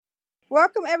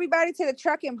Welcome everybody to the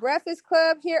Truck and Breakfast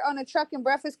Club here on the Truck and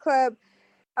Breakfast Club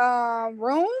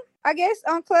room, I guess,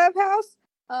 on Clubhouse.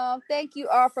 Thank you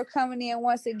all for coming in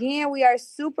once again. We are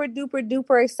super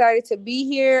duper excited to be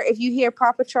here. If you hear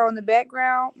Paw Patrol in the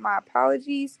background, my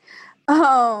apologies.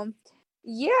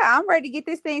 Yeah, I'm ready to get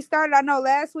this thing started. I know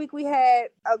last week we had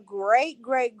a great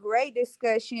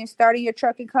discussion, starting your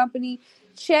trucking company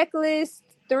checklist,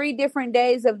 3 different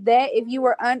days of that. If you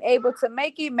were unable to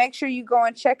make it, make sure you go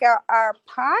and check out our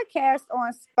podcast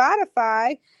on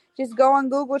Spotify. Just go on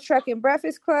Google Truck and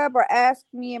Breakfast Club or ask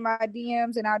me in my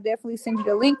DMs and I'll definitely send you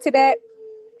the link to that.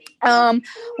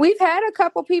 We've had a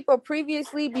couple people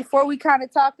previously, before we kind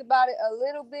of talked about it a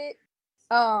little bit,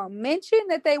 mentioned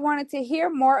that they wanted to hear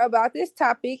more about this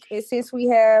topic. And since we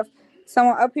have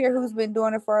someone up here who's been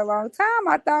doing it for a long time,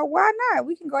 I thought, why not?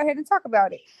 We can go ahead and talk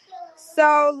about it.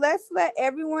 So let's let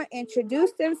everyone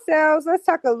introduce themselves. Let's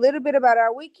talk a little bit about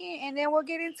our weekend and then we'll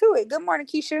get into it. Good morning,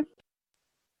 Keisha.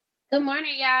 Good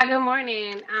morning, y'all. Good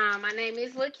morning. My name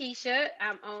is Lakeisha.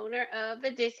 I'm owner of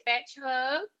the Dispatch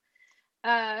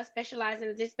Hub, specializing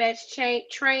in dispatch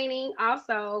training.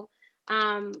 Also,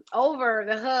 over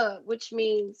the hub, which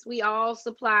means we all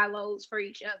supply loads for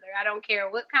each other. I don't care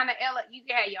what kind of you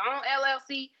can have your own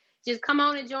LLC. Just come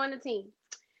on and join the team.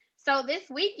 So this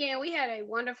weekend we had a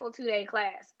wonderful 2-day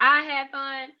class. I had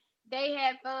fun. They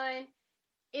had fun.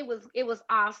 It was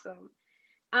awesome.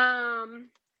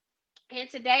 And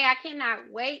today I cannot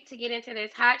wait to get into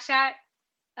this Hotshot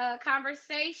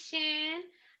conversation.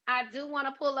 I do want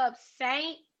to pull up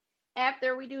Saint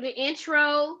after we do the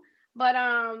intro, but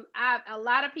a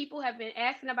lot of people have been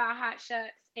asking about Hotshots,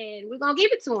 and we're gonna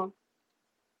give it to them.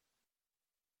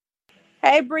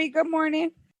 Hey, Bree. Good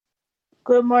morning.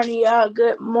 Good morning, y'all.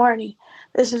 Good morning.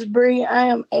 This is Bree. I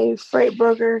am a freight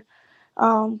broker,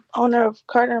 owner of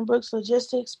Carter & Brooks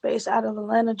Logistics, based out of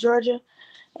Atlanta, Georgia.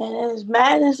 And it is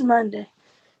Madness Monday.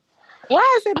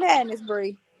 Why is it madness,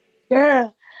 Bree?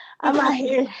 Girl, I'm out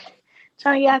here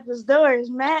trying to get out this door. It's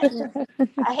madness.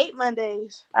 I hate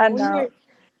Mondays. I know.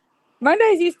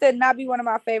 Mondays used to not be one of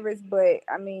my favorites, but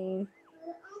I mean,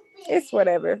 it's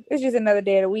whatever. It's just another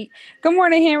day of the week. Good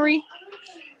morning, Henry.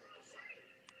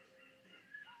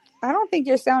 I don't think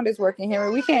your sound is working,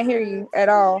 Henry. We can't hear you at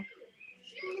all.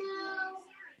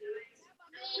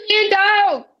 You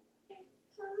go.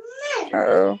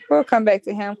 Uh-oh. We'll come back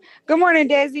to him. Good morning,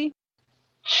 Desi.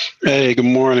 Hey, good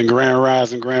morning. Grand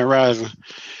Rising.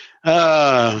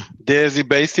 Desi,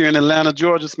 based here in Atlanta,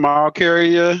 Georgia, small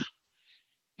carrier,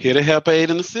 here to help, aid,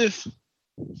 and assist.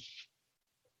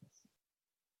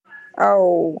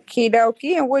 Okie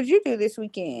dokie. And what did you do this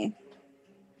weekend?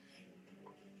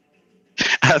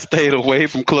 I stayed away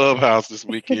from Clubhouse this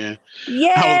weekend.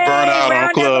 Yeah, I was burnt out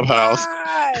on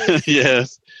Clubhouse.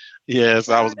 Yes,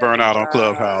 I was burnt out on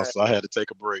Clubhouse, so I had to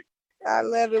take a break. I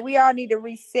love it. We all need to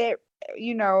reset,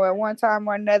 at one time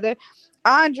or another.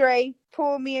 Andre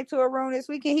pulled me into a room this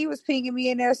weekend. He was pinging me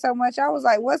in there so much. I was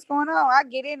like, what's going on? I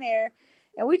get in there,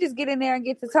 and we just get in there and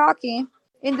get to talking.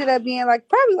 Ended up being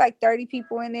probably 30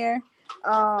 people in there.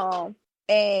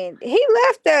 And he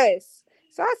left us.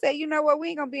 So I said, you know what? We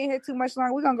ain't going to be in here too much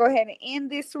longer. We're going to go ahead and end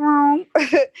this room.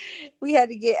 We had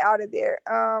to get out of there.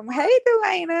 Hey,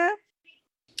 Delana.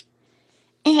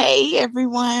 Hey,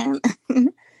 everyone.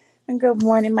 Good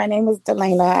morning. My name is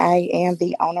Delana. I am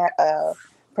the owner of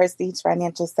Prestige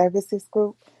Financial Services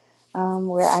Group,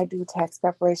 where I do tax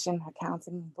preparation,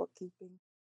 accounting, and bookkeeping.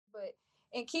 But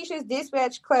in Keisha's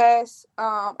dispatch class,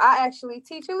 I actually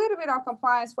teach a little bit on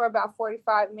compliance for about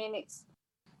 45 minutes.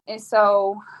 And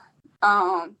so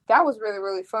that was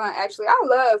really fun. Actually, I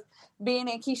love being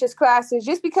in Keisha's classes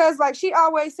just because, she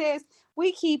always says,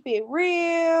 we keep it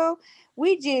real.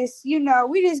 We just,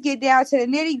 we just get down to the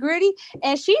nitty gritty.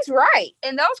 And she's right.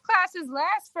 And those classes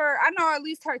last for, I know at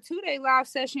least her 2-day live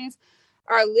sessions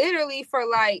are literally for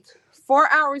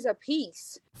 4 hours a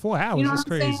piece. 4 hours? That's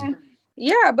crazy.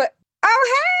 Yeah, but,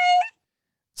 oh, hey.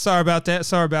 Sorry about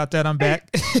that. I'm back.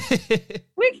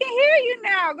 We can hear you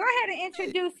now. Go ahead and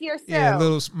introduce yourself. Yeah,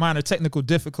 little minor technical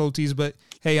difficulties, but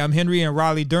hey, I'm Henry in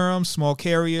Raleigh-Durham, small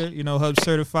carrier, Hub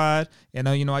certified, and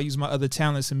I use my other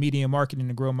talents in media and marketing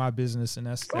to grow my business, and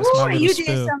that's my little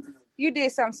spill. You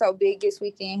did something so big this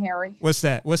weekend, Henry. What's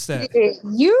that?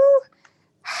 You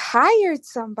hired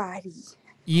somebody.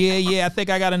 Yeah. I think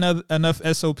I got enough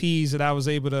SOPs that I was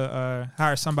able to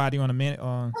hire somebody on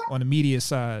the media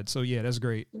side. So yeah, that's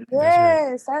great.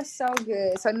 Yes, that's so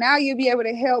good. So now you'll be able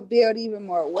to help build even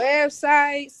more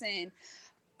websites and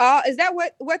is that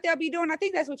what they'll be doing? I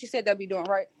think that's what you said they'll be doing,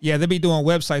 right? Yeah, they'll be doing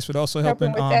websites, but also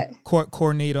helping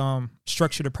coordinate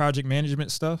structure the project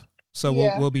management stuff. So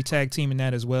we'll be tag teaming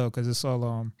that as well because it's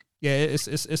all Yeah,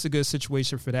 it's a good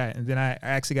situation for that. And then I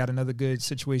actually got another good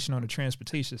situation on the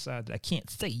transportation side that I can't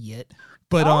say yet.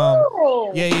 But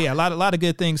yeah, a lot of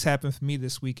good things happened for me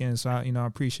this weekend. So I'm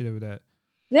appreciative of that.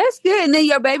 That's good. And then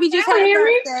your baby just had a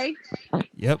birthday.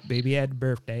 Yep, baby had a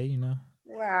birthday.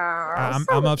 Wow.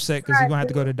 I'm upset because he's gonna have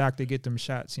to go to the doctor to get them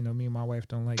shots. Me and my wife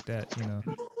don't like that.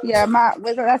 Yeah,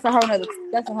 that's a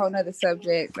whole nother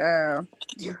subject.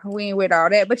 We ain't with all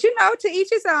that, but to each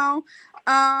his own.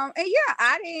 And yeah,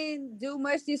 I didn't do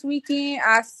much this weekend.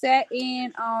 I sat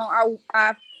in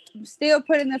I still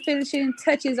putting the finishing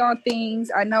touches on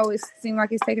things. I know it seemed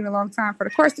like it's taking a long time for the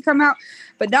course to come out,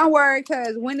 but don't worry,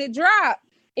 because when it drops,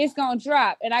 it's gonna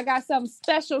drop. And I got something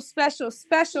special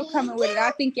coming with it.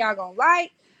 I think y'all gonna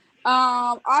like.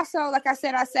 Also, like I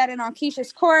said, I sat in on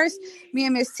Keisha's course. Me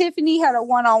and Miss Tiffany had a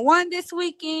one-on-one this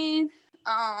weekend.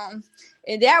 And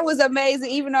that was amazing,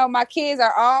 even though my kids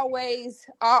are always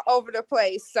all over the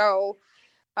place. So,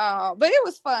 but it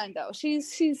was fun though.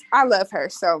 I love her.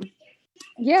 So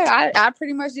yeah, I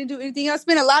pretty much didn't do anything else.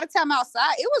 Spent a lot of time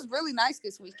outside. It was really nice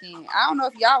this weekend. I don't know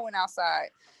if y'all went outside,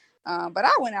 but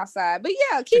I went outside. But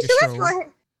yeah, Keisha, let's go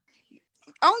ahead.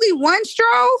 Only one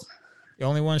stroll? The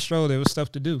only one stroll. There was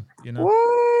stuff to do,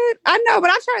 What? I know, but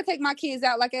I try to take my kids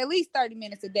out like at least 30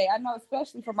 minutes a day. I know,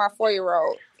 especially for my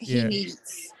 4-year-old. He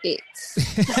needs it.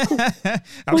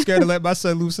 I'm scared to let my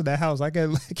son loose in the house. I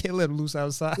can't let him loose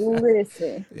outside.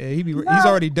 Listen. Yeah, he's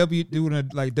already doing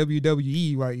like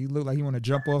WWE. Like he look like he want to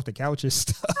jump off the couch and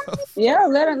stuff. Yeah,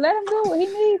 let him do what he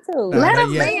needs to. Let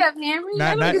him live, Henry.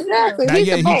 Exactly.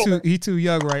 He too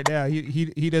young right now.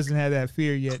 He doesn't have that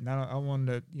fear yet. And I want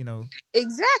to,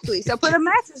 Exactly. So put a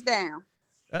mattress down.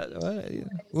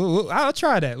 I'll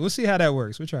try that. We'll see how that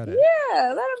works. We'll try that.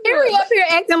 Yeah, let him do Henry up here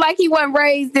acting like he wasn't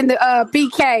raised in the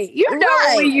BK. You know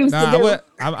what we used to do.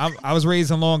 I was raised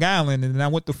in Long Island, and then I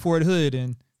went to Fort Hood,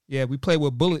 and yeah, we played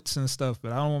with bullets and stuff.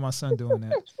 But I don't want my son doing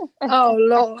that. Oh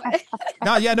Lord!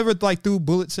 No, yeah, I never threw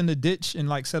bullets in the ditch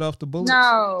and set off the bullets.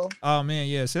 No. Oh man,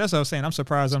 yeah. So that's what I was saying. I'm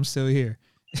surprised I'm still here.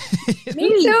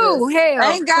 Me too.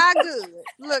 Hell, ain't God good?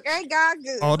 Look, ain't God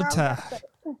good all the time.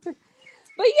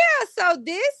 But yeah, so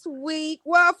this week,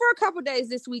 well, for a couple days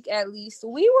this week at least,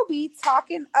 we will be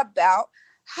talking about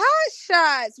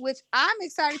Hotshots, which I'm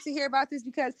excited to hear about this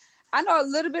because I know a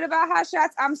little bit about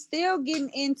Hotshots. I'm still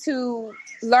getting into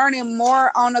learning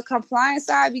more on the compliance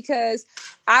side because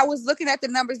I was looking at the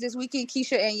numbers this weekend,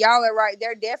 Keisha, and y'all are right.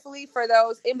 They're definitely for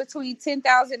those in between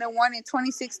 10,001 and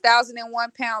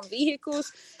 26,001 pound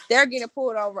vehicles. They're getting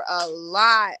pulled over a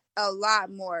lot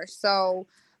more. So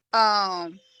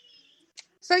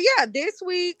yeah, this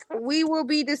week we will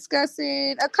be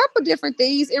discussing a couple different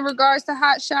things in regards to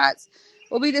Hotshots.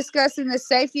 We'll be discussing the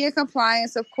safety and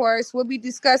compliance, of course. We'll be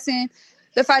discussing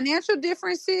the financial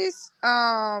differences,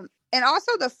 and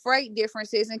also the freight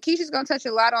differences. And Keisha's going to touch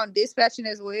a lot on dispatching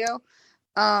as well.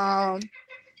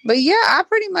 But yeah, I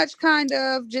pretty much kind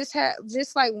of just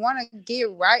want to get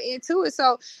right into it.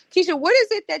 So Keisha, what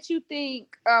is it that you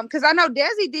think? Because I know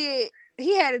Desi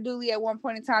he had a dually at one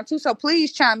point in time too. So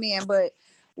please chime in. But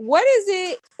why is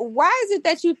it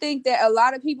that you think that a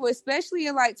lot of people, especially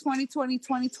in 2020,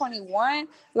 2021,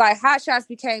 Hotshots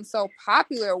became so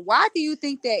popular? Why do you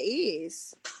think that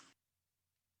is?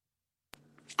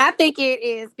 I think it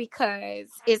is because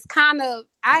it's kind of,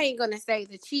 I ain't going to say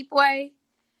the cheap way,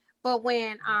 but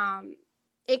when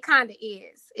it kind of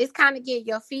is. It's kind of getting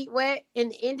your feet wet in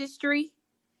the industry,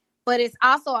 but it's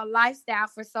also a lifestyle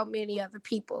for so many other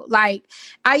people. Like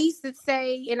I used to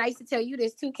say, and I used to tell you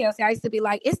this too, Kelsey, I used to be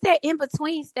like, it's that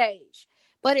in-between stage,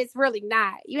 but it's really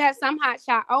not. You have some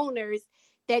hotshot owners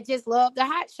that just love the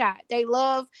hotshot. They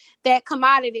love that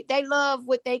commodity. They love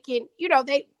what they can,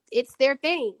 it's their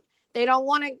thing. They don't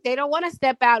want to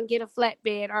step out and get a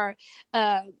flatbed or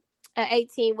an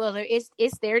 18-wheeler.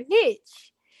 It's their niche.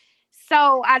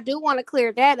 So I do want to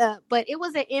clear that up, but it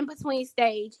was an in-between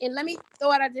stage. And let me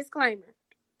throw out a disclaimer.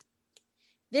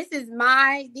 These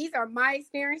are my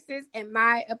experiences and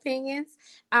my opinions.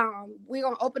 We're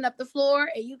going to open up the floor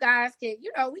and you guys can,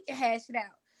 we can hash it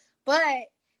out. But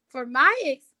for my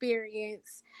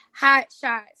experience,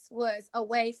 Hotshots was a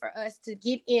way for us to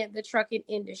get in the trucking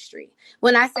industry.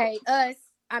 When I say us,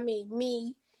 I mean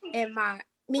me and my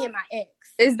ex.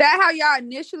 Is that how y'all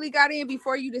initially got in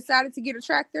before you decided to get a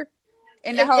tractor?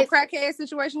 And the whole crackhead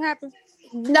situation happened?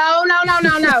 No.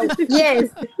 Yes.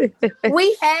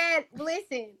 We had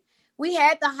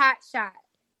the Hotshot.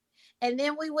 And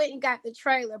then we went and got the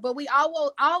trailer. But we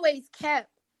always kept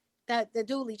the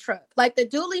dually truck. Like the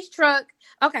dually truck.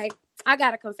 Okay, I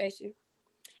got a confession.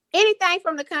 Anything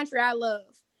from the country I love.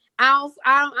 I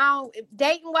don't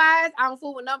dating wise, I don't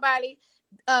fool with nobody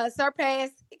surpass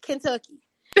Kentucky.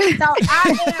 So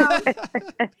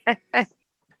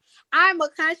I'm a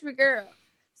country girl.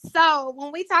 So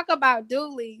when we talk about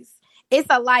dualies, it's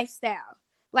a lifestyle.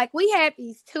 Like we had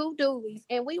these 2 dualies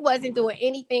and we wasn't doing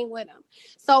anything with them.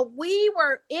 So we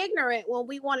were ignorant when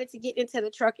we wanted to get into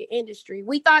the trucking industry.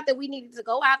 We thought that we needed to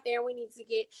go out there and we needed to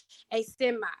get a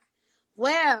semi.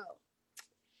 Well,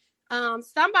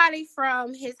 somebody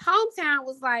from his hometown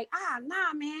was like,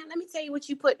 nah, man, let me tell you what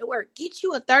you put to work. Get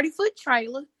you a 30-foot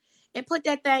trailer and put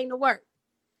that thing to work.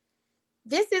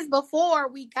 This is before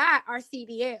we got our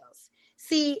CDLs.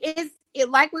 See, it's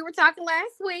like we were talking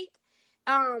last week.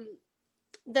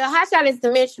 The Hotshot is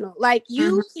dimensional. Like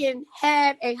you can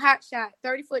have a Hotshot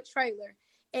 30-foot trailer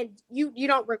and you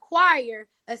don't require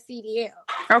a CDL.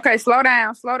 Okay, slow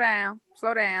down. So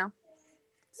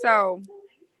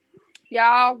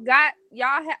y'all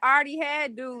already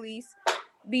had dualies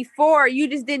before. You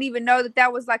just didn't even know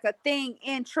that was like a thing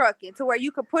in trucking, to where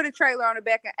you could put a trailer on the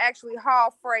back and actually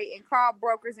haul freight and call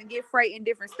brokers and get freight and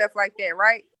different stuff like that,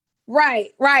 right?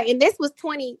 Right. And this was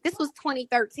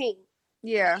 2013.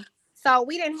 Yeah. So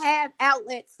we didn't have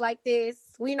outlets like this.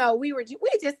 We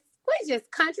just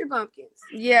country bumpkins.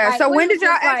 Yeah. Like, so when did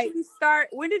y'all actually start?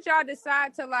 When did y'all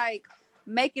decide to like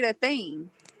make it a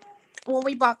thing? When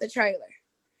we bought the trailer.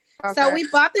 Okay. So we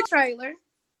bought the trailer,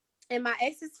 and my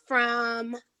ex is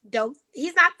from Dothan.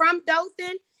 He's not from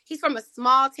Dothan. He's from a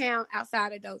small town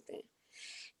outside of Dothan.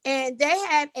 And they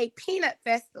had a peanut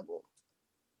festival.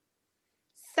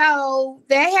 So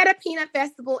they had a peanut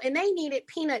festival, and they needed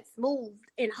peanuts moved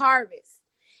and harvest.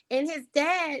 And his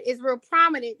dad is real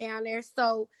prominent down there.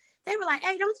 So they were like,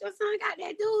 hey, don't your son got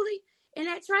that dually in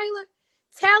that trailer?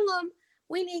 Tell him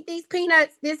we need these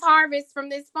peanuts, this harvest from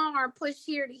this farm pushed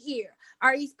here to here.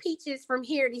 Are these peaches from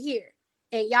here to here?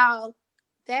 And y'all,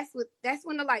 that's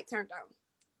when the light turned on.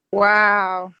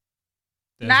 Wow.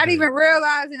 That's Not great. even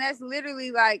realizing that's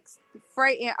literally like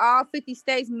freight in all 50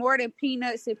 states more than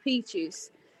peanuts and peaches.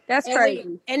 That's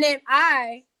crazy. And then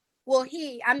I'm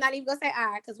not even gonna say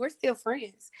because we're still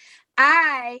friends.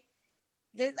 I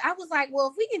was like, well,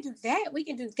 if we can do that, we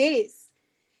can do this.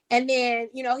 And then,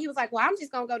 he was like, well, I'm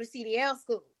just gonna go to CDL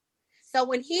school. So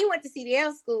when he went to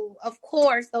CDL school, of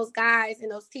course, those guys and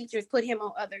those teachers put him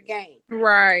on other game.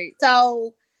 Right.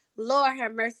 So, Lord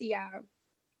have mercy, y'all.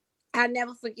 I'll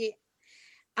never forget.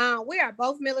 We are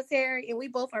both military and we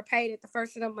both are paid at the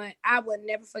first of the month. I will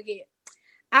never forget.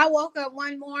 I woke up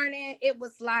one morning. It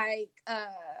was like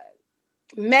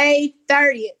May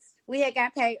 30th. We had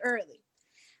got paid early.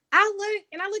 I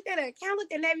looked at an account,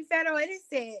 looked at Navy Federal, and it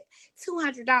said $200. So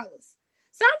I'm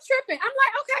tripping. I'm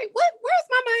like, okay, where's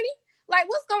my money? Like,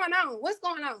 what's going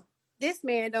on? This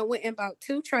man done went and bought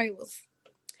 2 trailers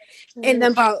and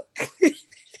then bought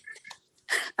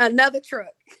another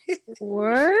truck.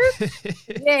 What?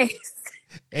 Yes.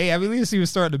 Hey, I mean, at least he was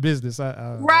starting a business.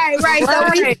 Right. So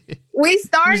we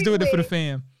started. He was doing it for the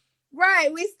fam.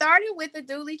 Right. We started with the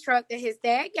dually truck that his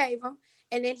dad gave him.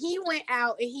 And then he went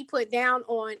out and he put down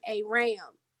on a Ram.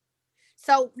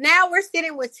 So now we're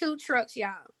sitting with 2 trucks,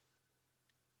 y'all.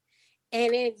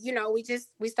 And then,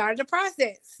 we started the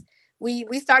process. We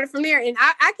started from there. And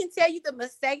I can tell you the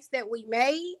mistakes that we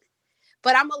made,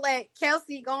 but I'm going to let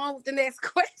Kelsey go on with the next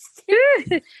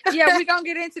question. Yeah, we're going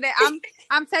to get into that.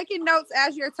 I'm taking notes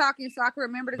as you're talking so I can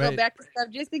remember to go back to stuff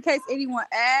just in case anyone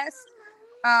asks.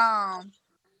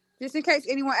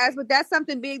 But that's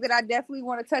something big that I definitely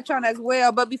want to touch on as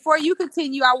well. But before you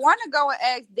continue, I want to go and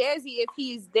ask Desi if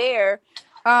he's there,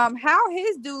 how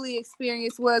his dually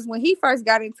experience was when he first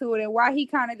got into it and why he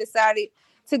kind of decided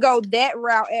to go that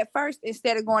route at first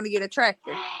instead of going to get a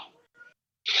tractor.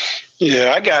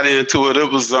 Yeah, I got into it.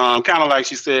 It was kind of like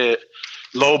she said,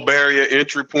 low barrier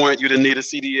entry point. You didn't need a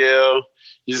CDL.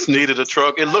 You just needed a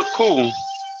truck. It looked cool.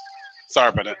 Sorry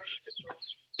about that.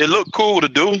 It looked cool to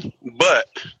do, but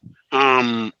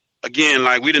again,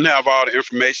 like we didn't have all the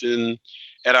information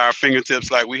at our fingertips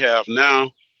like we have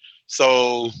now.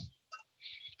 So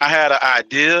I had an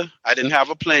idea. I didn't have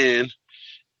a plan.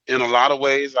 In a lot of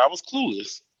ways, I was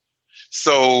clueless.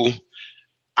 So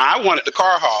I wanted the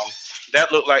car haul.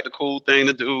 That looked like the cool thing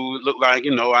to do. It looked like,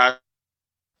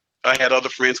 I had other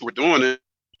friends who were doing it.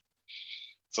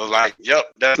 So like, yep,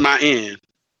 that's my end.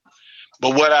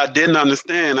 But what I didn't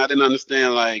understand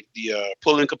like the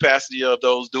pulling capacity of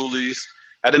those dualies.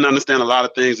 I didn't understand a lot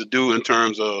of things to do in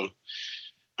terms of,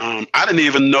 I didn't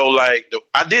even know I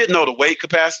did know the weight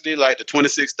capacity, like the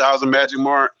 26,000 magic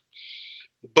mark,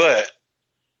 but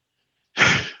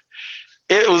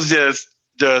it was just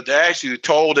the actual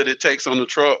toll that it takes on the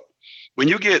truck. When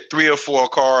you get 3 or 4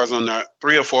 cars on that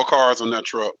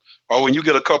truck, or when you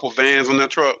get a couple vans on that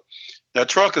truck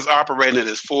is operating at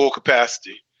its full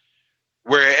capacity.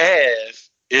 Whereas,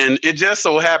 and it just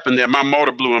so happened that my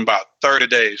motor blew in about 30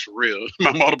 days for real.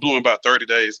 My motor blew in about 30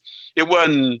 days. It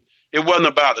wasn't it wasn't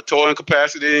about the towing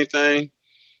capacity or anything.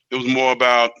 It was more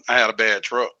about I had a bad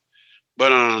truck.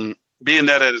 But being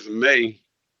that it is May,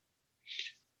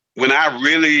 when I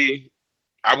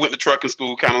went to trucking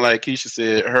school, kind of like Keisha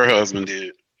said, her husband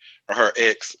did, or her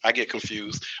ex. I get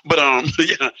confused. But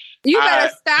yeah, You better I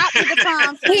stop with the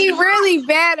palm. He really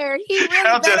better. He really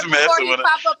I'm better just before messing he with her.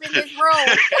 pop up in this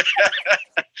room.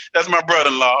 That's my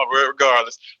brother-in-law,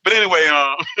 regardless. But anyway,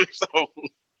 so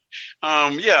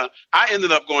yeah, I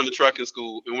ended up going to trucking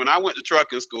school, and when I went to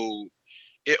trucking school,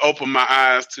 it opened my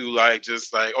eyes to like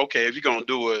just like okay, if you're gonna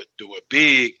do it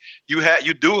big.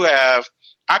 You do have.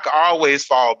 I could always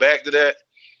fall back to that.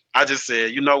 I just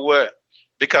said, you know what?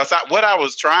 Because what I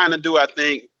was trying to do, I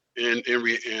think, in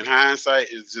hindsight,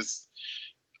 is just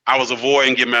I was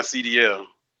avoiding getting my CDL.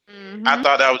 I Mm-hmm.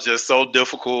 thought that was just so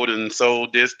difficult and so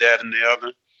this, that, and the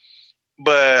other.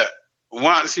 But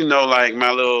once like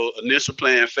my little initial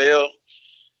plan failed,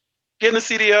 getting a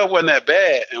CDL wasn't that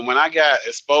bad. And when I got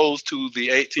exposed to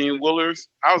the 18 wheelers,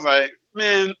 I was like,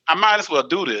 man, I might as well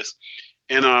do this.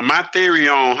 And my theory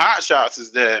on Hotshots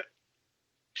is that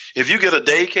if you get a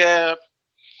day cab,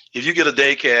 if you get a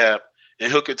day cab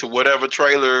and hook it to whatever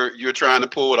trailer you're trying to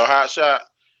pull with a hotshot,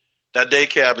 that day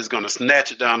cab is going to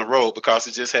snatch it down the road because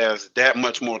it just has that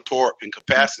much more torque and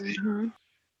capacity Mm-hmm.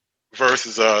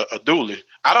 versus a dually.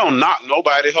 I don't knock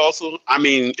nobody hustle. I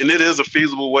mean, and it is a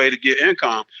feasible way to get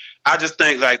income. I just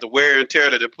think like the wear and tear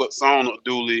that it puts on a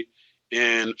dually,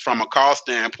 and from a cost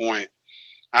standpoint,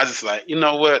 I just like you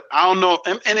know what I don't know,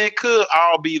 and it could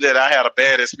all be that I had a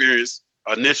bad experience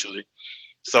initially.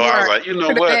 So I was Right. like, you know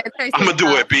Put a what, bad taste I'm in gonna your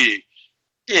do mouth. it big.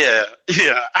 Yeah,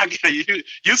 yeah. I got you.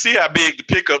 You see how big the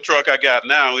pickup truck I got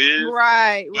now is,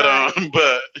 Right, but right.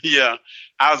 but yeah,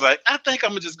 I was like, I think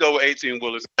I'm gonna just go with 18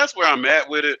 wheelers. That's where I'm at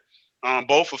with it.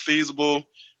 Both are feasible,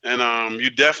 and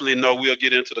you definitely know we'll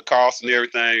get into the cost and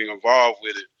everything involved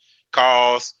with it.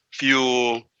 Cost,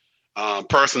 fuel,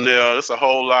 personnel. It's a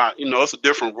whole lot. It's a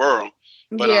different world,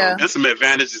 but Yeah. there's some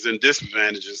advantages and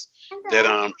disadvantages that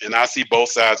and I see both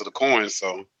sides of the coin.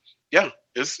 So yeah,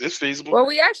 it's feasible. Well,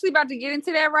 we actually about to get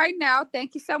into that right now.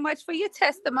 Thank you so much for your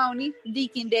testimony,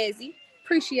 Deacon Desi.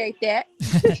 Appreciate that.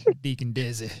 Deacon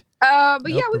Desi.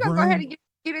 But yeah, we're gonna go ahead and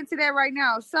get into that right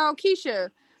now. So, Keisha,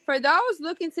 for those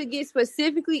looking to get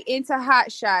specifically into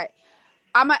Hotshot,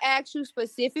 I'm gonna ask you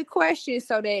specific questions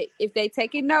so that if they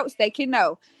taking notes, they can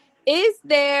know.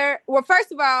 Well,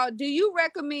 first of all, do you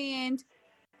recommend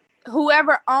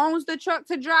whoever owns the truck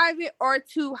to drive it or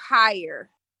to hire?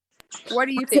 What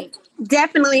do you think?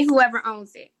 Definitely whoever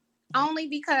owns it. Only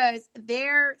because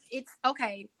it's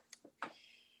okay.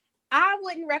 I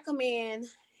wouldn't recommend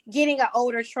getting an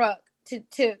older truck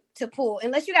to pull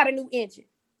unless you got a new engine.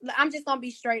 I'm just gonna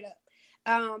be straight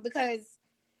up, because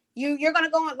you're gonna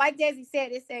go on, like Desi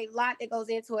said, it's a lot that goes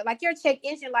into it. Like your check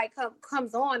engine light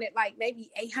comes on at like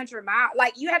maybe 800 miles.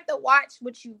 Like you have to watch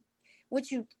what you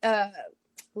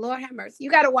Lord have mercy. You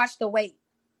got to watch the weight.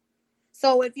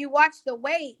 So if you watch the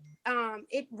weight,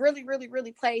 it really, really,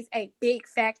 really plays a big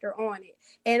factor on it.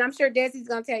 And I'm sure Desi's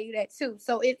going to tell you that too.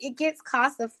 So it gets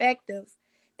cost effective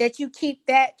that you keep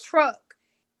that truck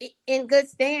in good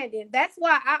standing. That's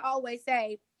why I always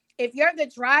say, if you're the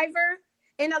driver,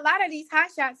 in a lot of these hot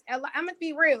shots, I'm going to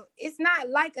be real, it's not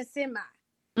like a semi.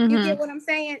 Mm-hmm. You get what I'm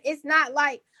saying? It's not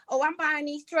like, oh, I'm buying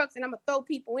these trucks and I'm going to throw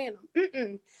people in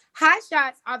them. Hot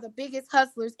shots are the biggest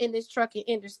hustlers in this trucking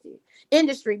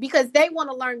industry because they want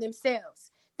to learn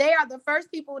themselves. They are the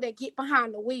first people that get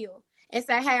behind the wheel and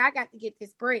say, hey, I got to get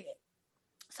this bread.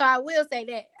 So I will say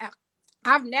that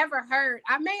I may have heard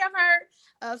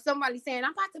of somebody saying,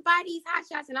 I'm about to buy these hot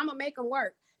shots and I'm going to make them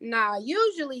work. Nah,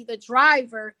 usually the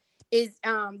driver is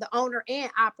the owner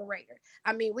and operator.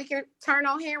 I mean, we can turn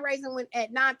on hand raising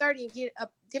at 9:30 and get a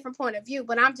different point of view,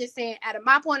 but I'm just saying, out of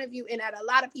my point of view and at a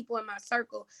lot of people in my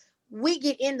circle, we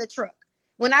get in the truck.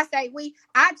 When I say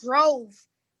I drove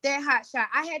that hot shot.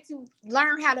 I had to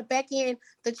learn how to back in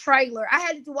the trailer. I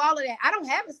had to do all of that. I don't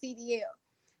have a CDL,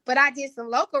 but I did some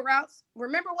local routes.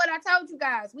 Remember what I told you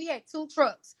guys? We had 2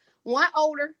 trucks, one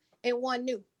older and one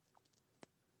new.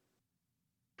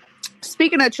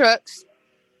 Speaking of trucks,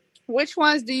 which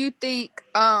ones do you think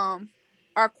are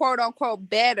quote unquote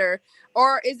better?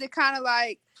 Or is it kind of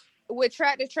like with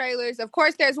tractor trailers? Of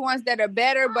course, there's ones that are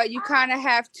better, but you kind of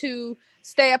have to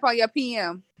stay up on your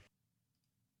PM.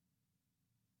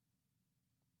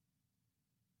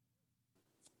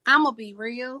 I'm going to be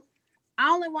real. The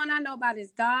only one I know about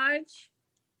is Dodge.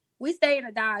 We stay in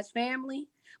a Dodge family,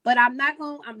 but I'm not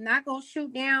going to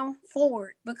shoot down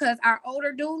Ford because our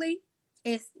older dually,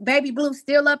 It's Baby Blue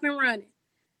still up and running.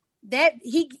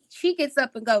 She gets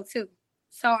up and go too.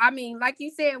 So I mean, like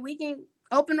you said, we can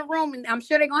open the room, and I'm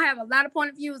sure they're gonna have a lot of point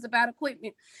of views about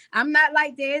equipment. I'm not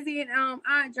like Desi and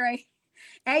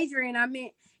Adrian. I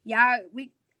mean, y'all,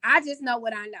 I just know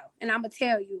what I know, and I'm gonna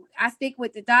tell you. I stick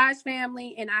with the Dodge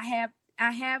family, and I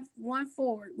have one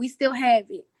Ford. We still have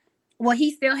it. Well,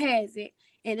 he still has it,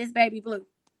 and it's Baby Blue.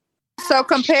 So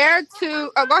compared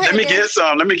to, go ahead. Let me get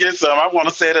some. I want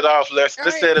to set it off. Let's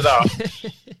set it off.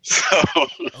 So,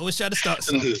 always try to start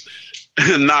something.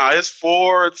 Nah, it's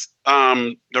Ford's.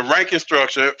 The ranking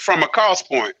structure from a cost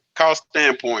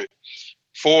standpoint,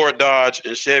 Ford, Dodge,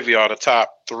 and Chevy are the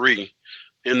top three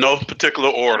in no particular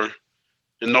order.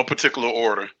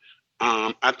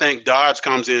 I think Dodge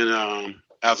comes in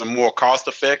as a more cost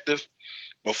effective,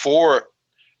 but Ford,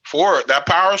 that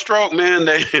Power Stroke, man,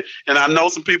 and I know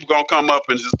some people gonna come up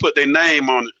and just put their name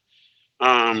on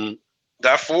it.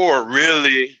 That Ford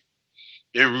really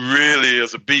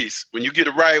is a beast. When you get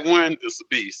the right one, it's a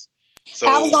beast. So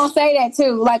I was gonna say that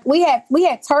too. Like we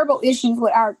had turbo issues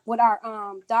with our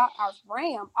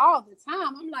Ram all the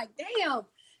time. I'm like, damn,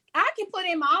 I can put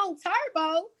in my own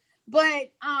turbo,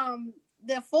 but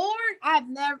the Ford, I've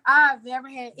never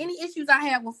had any issues. I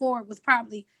had with Ford was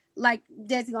probably, like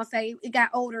Desi gonna say, it got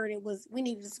older and we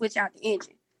needed to switch out the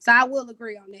engine. So I will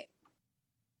agree on that.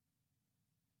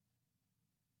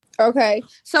 Okay,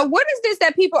 so what is this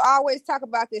that people always talk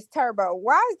about, this turbo?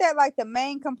 Why is that like the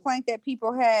main complaint that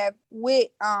people have with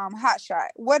Hotshot?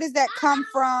 What does that come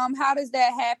from? How does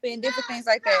that happen? Different things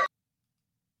like that.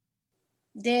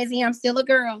 Desi, I'm still a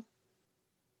girl.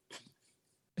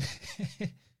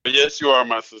 Yes, you are,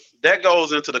 my sister. That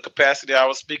goes into the capacity I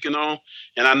was speaking on,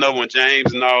 and I know when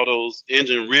James and all those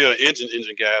real engine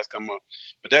guys come up,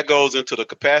 but that goes into the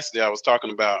capacity I was talking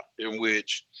about, in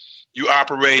which you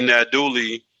operating that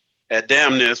dually at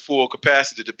damn near full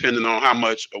capacity, depending on how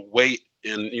much weight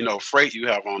and freight you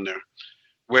have on there.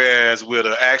 Whereas with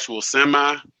an actual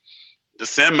semi, the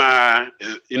semi,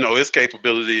 its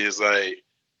capability is like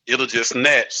it'll just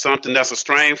snatch something that's a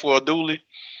strain for a dually.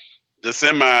 The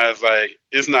semi is like,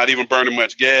 it's not even burning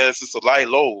much gas. It's a light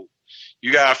load.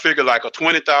 You got to figure like a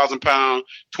 20,000 pound,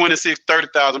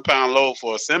 30,000 pound load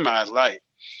for a semi is light.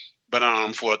 But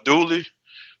for a dually,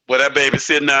 well, that baby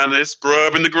sitting down there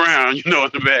scrubbing the ground, in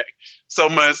the back. So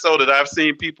much so that I've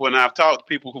seen people, and I've talked to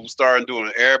people who started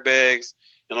doing airbags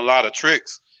and a lot of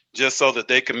tricks just so that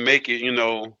they can make it,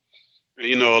 a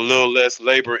little less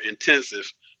labor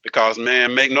intensive. Because,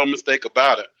 man, make no mistake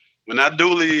about it. When that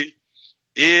dually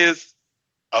is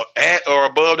at or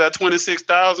above that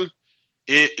 26,000,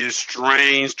 it is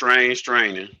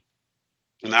straining.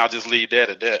 And I'll just leave that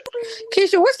at that.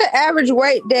 Keisha, what's the average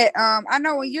weight that I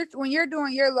know when you're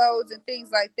doing your loads and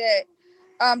things like that,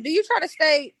 do you try to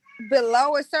stay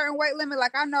below a certain weight limit?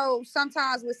 Like I know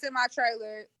sometimes with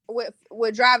semi-trailer,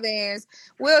 with dry vans,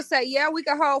 we'll say, yeah, we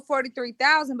can hold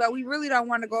 43,000, but we really don't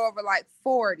want to go over like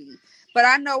 40. But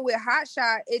I know with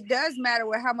Hotshot, it does matter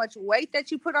with how much weight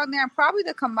that you put on there, and probably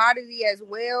the commodity as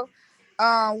well.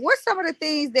 What's some of the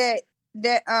things that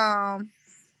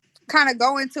kind of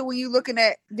go into when you're looking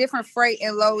at different freight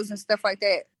and loads and stuff like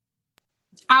that?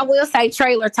 I will say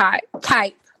trailer type.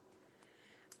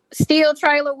 Steel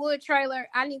trailer, wood trailer.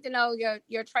 I need to know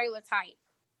your trailer type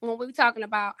when we're talking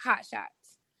about Hotshots.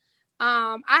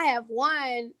 I have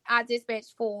one I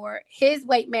dispatched for. His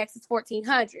weight max is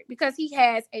 1,400 because he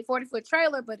has a 40-foot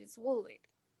trailer, but it's wood.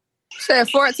 Said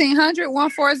 1,400,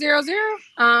 1400.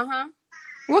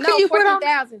 What can you 14, put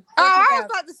on? 000. I was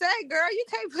about to say, girl, you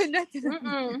can't put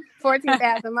nothing.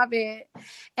 14,000. My bad.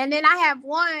 And then I have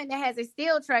one that has a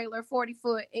steel trailer, 40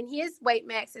 foot, and his weight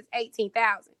max is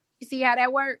 18,000. You see how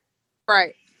that works?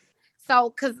 Right. So,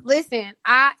 cause listen,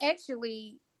 I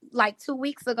actually like 2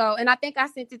 weeks ago, and I think I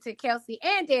sent it to Kelsey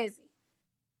and Desi.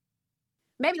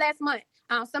 Maybe last month,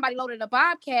 somebody loaded a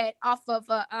Bobcat off of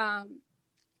a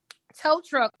tow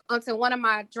truck onto one of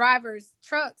my driver's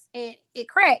trucks, and it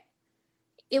cracked.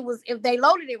 It was if they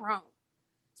loaded it wrong.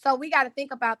 So we got to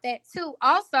think about that too.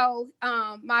 Also,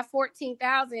 my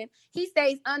 14,000, he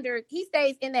stays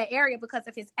in that area because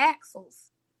of his axles.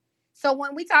 So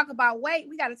when we talk about weight,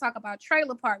 we got to talk about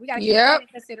trailer park. We got to get that in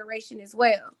consideration as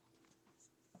well.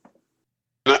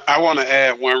 I want to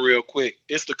add one real quick.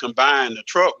 It's the combined. The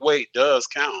truck weight does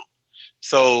count.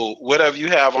 So whatever you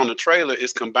have on the trailer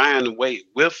is combined weight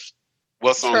with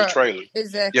what's on the trailer.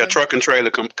 Exactly. Yeah, truck and trailer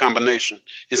combination.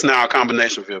 It's now a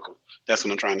combination vehicle. That's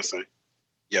what I'm trying to say.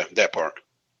 Yeah, that part.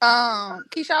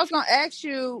 Keisha, I was gonna ask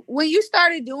you, when you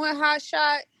started doing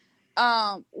Hotshot,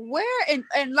 Where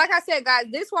and like I said, guys,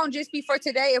 this won't just be for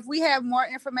today. If we have more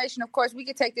information, of course, we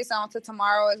could take this on to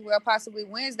tomorrow as well, possibly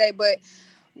Wednesday. But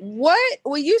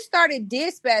when you started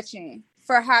dispatching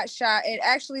for Hotshot and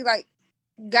actually like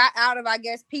got out of, I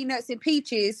guess, Peanuts and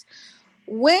Peaches,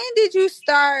 when did you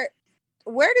start?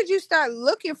 Where did you start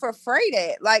looking for freight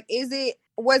at? Like,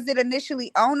 was it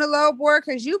initially on the load board?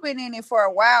 Because you've been in it for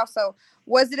a while, so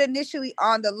was it initially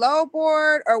on the load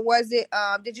board, or was it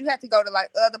did you have to go to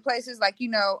like other places, like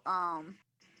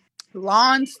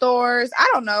lawn stores? I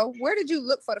don't know. Where did you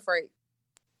look for the freight?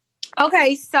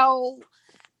 Okay, so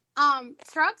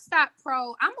Truck Stop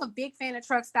Pro, I'm a big fan of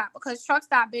Truck Stop because Truck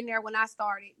Stop been there when I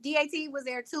started. DAT was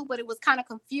there too, but it was kind of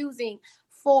confusing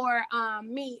for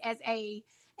me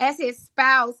as his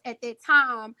spouse at that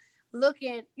time,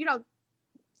 looking,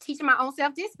 teaching my own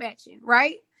self dispatching,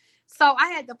 right? So I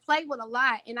had to play with a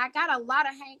lot, and I got a lot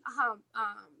of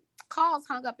calls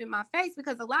hung up in my face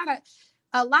because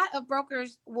a lot of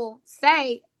brokers will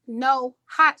say no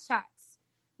hot shots.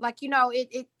 Like,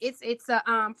 it's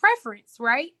a preference,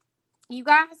 right, you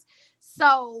guys?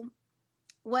 So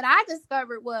what I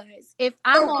discovered was if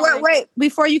I'm wait,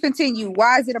 before you continue,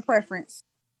 why is it a preference?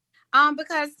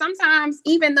 Because sometimes,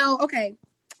 even though, okay,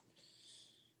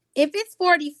 if it's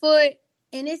 40 foot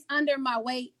and it's under my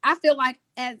weight, I feel like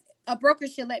as a broker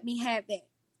should let me have that,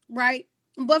 right?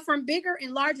 But from bigger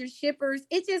and larger shippers,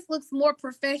 it just looks more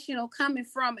professional coming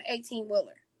from an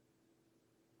 18-wheeler.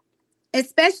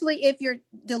 Especially if you're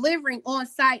delivering on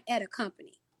site at a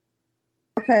company.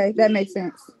 Okay, that makes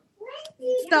sense.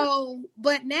 So,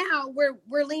 but now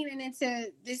we're leaning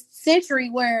into this century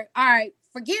where, all right,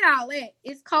 forget all that.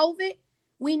 It's COVID.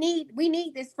 We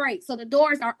need this freight. So the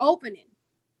doors are opening.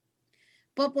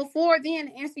 But before then,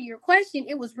 to answer your question,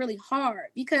 it was really hard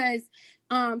because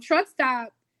Truck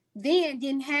Stop then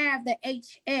didn't have the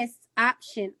HS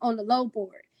option on the load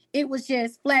board. It was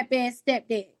just flatbed step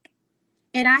deck.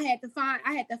 And I had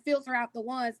to filter out the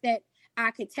ones that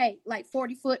I could take, like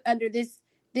 40 foot under this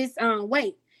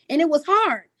weight. And it was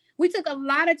hard. We took a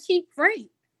lot of cheap freight.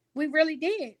 We really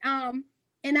did. And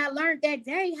I learned that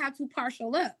day how to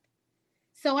partial up.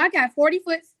 So I got 40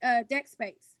 foot deck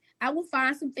space. I will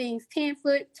find some things, 10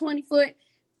 foot, 20 foot,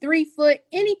 3 foot,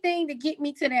 anything to get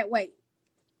me to that weight.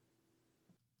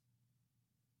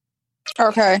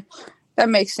 Okay, that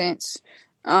makes sense.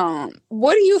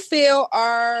 What do you feel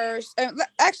are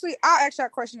actually? I'll ask you a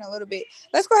question a little bit.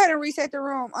 Let's go ahead and reset the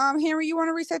room. Henry, you want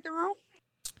to reset the room?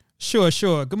 Sure.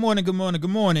 Good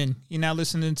morning. You're now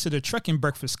listening to the Trucking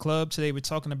Breakfast Club. Today we're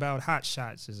talking about hot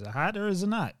shots. Is it hot or is it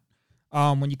not?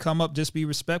 When you come up, just be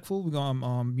respectful. We're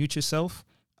gonna mute yourself.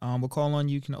 We'll call on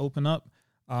you. You can open up.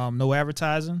 No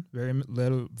advertising. Very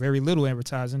little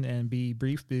advertising, and be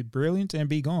brief, be brilliant, and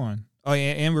be gone. Oh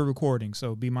yeah, and we're recording,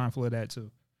 so be mindful of that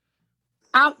too.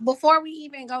 Before we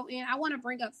even go in, I want to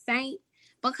bring up Saint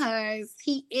because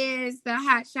he is the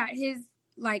hot shot. His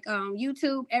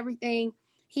YouTube, everything.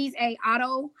 He's a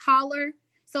auto hauler,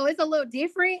 so it's a little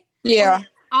different. Yeah. But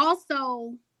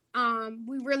also,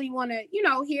 we really want to,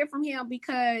 hear from him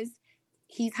because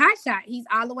he's hot shot. He's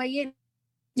all the way in.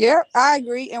 Yeah, I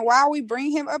agree. And while we bring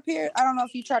him up here, I don't know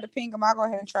if you try to ping him. I'll go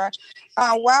ahead and try.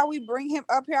 While we bring him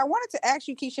up here, I wanted to ask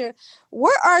you, Keisha,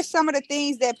 what are some of the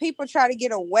things that people try to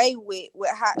get away with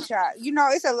Hotshot?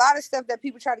 It's a lot of stuff that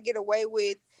people try to get away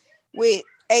with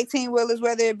 18-wheelers,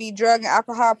 whether it be drug and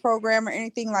alcohol program or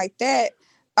anything like that.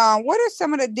 What are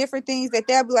some of the different things that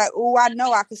they'll be like, oh, I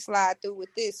know I could slide through with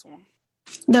this one?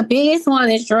 The biggest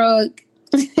one is drug.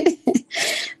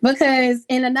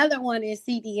 And another one is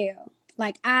CDL.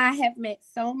 Like, I have met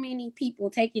so many people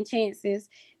taking chances,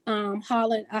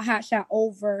 hauling a hot shot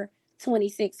over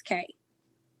 26K.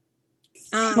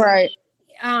 Right.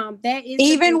 That is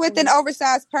even with an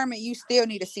oversized permit, you still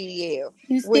need a CDL.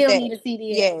 You still need a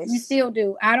CDL. Yes. You still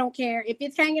do. I don't care if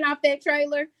it's hanging off that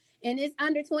trailer and it's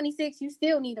under 26. You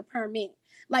still need a permit.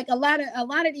 Like a lot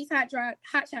of these hot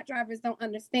shot drivers don't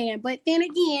understand. But then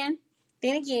again,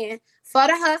 for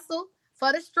the hustle,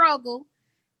 for the struggle,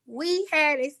 we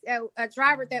had a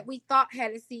driver that we thought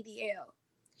had a CDL.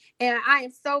 And I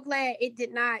am so glad it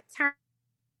did not turn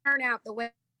out the way.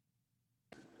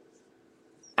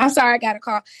 I'm sorry, I got a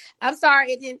call. I'm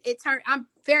sorry I'm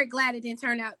very glad it didn't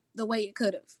turn out the way it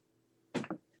could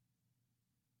have.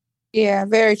 Yeah,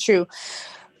 very true.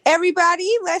 Everybody,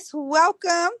 let's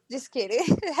welcome. Just kidding.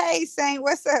 Hey, Saint,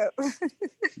 what's up?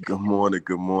 Good morning.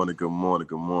 You ain't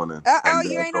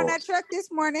on that truck this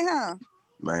morning, huh?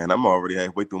 Man, I'm already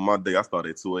halfway through my day. I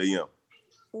started at 2 a.m.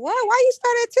 What? Why you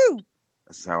start at 2?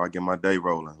 That's how I get my day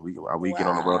rolling. We get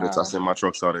on the road until I send my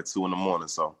trucks out at 2 in the morning.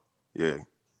 So, yeah.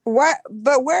 What?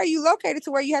 But where are you located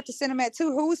to where you have to send them at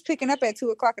 2? Who's picking up at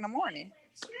 2:00 in the morning?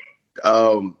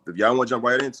 If y'all want to jump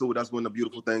right into it, that's one of the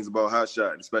beautiful things about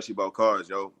Hotshot, especially about cars,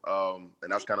 yo.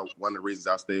 And that's kind of one of the reasons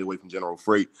I stay away from general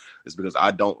freight is because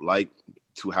I don't like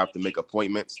to have to make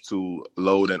appointments to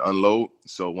load and unload.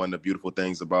 So one of the beautiful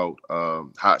things about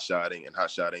hotshotting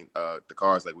the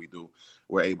cars like we do,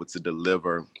 we're able to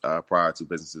deliver prior to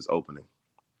businesses opening,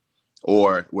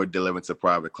 or we're delivering to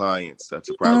private clients, to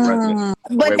private residents.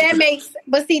 But that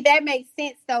makes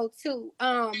sense though too.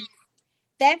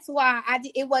 That's why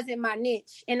it wasn't my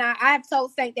niche, and I've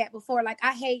told Saint that before. Like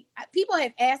people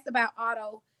have asked about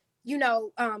auto,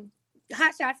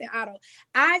 hot shots and auto.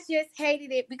 I just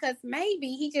hated it because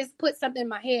maybe he just put something in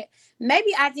my head.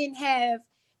 Maybe I didn't have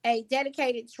a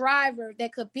dedicated driver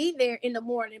that could be there in the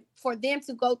morning for them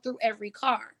to go through every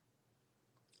car.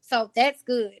 So that's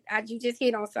good. You just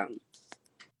hit on something.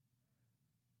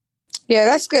 Yeah,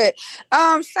 that's good.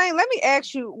 Saint, let me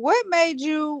ask you, what made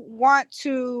you want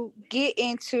to get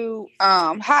into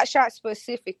Hotshot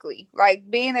specifically? Like,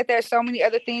 being that there's so many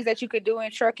other things that you could do in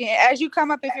trucking. As you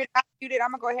come up, if you're not muted,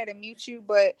 I'm gonna go ahead and mute you.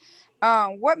 But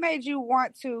what made you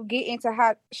want to get into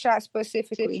Hotshot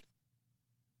specifically?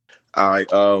 All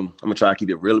right, I'm gonna try to keep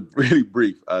it really, really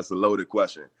brief. It's a loaded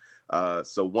question.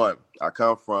 So one, I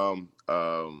come from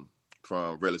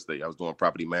real estate. I was doing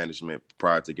property management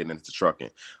prior to getting into trucking.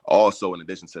 Also, in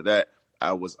addition to that,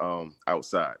 I was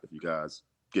outside. If you guys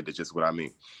get the gist of what I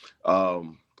mean.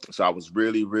 So I was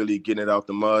really, really getting it out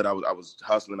the mud. I was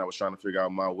hustling. I was trying to figure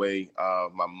out my way.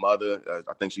 My mother,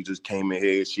 I think she just came in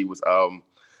here. She was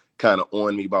kind of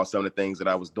on me about some of the things that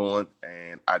I was doing,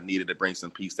 and I needed to bring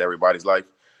some peace to everybody's life.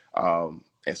 And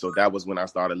so that was when I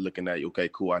started looking at, okay,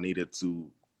 cool.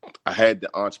 I had the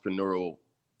entrepreneurial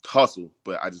hustle,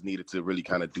 but I just needed to really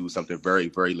kind of do something very,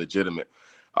 very legitimate.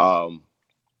 And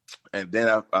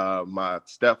then my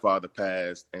stepfather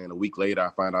passed, and a week later,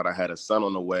 I found out I had a son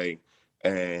on the way.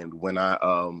 And when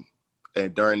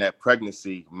and during that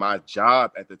pregnancy, my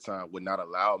job at the time would not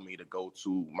allow me to go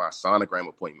to my sonogram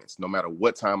appointments. No matter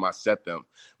what time I set them,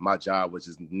 my job was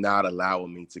just not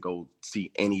allowing me to go see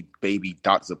any baby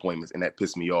doctor's appointments, and that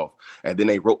pissed me off. And then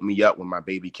they wrote me up when my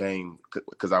baby came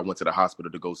because I went to the hospital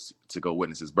to go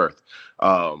witness his birth.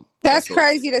 That's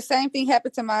crazy. The same thing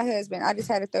happened to my husband. I just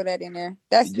had to throw that in there.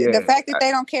 The fact that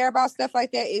they don't care about stuff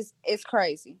like that is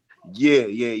crazy.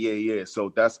 Yeah. So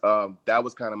that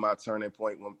was kind of my turning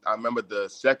point. When I remember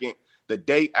the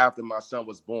day after my son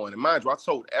was born, and mind you, I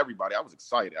told everybody I was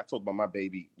excited. I told about my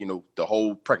baby, the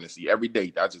whole pregnancy every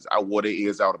day. I wore their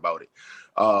ears out about it.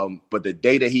 But the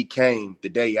day that he came, the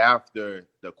day after,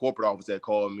 the corporate office had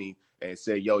called me and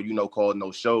said, yo, called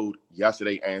no showed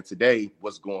yesterday and today.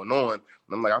 What's going on? And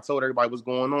I'm like, I told everybody what's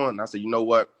going on. And I said, you know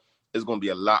what? It's going to be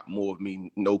a lot more of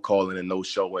me no calling and no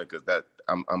showing because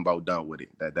I'm about done with it.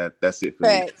 That's it for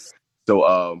me.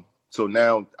 So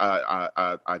now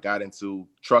I got into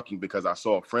trucking because I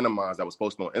saw a friend of mine that was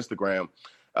posting on Instagram,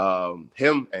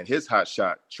 him and his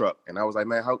Hotshot truck, and I was like,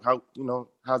 man,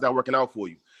 how's that working out for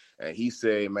you? And he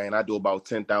said, man, I do about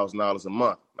 $10,000 a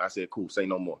month. I said, cool, say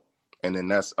no more. And then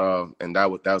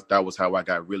that was how I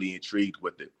got really intrigued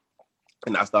with it.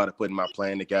 And I started putting my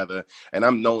plan together, and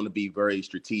I'm known to be very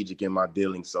strategic in my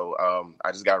dealing. So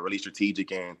I just got really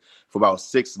strategic, and for about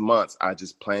 6 months, I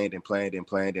just planned and planned and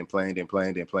planned and planned and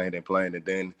planned and planned and planned. And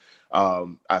then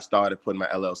I started putting my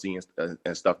LLC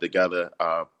and stuff together,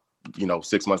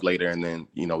 6 months later. And then,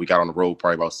 we got on the road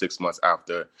probably about 6 months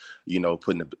after,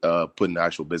 putting the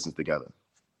actual business together.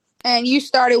 And you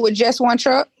started with just one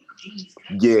truck?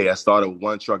 Yeah, I started with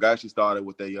one truck. I actually started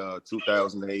with a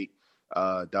 2008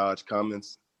 Dodge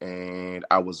Cummins, and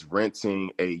I was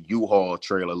renting a U-Haul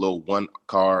trailer, a little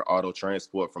one-car auto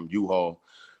transport from U-Haul,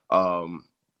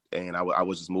 and I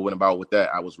was just moving about with that.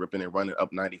 I was ripping and running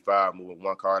up 95, moving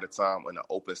one car at a time in an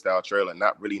open-style trailer,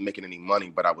 not really making any money,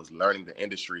 but I was learning the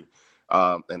industry,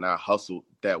 and I hustled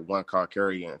that one-car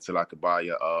carrier until I could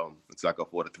until I could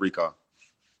afford a 3-car.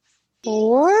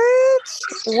 What?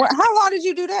 How long did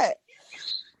you do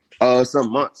that?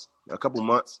 Some months, a couple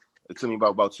months. It took me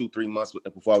about 2-3 months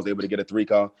before I was able to get a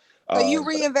 3-car. So you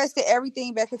reinvested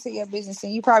everything back into your business,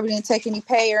 and you probably didn't take any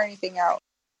pay or anything out.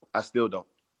 I still don't.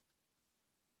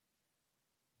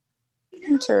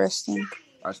 Interesting.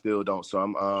 I still don't. So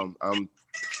I'm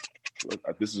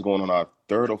this is going on our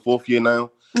 3rd or 4th year now.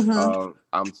 Mm-hmm.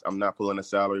 I'm not pulling a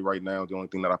salary right now. The only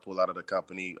thing that I pull out of the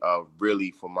company,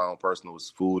 really for my own personal, is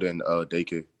food and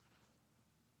daycare.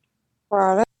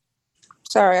 Wow.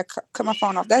 Sorry, I cut my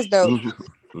phone off. That's dope.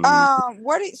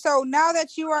 So now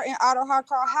that you are in auto hot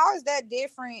car, how is that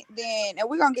different than, and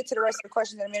we're gonna get to the rest of the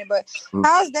questions in a minute, but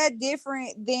how is that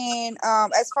different than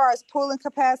as far as pulling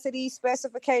capacity,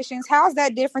 specifications, how's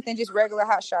that different than just regular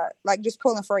Hotshot, like just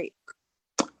pulling freight?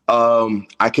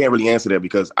 I can't really answer that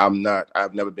because I've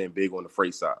never been big on the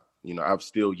freight side. I've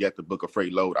still yet to book a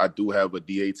freight load. I do have a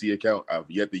DAT account. I've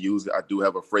yet to use it. I do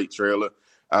have a freight trailer.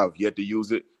 I've yet to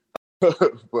use it.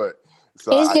 But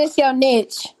it's just your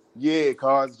niche. Yeah,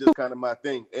 cars is just kind of my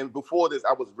thing. And before this,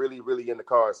 I was really, really into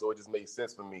cars, so it just made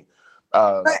sense for me.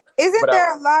 But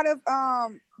there a lot of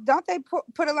don't they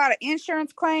put a lot of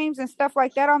insurance claims and stuff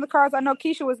like that on the cars? I know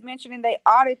Keisha was mentioning they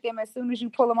audit them as soon as you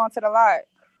pull them onto the lot.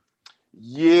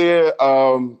 Yeah,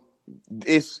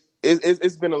 it's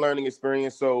been a learning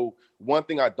experience. So one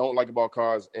thing I don't like about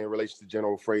cars in relation to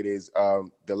general freight is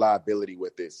the liability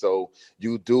with it. So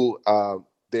you do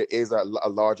there is a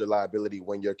larger liability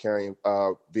when you're carrying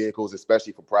vehicles,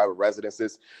 especially for private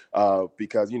residences,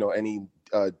 because any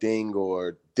ding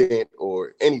or dent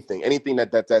or anything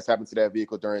that's happened to that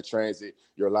vehicle during transit,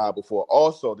 you're liable for.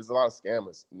 Also, there's a lot of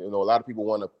scammers. A lot of people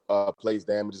want to place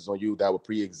damages on you that were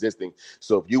pre-existing.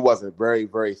 So if you wasn't very,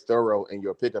 very thorough in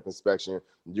your pickup inspection,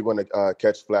 you're going to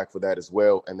catch flack for that as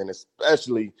well. And then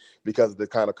especially because of the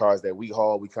kind of cars that we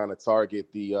haul, we kind of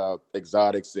target the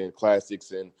exotics and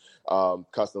classics and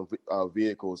custom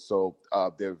vehicles. So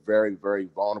they're very, very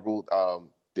vulnerable.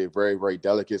 They're very, very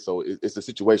delicate. So it's a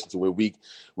situation to where we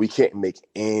can't make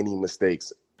any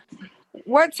mistakes.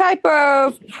 What type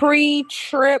of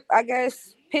pre-trip, I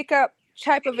guess, pickup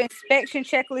type of inspection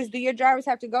checklist do your drivers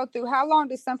have to go through? How long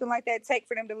does something like that take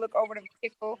for them to look over the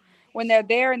vehicle when they're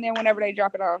there and then whenever they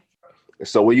drop it off?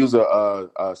 So we use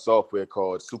a software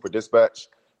called Super Dispatch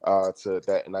to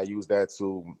that, and I use that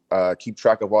to keep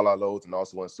track of all our loads. And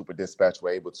also in Super Dispatch,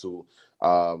 we're able to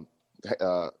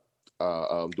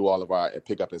do all of our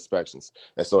pickup inspections.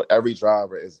 And so every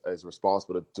driver is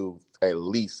responsible to do at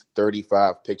least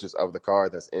 35 pictures of the car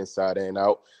that's inside and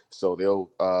out. So they'll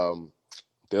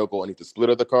go underneath the split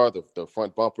of the car, the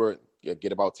front bumper,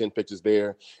 get about 10 pictures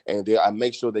there. And I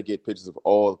make sure they get pictures of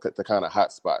all the kind of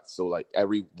hot spots. So like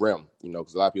every rim,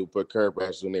 because a lot of people put curb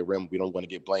rashes on their rim. We don't want to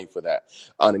get blamed for that.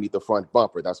 Underneath the front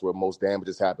bumper, that's where most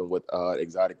damages happen with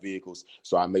exotic vehicles.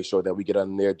 So I make sure that we get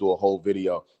under there, do a whole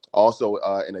video. Also,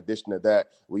 in addition to that,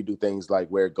 we do things like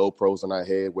wear GoPros on our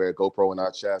head, wear a GoPro on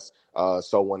our chest,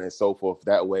 so on and so forth.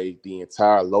 That way, the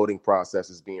entire loading process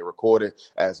is being recorded,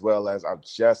 as well as I've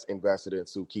just invested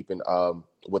into keeping,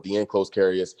 with the enclosed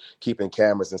carriers, keeping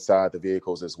cameras inside the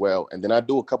vehicles as well. And then I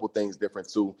do a couple things different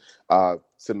too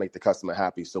to make the customer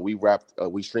happy. So we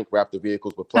shrink wrap the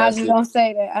vehicles with plastic. I was gonna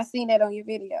say that. I seen that on your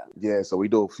video. Yeah, so we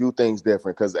do a few things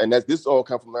different this all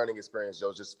come from learning experience,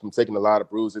 Joe. Just from taking a lot of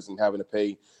bruises and having to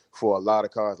pay for a lot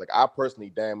of cars. Like I personally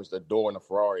damaged a door in a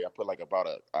Ferrari. I put like about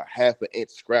a half an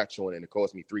inch scratch on it, and it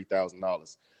cost me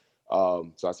 $3,000.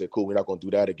 So I said, cool, we're not gonna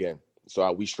do that again.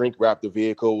 So we shrink wrap the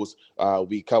vehicles.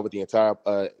 We cover the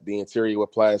interior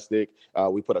with plastic.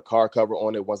 We put a car cover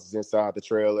on it once it's inside the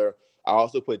trailer. I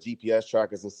also put GPS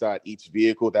trackers inside each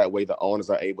vehicle. That way the owners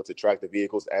are able to track the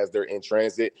vehicles as they're in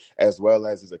transit, as well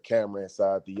as there's a camera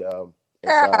inside the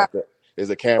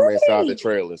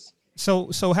trailers.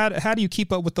 So how do you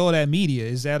keep up with all that media?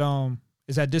 Is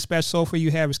that dispatch software you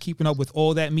have is keeping up with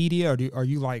all that media, or are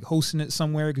you like hosting it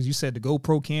somewhere? Because you said the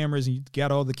GoPro cameras and you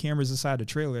got all the cameras inside the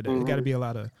trailer. There's got to be a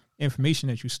lot of information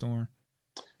that you're storing.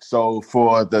 So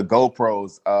for the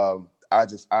GoPros, I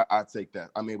take that.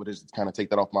 I'm able to just kind of take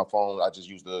that off my phone. I just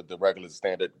use the regular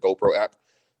standard GoPro app.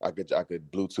 I could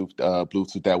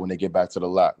Bluetooth that when they get back to the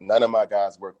lot. None of my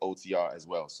guys work OTR as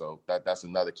well, so that's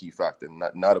another key factor.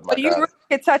 None of my guys. You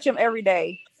can touch them every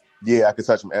day. Yeah, I can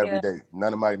touch them every day.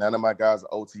 None of my guys are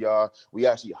OTR. We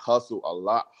actually hustle a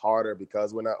lot harder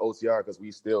because we're not OTR, because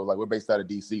we're based out of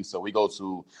DC. So we go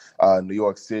to New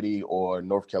York City or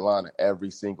North Carolina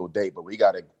every single day. But we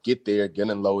got to get there, get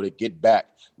unloaded, get back,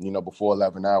 before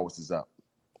 11 hours is up.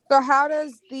 So how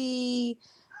does the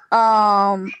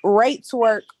rates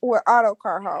work with auto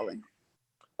car hauling?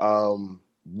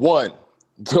 One,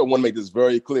 I want to make this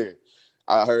very clear.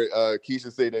 I heard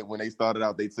Keisha say that when they started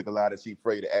out, they took a lot of cheap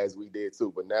freight, as we did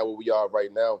too. But now where we are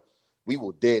right now, we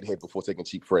will deadhead before taking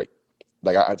cheap freight.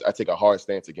 Like I take a hard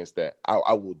stance against that.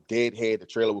 I will deadhead. The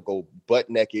trailer will go butt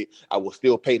naked. I will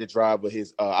still pay the driver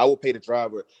I will pay the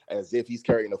driver as if he's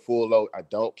carrying a full load. I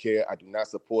don't care. I do not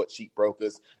support cheap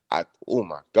brokers. Oh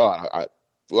my God.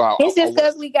 It's just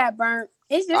because we got burnt.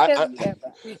 It's just because we got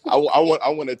burnt. I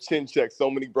want to chin check so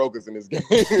many brokers in this game.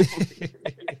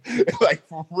 Like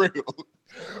for real.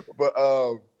 But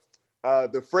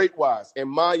the freight wise, in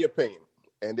my opinion,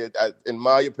 And then, in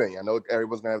my opinion, I know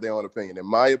everyone's gonna have their own opinion. In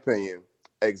my opinion,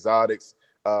 exotics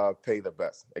pay the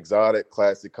best. Exotic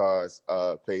classic cars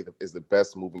is the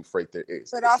best moving freight there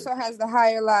is. But also has the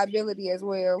higher liability as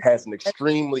well. Has an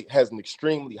extremely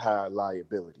high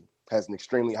liability. Has an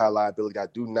extremely high liability. I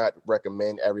do not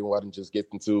recommend everyone just get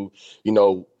into,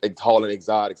 hauling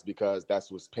exotics because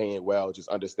that's what's paying well. Just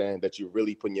understand that you're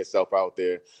really putting yourself out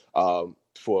there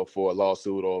for a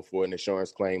lawsuit or for an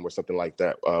insurance claim or something like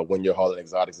that when you're hauling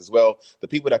exotics as well. The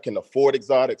people that can afford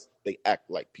exotics, they act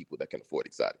like people that can afford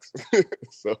exotics.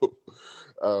 So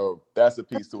that's a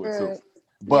piece to it too.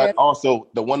 But also,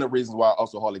 one of the reasons why I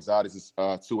also haul exotics is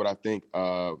to what I think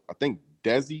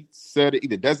Desi said it,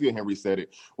 either Desi or Henry said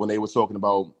it when they were talking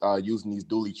about using these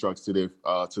dually trucks to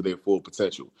their full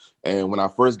potential. And when I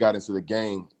first got into the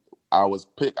game, I was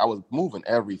moving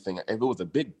everything. If it was a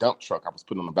big dump truck, I was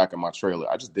putting on the back of my trailer.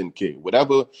 I just didn't care.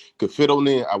 Whatever could fit on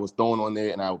there, I was throwing on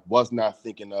there, and I was not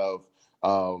thinking of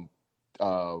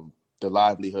the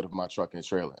livelihood of my truck and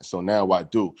trailer. So now I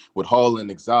do. With hauling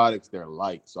exotics, they're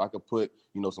light. So I could put,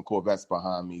 some Corvettes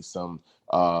behind me, some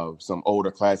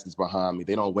older classics behind me.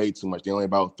 They don't weigh too much. They're only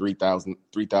about 3,000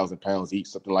 pounds each,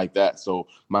 something like that. So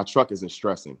my truck isn't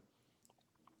stressing.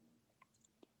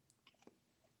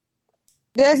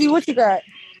 Desi, what you got?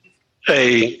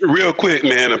 Hey, real quick,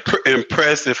 man,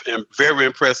 impressive and very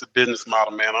impressive business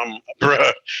model, man.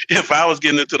 If I was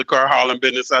getting into the car hauling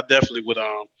business, I definitely would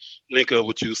link up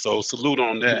with you. So salute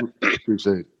on that.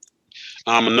 Appreciate it.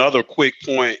 Another quick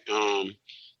point.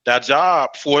 That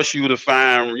job forced you to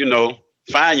find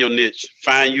your niche,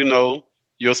 find,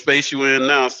 your space you in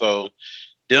now. So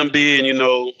them being,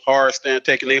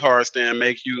 taking a hard stand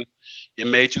made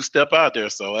you step out there.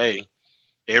 So, hey,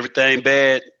 everything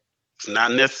bad, it's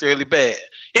not necessarily bad.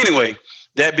 Anyway,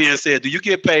 that being said, do you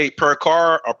get paid per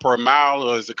car or per mile,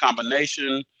 or is it a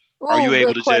combination? Are you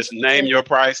able to just name your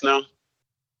price now?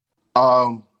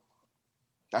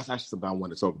 That's actually something I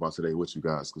wanted to talk about today with you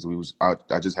guys, because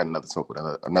I just had another talk with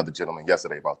another gentleman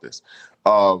yesterday about this.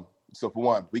 So for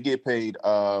one, we get paid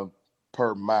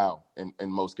per mile in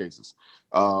most cases.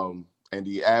 And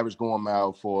the average going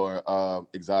mile for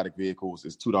exotic vehicles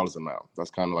is $2 a mile. That's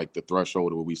kind of like the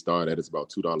threshold where we start at. It's about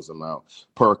 $2 a mile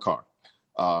per car.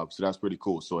 So that's pretty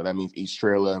cool. So that means each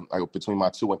trailer, like between my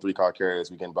 2 and 3 car carriers,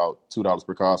 we get about $2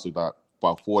 per car. So about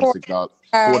 $4 to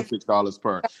 $6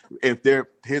 per.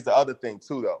 Here's the other thing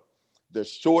too, though. The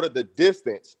shorter the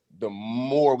distance, the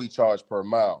more we charge per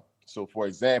mile. So for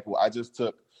example, I just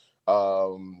took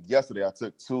yesterday, I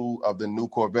took 2 of the new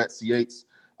Corvette C8s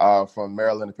from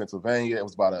Maryland to Pennsylvania. It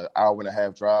was about an hour and a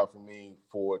half drive for me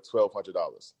for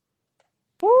 $1,200.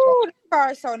 Ooh, that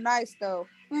car is so nice though.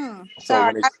 Now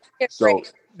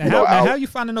how are you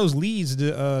finding those leads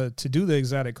to do the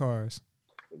exotic cars?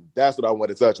 That's what I want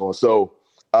to touch on. So,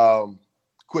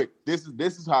 quick, this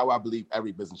is how I believe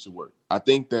every business should work. I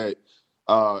think that,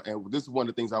 and this is one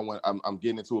of the things I'm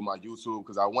getting into with my YouTube,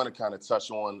 because I want to kind of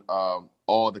touch on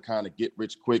all the kind of get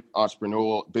rich quick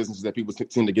entrepreneurial businesses that people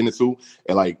tend to get into,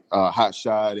 and like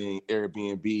Hotshot and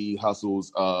Airbnb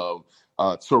hustles,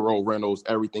 Turo rentals,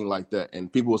 everything like that. And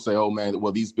people will say, oh man,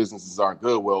 well, these businesses aren't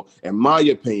good. Well, in my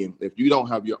opinion, if you don't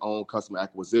have your own customer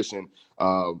acquisition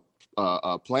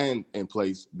plan in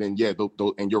place, then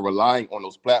and you're relying on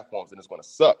those platforms, and it's going to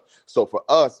suck. So for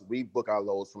us, we book our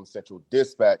loads from Central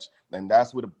Dispatch, and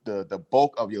that's where the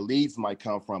bulk of your leads might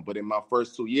come from. But in my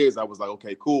first 2 years, I was like,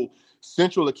 okay, cool.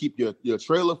 Central will keep your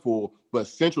trailer full, but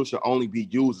Central should only be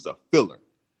used as a filler.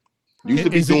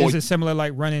 Is it similar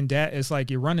like running DAT? It's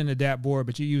like you're running a DAT board,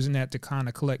 but you're using that to kind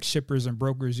of collect shippers and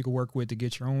brokers you can work with to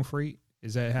get your own freight?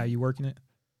 Is that how you're working it?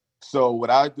 So what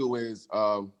I do is,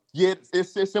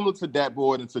 it's similar to DAT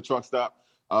board and to truck stop.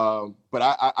 But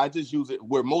I just use it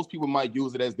where most people might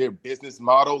use it as their business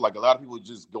model. Like a lot of people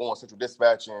just go on Central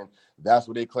Dispatch and that's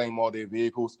where they claim all their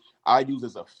vehicles. I use it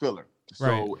as a filler.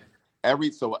 So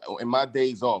so in my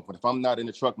days off, but if I'm not in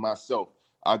the truck myself,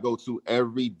 I go to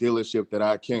every dealership that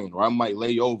I can, or I might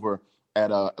lay over at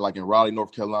like in Raleigh,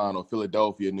 North Carolina, or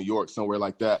Philadelphia, New York, somewhere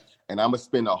like that. And I'm gonna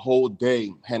spend a whole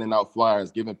day handing out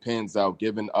flyers, giving pins out,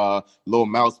 giving little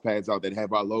mouse pads out that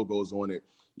have our logos on it,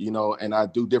 and I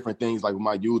do different things like with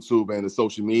my YouTube and the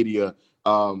social media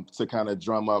to kind of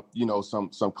drum up,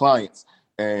 some clients.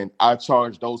 And I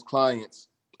charge those clients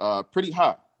pretty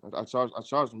high. I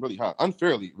charge them really high,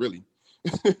 unfairly, really.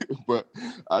 But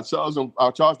I charge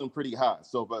them pretty high.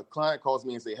 So if a client calls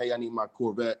me and say, hey, I need my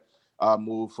Corvette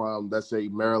moved from, let's say,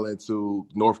 Maryland to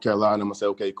North Carolina, I'm gonna say,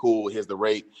 okay, cool, here's the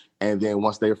rate. And then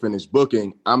once they're finished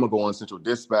booking, I'm gonna go on Central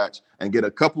Dispatch and get a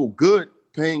couple good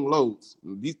paying loads,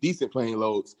 these decent paying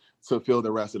loads, to fill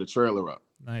the rest of the trailer up.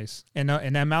 Nice. And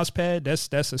that mouse pad,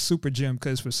 that's a super gem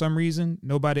because for some reason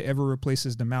nobody ever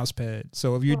replaces the mouse pad.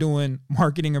 So if you're doing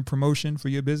marketing and promotion for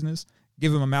your business,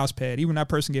 give them a mouse pad. Even when that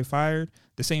person get fired,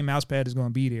 the same mouse pad is going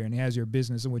to be there and it has your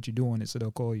business and what you're doing it, so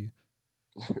they'll call you.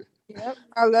 Yep,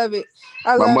 I love it.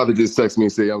 My mother just texted me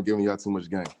and said, I'm giving y'all too much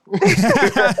game.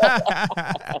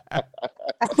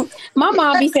 My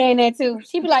mom be saying that too.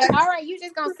 She be like, all right, you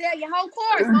just gonna sell your whole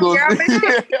course. Yeah, Miss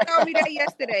Tiffany told me that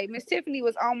yesterday. Miss Tiffany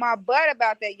was on my butt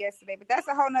about that yesterday, but that's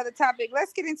a whole nother topic.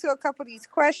 Let's get into a couple of these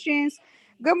questions.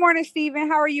 Good morning, Steven.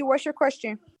 How are you? What's your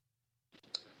question?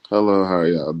 Hello, how are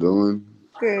y'all doing?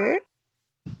 Good.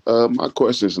 My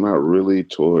question is not really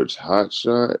towards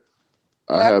Hotshot.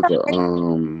 I have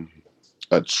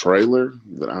a trailer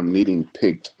that I'm needing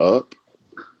picked up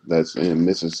that's in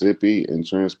Mississippi and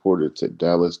transported to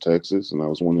Dallas, Texas, and I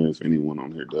was wondering if anyone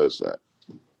on here does that.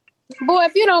 Boy,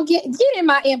 if you don't get in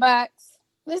my inbox,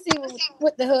 let's see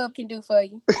what the hub can do for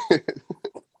you.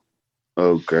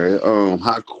 Okay.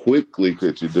 How quickly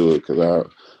could you do it? Because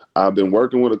I've been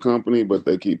working with a company, but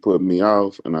they keep putting me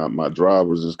off, and my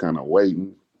driver's just kind of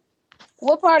waiting.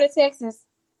 What part of Texas?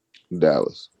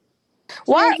 Dallas.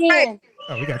 What?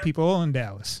 Oh, we got people all in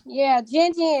Dallas. Yeah,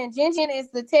 Jen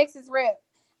is the Texas rep.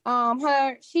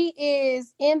 She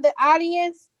is in the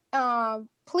audience.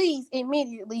 Please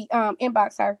immediately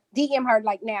inbox her, DM her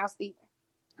like now, Steven.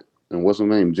 And what's her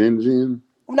name? Jen?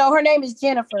 No, her name is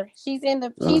Jennifer. She's in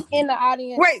the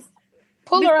audience. Wait,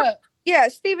 pull her up. Yeah,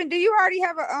 Steven, do you already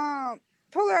have a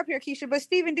pull her up here, Keisha? But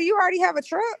Steven, do you already have a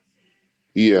truck?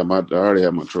 Yeah, I already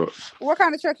have my truck. What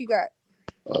kind of truck you got?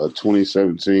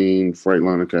 2017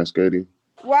 Freightliner Cascadia.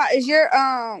 Why is your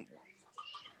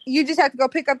you just have to go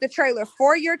pick up the trailer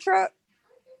for your truck?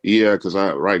 Yeah, because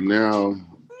right now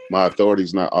my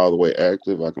authority's not all the way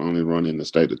active. I can only run in the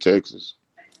state of Texas.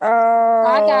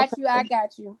 I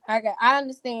got you. I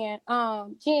understand.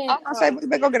 Jen, I say we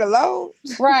better go get a load.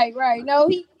 Right. No,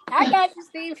 I got you,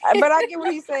 Steve. But I get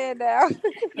what he's saying now.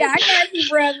 Yeah, I got you,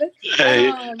 brother.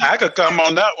 Hey, I could come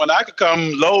on that one. I could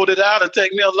come load it out and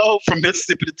take me a load from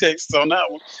Mississippi to Texas on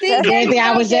that one. Maybe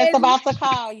I was just about to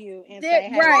call you and say,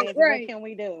 hey, right. What can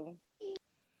we do?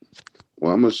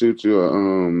 Well, I'm going to shoot you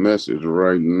a message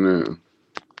right now.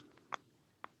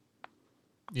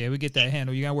 Yeah, we get that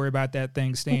handle. You got to worry about that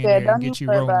thing staying there and get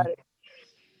you rolling.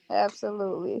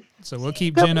 Absolutely. So we'll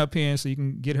keep Jen up here so you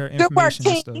can get her information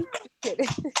and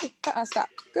stuff. Stop.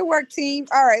 Good work, team.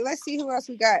 All right, let's see who else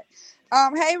we got.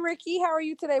 Hey, Ricky, how are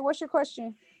you today? What's your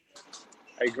question?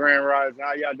 Hey, Grand Rise,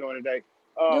 how y'all doing today?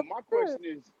 My question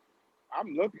is,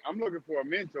 I'm looking for a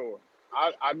mentor.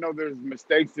 I know there's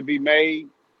mistakes to be made.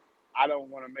 I don't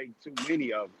want to make too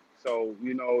many of them. So,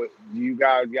 you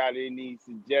guys got any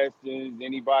suggestions?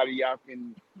 Anybody y'all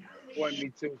can point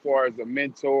me to as far as a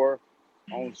mentor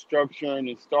on structuring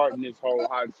and starting this whole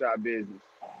Hotshot business?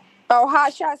 Oh,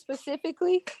 Hotshot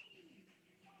specifically?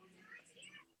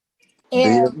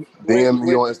 Yeah. DM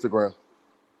me on Instagram.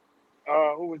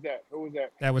 Who was that?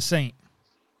 That was Saint.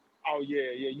 Oh,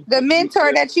 yeah. The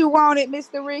mentor that you wanted,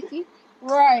 Mr. Ricky.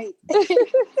 Right.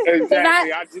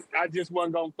 Exactly. I just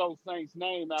wasn't gonna throw Saint's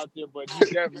name out there, but you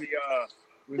definitely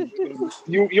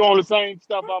you on the same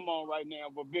stuff I'm on right now,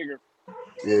 but bigger.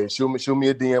 Yeah, shoot me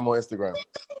a DM on Instagram.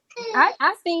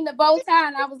 I seen the bow tie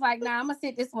and I was like, nah, I'm gonna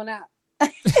sit this one out.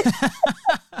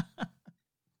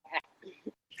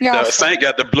 Saint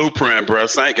got the blueprint, bro.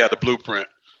 Saint got the blueprint.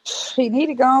 He need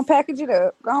to go on package it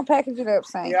up.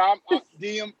 Saint. Yeah, I'm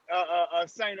DM.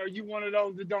 Saint, are you one of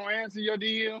those that don't answer your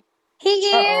DM? He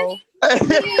is. I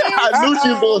knew she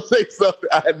was gonna say something.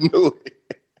 I knew it.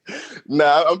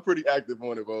 Nah, I'm pretty active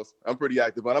on it, boss. I'm pretty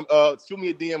active. But shoot me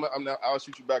a DM. I'll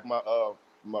shoot you back my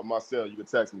cell. You can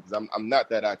text me because I'm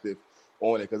not that active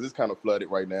on it because it's kind of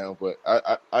flooded right now. But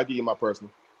I give you my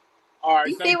personal. All right.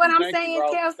 You see what I'm saying,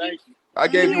 Kelsey? Thank you. I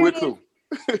gave you it too.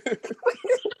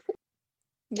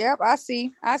 Yep, I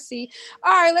see.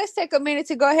 All right, let's take a minute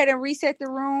to go ahead and reset the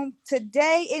room.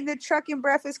 Today in the Trucking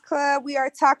Breakfast Club, we are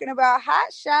talking about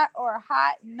Hotshot or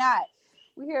HotNOT.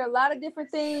 We hear a lot of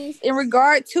different things in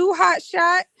regard to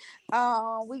Hotshot.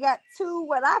 We got two,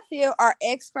 what I feel are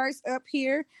experts up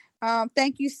here.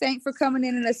 Thank you, Saint, for coming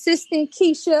in and assisting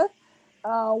Keisha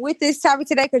with this topic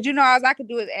today, because all I could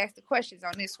do is ask the questions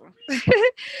on this one.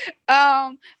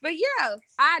 But yeah,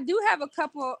 I do have a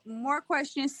couple more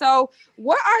questions. So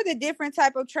what are the different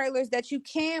type of trailers that you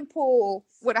can pull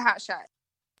with a Hotshot?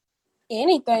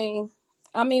 Anything.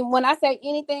 I mean, when I say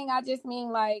anything, I just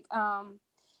mean like I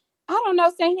don't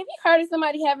know, Saint, have you heard of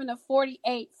somebody having a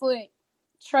 48-foot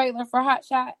trailer for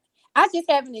Hotshot? I just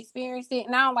haven't experienced it,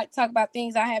 and I don't like to talk about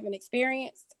things I haven't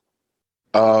experienced.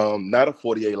 Not a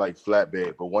 48 like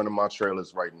flatbed, but one of my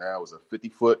trailers right now is a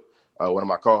 50-foot. One of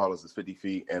my car haulers is 50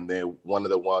 feet, and then one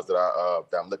of the ones that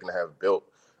I'm looking to have built,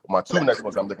 my two next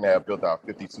ones I'm looking to have built are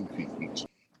 52 feet each.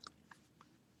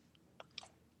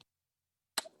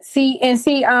 See,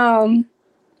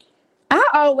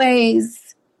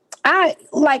 I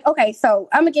like, okay, so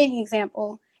I'm gonna give you an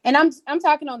example, and I'm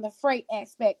talking on the freight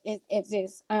aspect is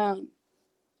this.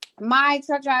 My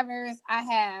truck drivers, I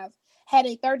have had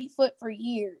a 30-foot for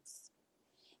years.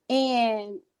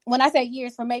 And when I say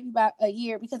years, for maybe about a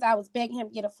year, because I was begging him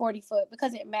to get a 40-foot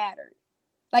because it mattered.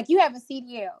 Like, you have a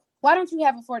CDL. Why don't you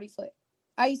have a 40-foot?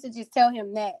 I used to just tell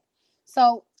him that.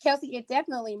 So, Kelsey, it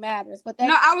definitely matters. But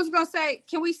no, I was going to say,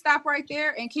 can we stop right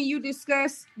there? And can you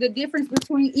discuss the difference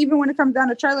between, even when it comes down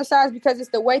to trailer size, because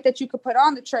it's the weight that you could put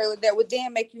on the trailer that would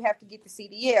then make you have to get the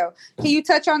CDL. Can you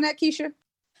touch on that, Keisha?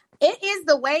 It is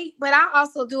the weight, but I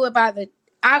also do it by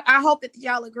I hope that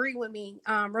y'all agree with me,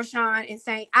 Rashawn, in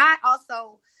saying I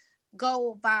also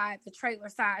go by the trailer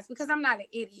size because I'm not an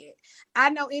idiot. I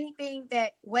know anything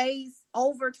that weighs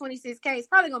over 26K is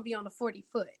probably going to be on the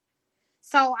 40-foot.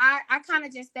 So I kind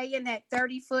of just stay in that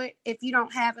 30-foot if you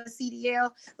don't have a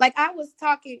CDL. Like, I was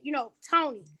talking,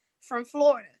 Tony from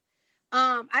Florida.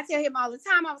 I tell him all the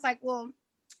time, I was like,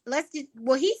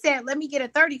 he said, let me get a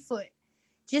 30-foot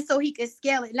just so he could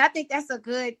scale it. And I think that's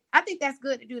good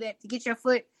to do that, to get your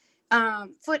foot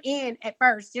in at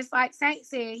first. Just like Saint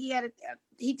said,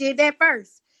 he did that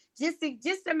first just to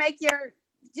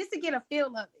get a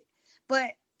feel of it.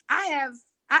 But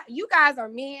you guys are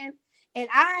men, and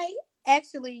I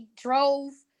actually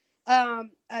drove a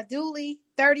dually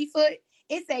 30-foot.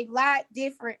 It's a lot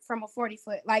different from a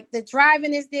 40-foot. Like, the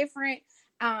driving is different.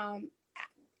 I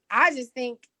just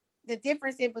think the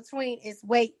difference in between is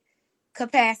weight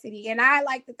capacity, and I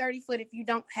like the 30-foot if you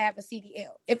don't have a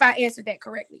CDL. If I answered that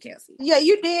correctly, Kelsey. Yeah,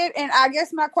 you did. And I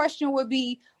guess my question would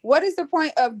be, what is the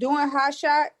point of doing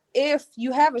Hotshot if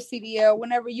you have a CDL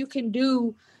whenever you can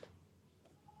you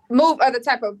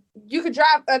could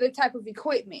drive other type of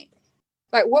equipment?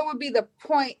 Like, what would be the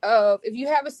point of, if you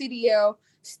have a CDL,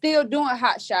 still doing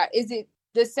Hotshot? Is it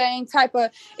the same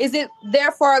is it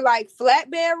therefore like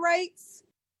flatbed rates?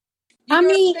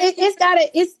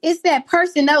 It's that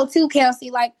personnel too,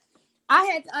 Kelsey. Like, I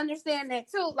had to understand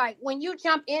that too. Like, when you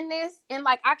jump in this, and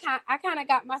like I kind of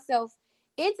got myself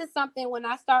into something when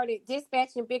I started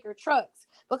dispatching bigger trucks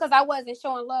because I wasn't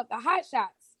showing love to hot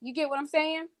shots. You get what I'm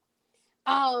saying?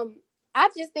 I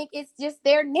just think it's just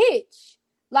their niche.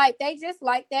 Like, they just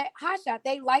like that hot shot.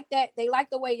 They like that. They like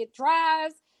the way it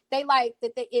drives. They like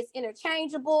that it's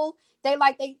interchangeable. They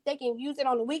like they can use it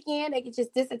on the weekend. They can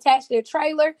just disattach their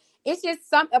trailer. It's just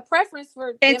a preference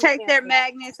for and take their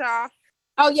magnets off.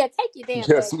 Oh yeah, take your damn.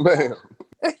 Yes, ma'am.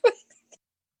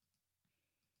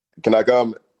 Can I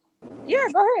comment? Yeah,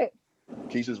 go ahead.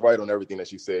 Keisha's right on everything that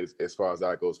she said as far as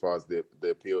that goes, as far as the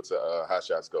appeal to hot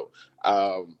shots go.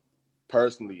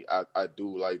 Personally, I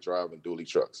do like driving dually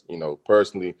trucks.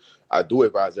 Personally, I do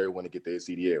advise everyone to get their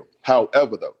CDL.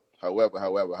 However,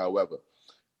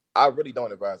 I really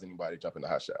don't advise anybody to jump in the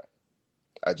hot shot.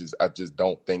 I just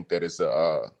don't think that it's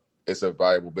a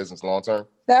viable business long term.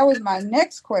 That was my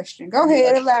next question. Go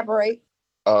ahead, elaborate.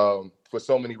 For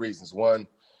so many reasons. One,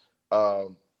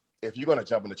 if you're going to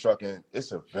jump in the trucking,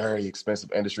 it's a very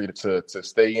expensive industry to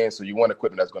stay in. So you want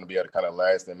equipment that's going to be able to kind of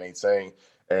last and maintain.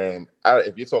 And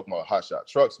if you're talking about hot shot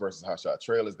trucks versus hot shot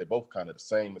trailers, they're both kind of the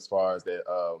same as far as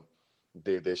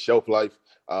their shelf life.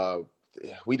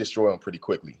 We destroy them pretty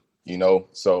quickly,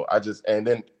 So and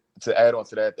then to add on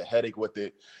to that, the headache with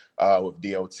it, with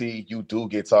DOT, you do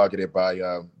get targeted by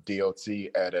DOT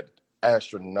at an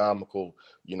astronomical,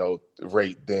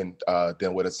 rate than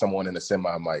what someone in a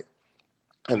semi might.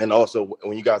 And then also,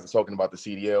 when you guys are talking about the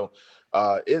CDL,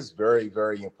 it's very,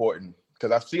 very important,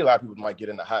 because I see a lot of people might get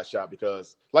in the hot shot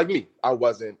because, like me, I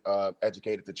wasn't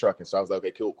educated to trucking. So I was like,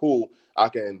 okay, cool. I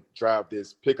can drive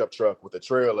this pickup truck with a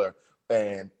trailer,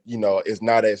 and, it's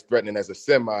not as threatening as a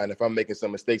semi. And if I'm making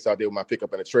some mistakes out there with my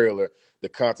pickup and a trailer, the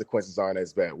consequences aren't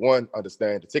as bad. One,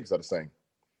 understand the tickets are the same.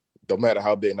 No matter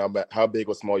how big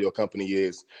or small your company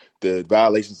is, the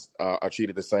violations are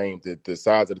treated the same. The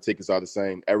size of the tickets are the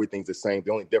same. Everything's the same.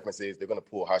 The only difference is they're going to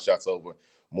pull hot shots over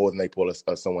more than they pull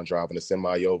someone driving a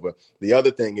semi over. The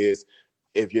other thing is,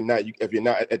 if you're not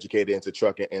educated into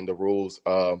trucking and the rules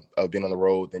of being on the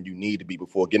road, then you need to be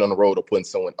before getting on the road or putting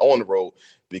someone on the road,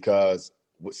 because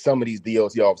some of these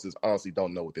DOT officers honestly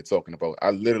don't know what they're talking about. I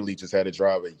literally just had a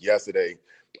driver yesterday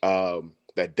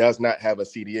that does not have a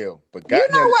CDL. But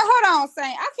what? Hold on,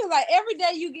 Saint. I feel like every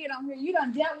day you get on here, you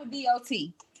done dealt with DOT.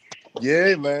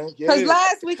 Yeah, man. Because Yeah.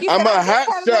 last week you said I'm I a just hot had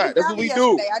another shot. That's what driver we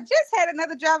yesterday. do. I just had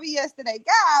another driver yesterday.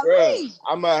 Bruh, Golly.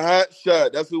 I'm a hot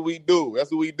shot. That's what we do.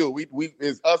 That's what we do. We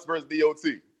it's us versus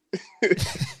DOT.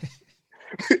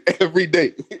 Every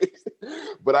day.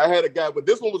 But I had a guy, but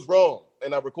this one was wrong.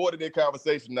 And I recorded that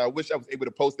conversation. And I wish I was able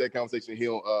to post that conversation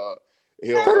here on Put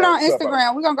it on Clubhouse.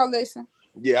 Instagram. We're going to go listen.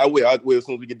 Yeah, I will. I will as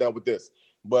soon as we get done with this.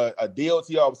 But a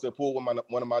DOT officer pulled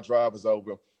one of my drivers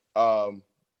over that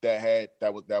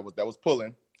was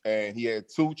pulling, and he had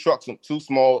two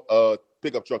small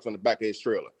pickup trucks on the back of his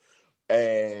trailer.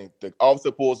 And the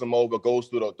officer pulls him over,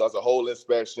 does a whole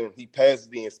inspection. He passes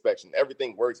the inspection.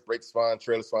 Everything works, brakes fine,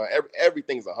 trailer's fine.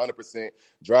 Everything's 100%.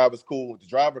 Driver's cool. The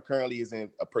driver currently is in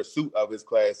a pursuit of his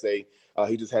Class A.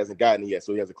 He just hasn't gotten it yet,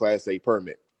 so he has a Class A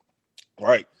permit.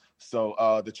 Right. So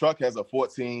the truck has a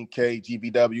 14K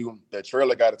GVW. The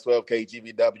trailer got a 12K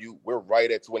GVW. We're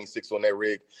right at 26 on that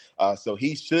rig. So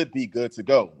he should be good to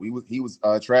go. He was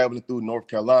traveling through North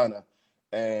Carolina,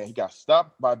 and he got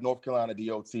stopped by North Carolina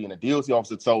DOT. And the DOT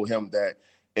officer told him that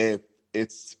if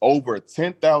it's over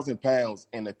 10,000 pounds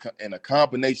in a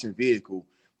combination vehicle,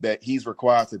 that he's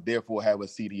required to therefore have a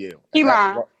CDL. He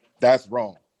lied. That's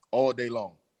wrong all day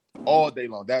long. All day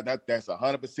long. That's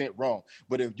 100% wrong.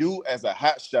 But if you, as a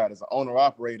hot shot, as an owner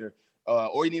operator,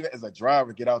 or even as a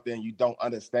driver, get out there and you don't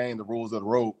understand the rules of the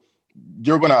road,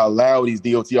 you're going to allow these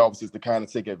DOT officers to kind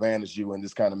of take advantage of you in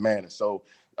this kind of manner. So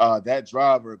that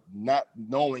driver, not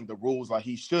knowing the rules like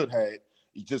he should have,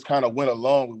 he just kind of went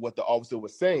along with what the officer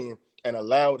was saying and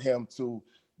allowed him to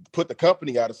put the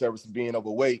company out of service for being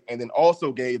overweight, and then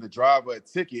also gave the driver a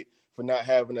ticket for not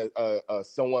having a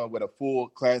someone with a full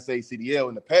Class A CDL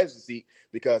in the passenger seat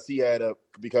because he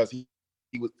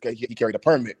carried a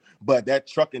permit. But that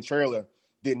truck and trailer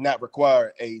did not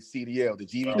require a CDL. The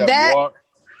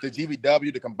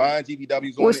GVW, the combined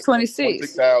GVWs on was it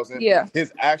 26,000. Yeah.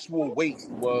 His actual weight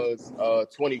was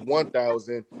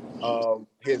 21,000.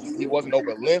 He wasn't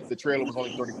over length. The trailer was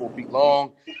only 34 feet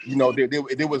long. You know,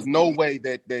 there was no way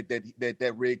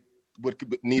that rig would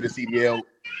need a CDL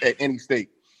at any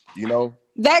state. You know,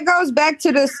 that goes back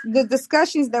to the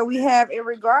discussions that we have in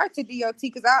regard to DOT,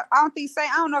 because I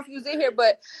don't know if you was in here,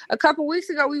 but a couple weeks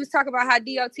ago we was talking about how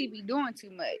DOT be doing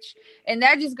too much, and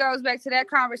that just goes back to that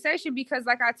conversation, because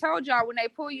like I told y'all, when they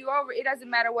pull you over, it doesn't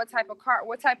matter what type of car,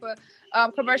 what type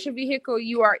of commercial vehicle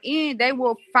you are in, they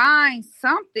will find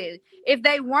something. If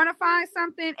they want to find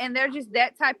something and they're just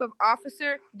that type of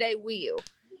officer, they will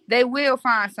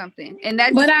find something. And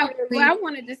that's what I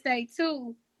wanted to say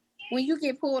too. When you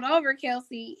get pulled over,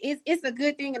 Kelsey, it's a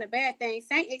good thing and a bad thing.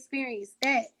 Same experience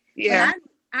that. Yeah.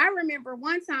 I remember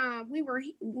one time we were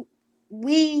in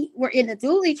a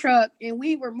dually truck and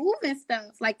we were moving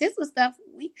stuff. Like this was stuff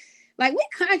we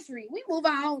country. We move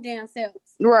our own damn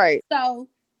selves. Right. So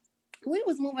we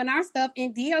was moving our stuff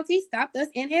and DOT stopped us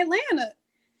in Atlanta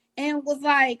and was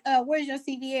like, where's your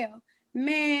CDL?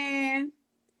 Man,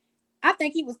 I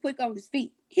think he was quick on his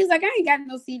feet. He was like, I ain't got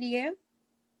no CDL.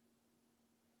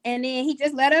 And then he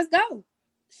just let us go.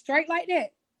 Straight like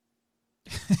that.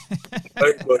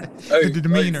 The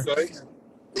demeanor.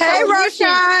 Hey,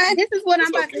 Roshan. This is what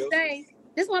I'm about to say.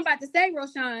 This is what I'm about to say,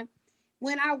 Roshan.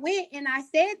 When I went and I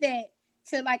said that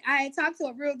to, like, I had talked to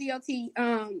a real DOT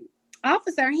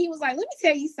officer, and he was like, let me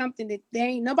tell you something that they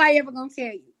ain't nobody ever gonna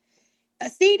tell you. A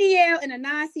CDL and a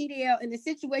non-CDL in a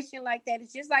situation like that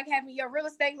is just like having your real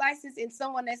estate license and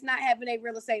someone that's not having a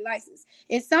real estate license.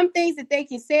 It's some things that they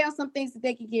can sell, some things that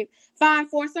they can get fined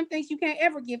for, some things you can't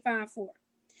ever get fined for.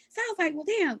 So I was like, well,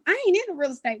 damn, I ain't into real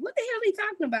estate. What the hell are they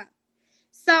talking about?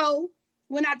 So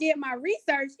when I did my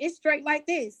research, it's straight like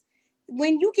this.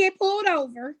 When you get pulled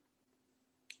over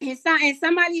and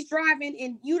somebody's driving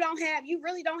and you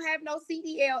really don't have no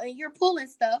CDL and you're pulling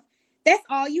stuff, that's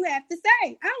all you have to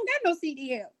say. I don't got no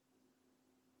CDL.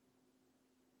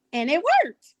 And it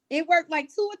worked. It worked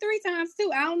like 2 or 3 times too.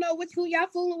 I don't know who y'all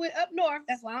fooling with up north.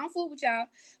 That's why I don't fool with y'all.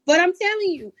 But I'm telling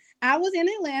you, I was in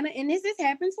Atlanta and this has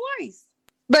happened twice.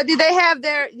 But did y'all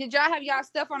have y'all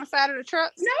stuff on the side of the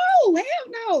truck? No, hell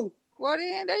no. Well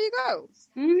then, there you go.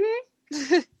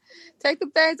 Mm-hmm. Take the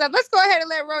things up. Let's go ahead and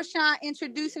let Roshan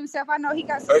introduce himself. I know he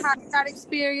got some hot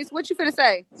experience. What you finna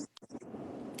say?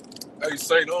 Hey,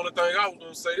 say the only thing I was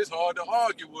gonna say, it's hard to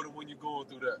argue with him when you're going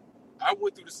through that. I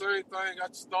went through the same thing. I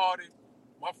started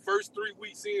my first 3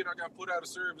 weeks in. I got put out of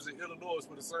service in Illinois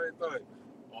for the same thing.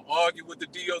 I argued with the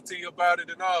DOT about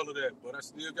it and all of that, but I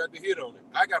still got the hit on it.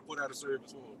 I got put out of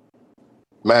service for it.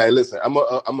 Man, listen, I'm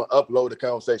gonna upload the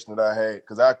conversation that I had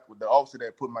because the officer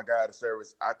that put my guy out of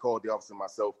service, I called the officer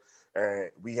myself, and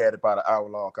we had about an hour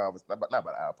long conversation. Not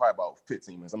about an hour, probably about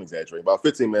 15 minutes. I'm exaggerating. About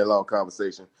 15-minute long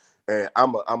conversation, And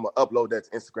I'm gonna upload that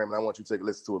to Instagram, and I want you to take a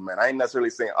listen to it, man. I ain't necessarily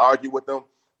saying argue with them,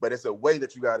 but it's a way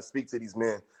that you got to speak to these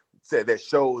men that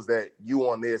shows that you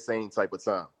on their same type of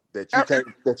time.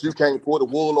 That you can't pull the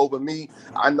wool over me.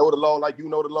 I know the law like you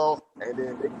know the law, and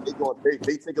then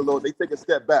they take a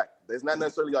step back. There's not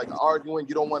necessarily like arguing.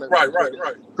 You don't want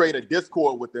to create a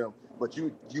discord with them, but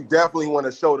you definitely want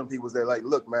to show them people that like,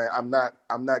 look, man, I'm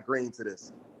not green to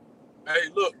this. Hey,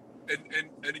 look,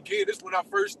 and again, this is when I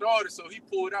first started. So he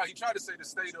pulled out. He tried to say the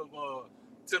state of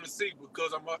Tennessee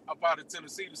because I'm out of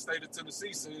Tennessee. The state of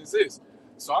Tennessee says this.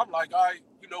 So I'm like, all right,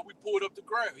 we pulled up the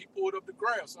graph. He pulled up the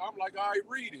graph. So I'm like, all right,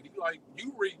 read it. He like,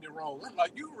 you reading it wrong. I'm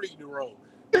like, you reading it wrong.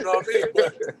 You know what I mean?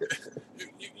 But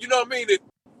you know what I mean?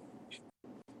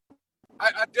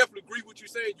 I definitely agree with what you're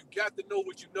saying. You got to know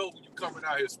what you know when you're coming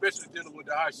out here, especially dealing with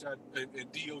the Hotshot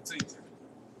and DOT.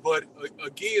 But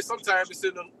again, sometimes it's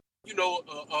in a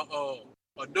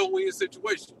no-win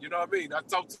situation. You know what I mean? I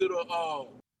talked to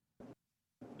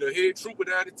the head trooper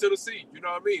down in Tennessee. You know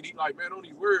what I mean? He like, man, don't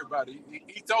even worry about it.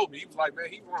 He told me, he was like, man,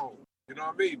 he wrong. You know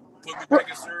what I mean? Put me back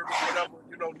in service, whatever,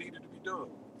 needed to be done.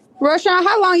 Roshan,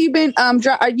 how long you been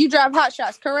you drive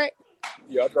Hotshots, correct?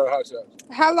 Yeah, I drive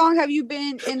Hotshots. How long have you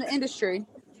been in the industry?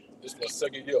 It's my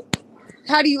second year.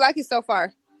 How do you like it so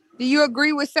far? Do you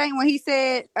agree with Saint when he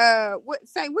said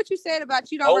what you said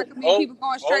about you don't recommend people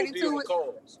going straight into it?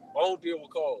 I don't deal with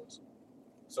cars.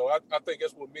 So I think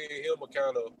that's what me and him are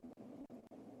kind of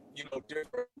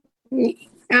different.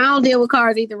 I don't deal with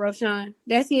cars either, Roshan.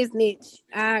 That's his niche.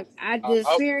 The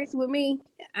experience with me,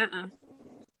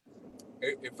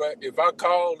 If I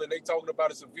call and they talking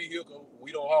about it's a vehicle,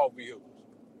 we don't haul vehicles.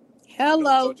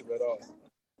 Hello. We don't touch them at all.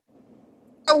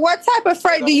 So what type of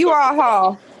freight do you all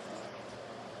haul?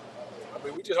 I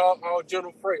mean, we just haul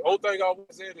general freight. Only thing I always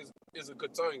said is a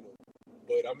container.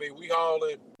 But I mean, we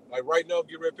hauling like right now.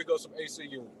 Get ready to pick up some AC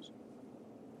units.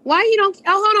 Why you don't?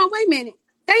 Oh, hold on, wait a minute.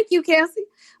 Thank you, Kelsey.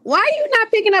 Why are you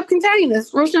not picking up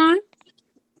containers, Roshan?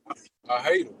 I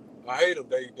hate them.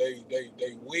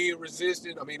 They wind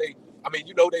resistant. I mean, they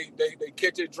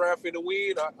catch a draft in the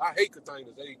wind. I hate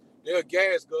containers. They're a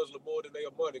gas guzzler more than they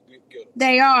a money getter.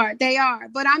 They are.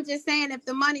 But I'm just saying,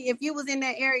 if you was in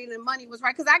that area, the money was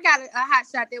right. Because I got a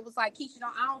Hotshot that was like, Keisha,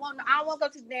 I don't want to go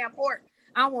to the damn port.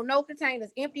 I don't want no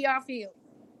containers, empty or filled.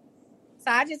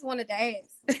 So I just wanted to ask.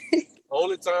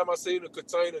 Only time I seen a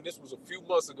container, and this was a few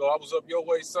months ago, I was up your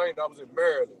way, Saint. I was in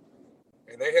Maryland,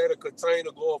 and they had a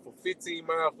container going for 15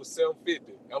 miles for $750.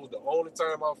 That was the only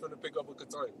time I was finna pick up a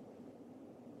container.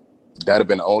 That'd have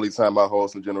been the only time I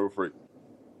hauled some general freight.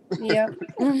 Yeah.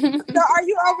 So are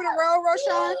you over the road,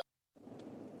 Roshan?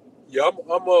 Yeah,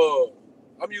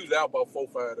 I'm usually out about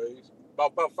 4-5 days.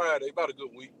 About 5 days, about a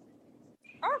good week.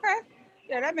 Okay.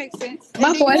 Yeah, that makes sense.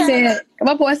 My boy said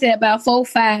about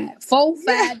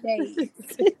 4-5 days.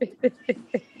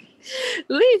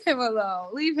 Leave him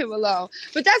alone.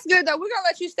 But that's good though. We're gonna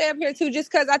let you stay up here too, just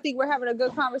because I think we're having a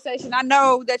good conversation. I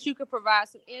know that you could provide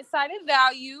some insight and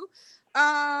value.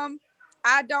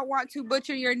 I don't want to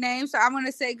butcher your name, so I'm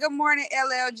gonna say good morning,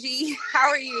 LLG. How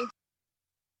are you?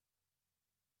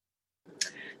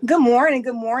 Good morning,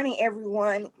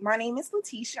 everyone. My name is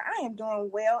Letitia. I am doing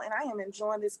well, and I am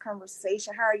enjoying this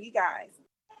conversation. How are you guys?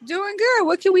 Doing good.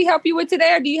 What can we help you with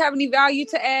today, or do you have any value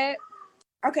to add?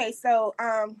 Okay, so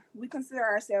we consider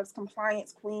ourselves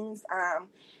compliance queens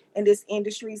in this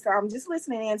industry. So I'm just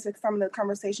listening in to some of the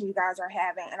conversation you guys are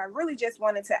having, and I really just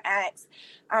wanted to ask,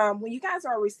 when you guys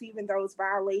are receiving those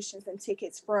violations and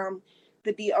tickets from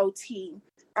the DOT,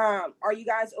 are you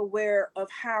guys aware of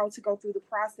how to go through the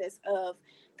process of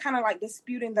kind of like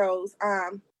disputing those?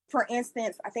 For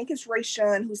instance, I think it's Ray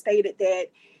Shun who stated that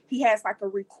he has like a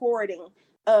recording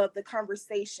of the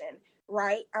conversation,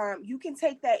 right? You can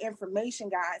take that information,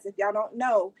 guys, if y'all don't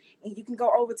know, and you can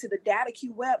go over to the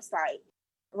DataQ website,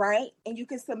 right? And you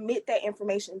can submit that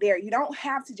information there. You don't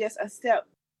have to just accept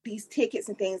these tickets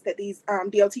and things that these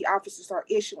DOT officers are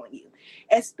issuing you,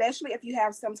 especially if you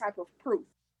have some type of proof.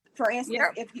 For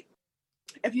instance,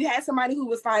 if you had somebody who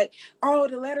was like, oh,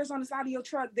 the letters on the side of your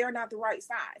truck, they're not the right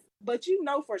size, but you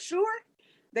know for sure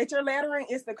that your lettering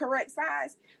is the correct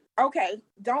size, okay,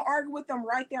 don't argue with them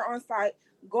right there on site.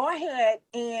 Go ahead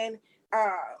and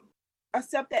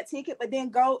accept that ticket, but then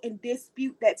go and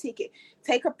dispute that ticket.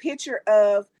 Take a picture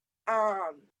of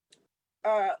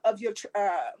your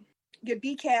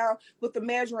decal with the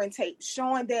measuring tape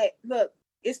showing that, look,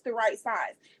 it's the right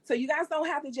size. So you guys don't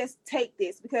have to just take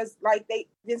this, because like they've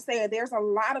been saying, there's a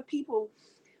lot of people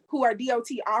who are DOT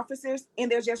officers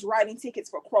and they're just writing tickets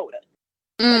for quota.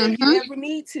 But if you ever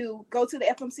need to, go to the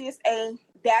FMCSA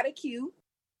DataQ,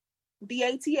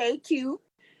 DATAQ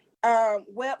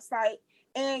website,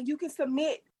 and you can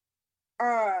submit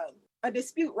a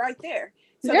dispute right there,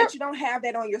 so that you don't have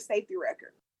that on your safety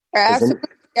record. Absolutely.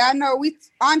 I know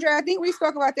Andre, I think we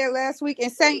spoke about that last week.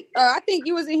 And Saint, I think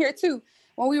you was in here too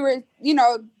when we were,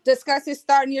 discussing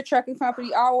starting your trucking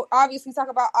company. I'll obviously talk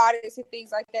about audits and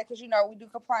things like that because, we do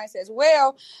compliance as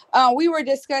well. We were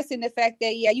discussing the fact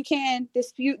that, you can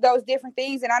dispute those different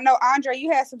things. And I know, Andre,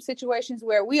 you had some situations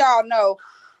where we all know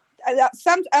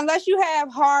unless you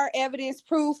have hard evidence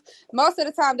proof, most of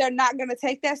the time they're not going to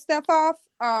take that stuff off.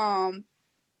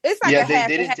 It's like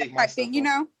they didn't take my thing,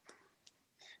 off.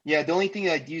 Yeah, the only thing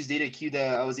I used data queue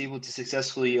that I was able to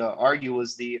successfully argue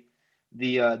was the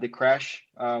crash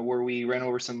where we ran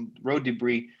over some road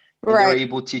debris, and they were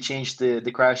able to change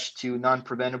the crash to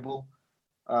non-preventable,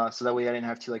 so that way I didn't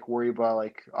have to worry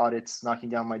about audits knocking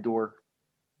down my door.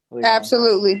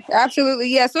 Absolutely.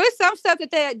 Yeah. So it's some stuff that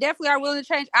they definitely are willing to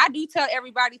change. I do tell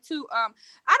everybody too. I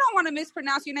don't want to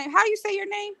mispronounce your name. How do you say your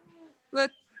name?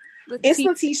 It's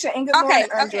Letitia, and good morning,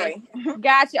 Andre.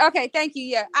 Gotcha. Okay, thank you.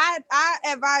 Yeah, I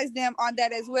advise them on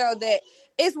that as well, that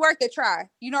it's worth a try.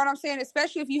 You know what I'm saying?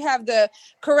 Especially if you have the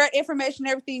correct information,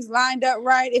 everything's lined up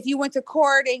right. If you went to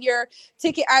court and your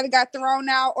ticket either got thrown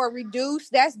out or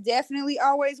reduced, that's definitely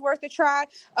always worth a try.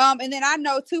 And then I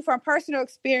know too from personal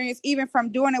experience, even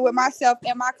from doing it with myself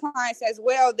and my clients as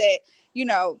well, that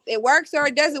it works or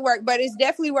it doesn't work, but it's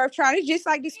definitely worth trying. It's just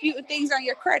like disputing things on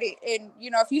your credit. And,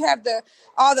 if you have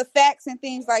all the facts and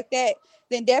things like that,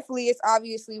 then definitely it's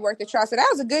obviously worth a try. So that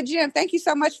was a good gem. Thank you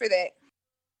so much for that.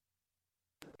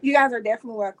 You guys are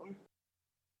definitely welcome.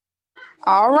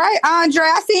 All right, Andre,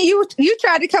 I see you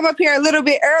tried to come up here a little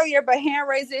bit earlier, but hand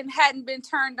raising hadn't been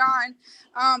turned on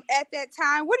at that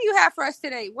time. What do you have for us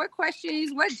today? What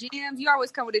questions, what gems? You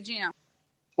always come with a gem.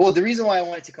 Well, the reason why I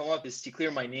wanted to come up is to clear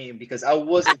my name because I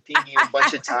wasn't pinging you a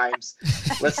bunch of times.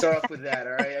 Let's start off with that,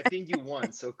 all right? I pinged you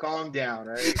once, so calm down,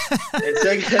 all right? And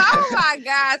oh my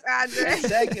gosh, Andre. And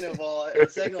second of all,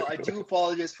 I do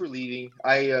apologize for leaving.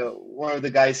 One of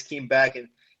the guys came back and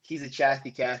he's a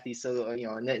chatty Cathy, so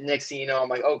next thing you know, I'm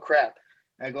like, oh crap!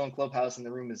 I go in Clubhouse and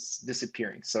the room is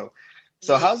disappearing. So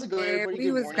how's it going, everybody?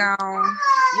 Good morning. Gone.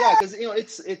 Yeah,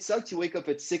 because it sucked to wake up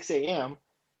at 6 a.m.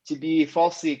 to be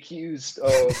falsely accused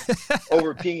of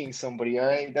over pinging somebody. All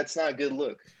right, that's not a good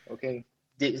look. Okay,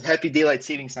 happy daylight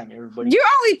savings time, everybody. You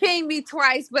only pinged me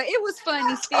twice, but it was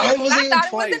funny still. I thought it was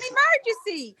an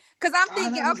emergency because I'm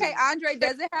thinking, okay, Andre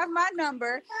doesn't have my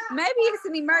number. Maybe it's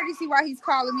an emergency while he's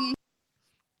calling me.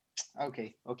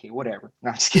 Okay, whatever. No,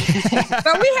 I'm just kidding.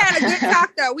 But we had a good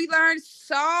talk, though. We learned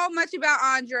so much about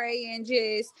Andre and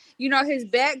just, his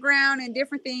background and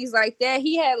different things like that.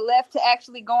 He had left to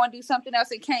actually go and do something else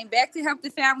and came back to help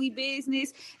the family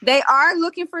business. They are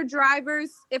looking for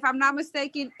drivers, if I'm not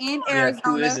mistaken, in Arizona.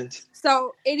 Who isn't?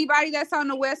 So anybody that's on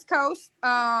the West Coast,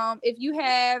 if you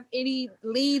have any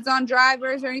leads on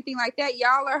drivers or anything like that,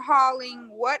 y'all are hauling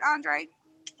what, Andre?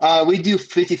 We do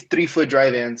 53-foot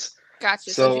dry vans.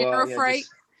 Gotcha. So general freight.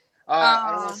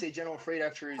 I don't want to say general freight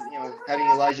after having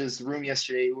Elijah's room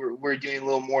yesterday. We're doing a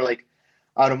little more like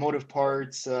automotive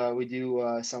parts. We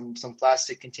do some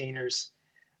plastic containers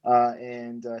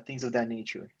and things of that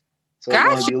nature. So I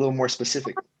want to be a little more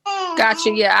specific.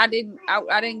 Gotcha. Yeah, I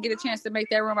didn't get a chance to make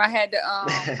that room. I had to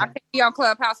I can't be on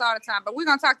Clubhouse all the time, but we're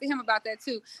gonna talk to him about that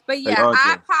too. But yeah,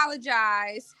 I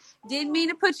apologize. Didn't mean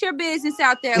to put your business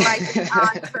out there like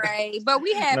Andre, but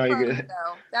we had fun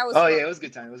though. That was fun. Yeah, it was a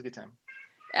good time.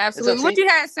 Absolutely. What you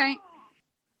had, Saint?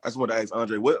 I just want to ask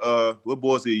Andre, what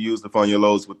boards do you use to find your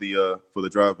loads with the for the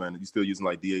drive van? Are you still using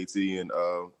like DAT and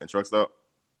truck stop?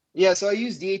 Yeah, so I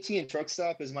use DAT and truck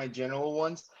stop as my general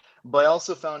ones. But I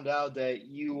also found out that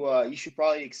you should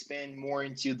probably expand more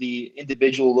into the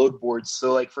individual load boards.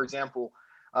 So, like for example,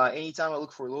 anytime I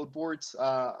look for load boards,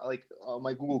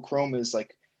 my Google Chrome is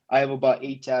like I have about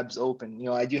 8 tabs open.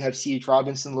 I do have C.H.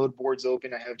 Robinson load boards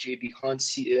open. I have J.B.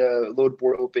 Hunt's load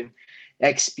board open,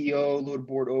 XPO load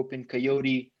board open,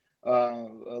 Coyote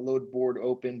load board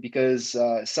open because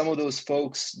some of those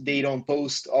folks they don't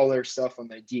post all their stuff on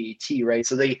their DAT, right?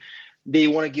 So they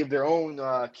want to give their own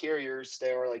carriers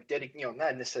that are like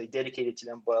not necessarily dedicated to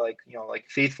them, but like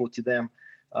faithful to them,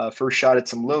 first shot at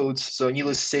some loads. So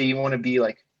needless to say, you want to be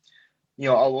like,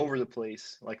 all over the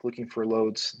place, like looking for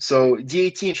loads. So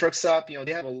DAT and truck stop,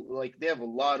 they have a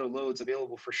lot of loads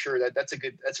available for sure. That's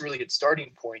a really good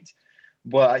starting point.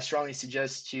 But I strongly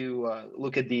suggest to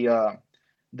look at the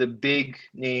big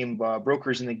name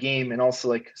brokers in the game and also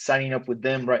like signing up with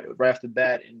them right off the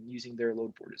bat and using their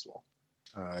load board as well.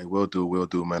 All right, will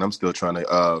do, man. I'm still trying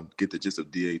to get the gist of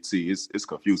DAT. It's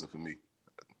confusing for me.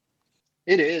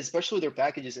 It is, especially with their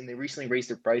packages, and they recently raised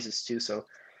their prices too. So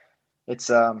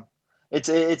it's It's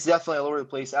definitely all over the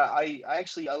place. I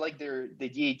actually I like the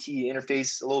DAT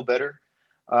interface a little better,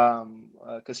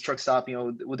 because truck stop,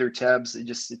 with their tabs,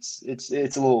 it's a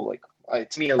little like,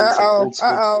 to me it looks like old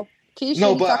school. Keisha,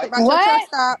 No, he but talking about your truck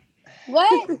stop.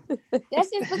 What? That's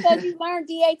just because you learned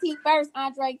DAT first,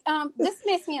 Andre.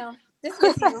 Dismiss him.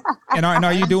 Dismiss him. And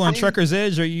are you doing Honestly, Trucker's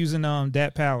Edge or using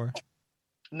DAT Power?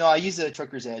 no, I use the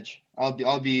Trucker's Edge.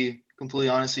 I'll be completely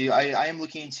honest with you. I am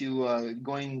looking into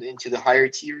going into the higher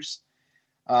tiers.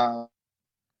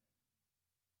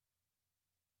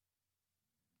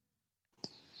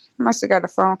 Must have got a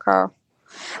phone call.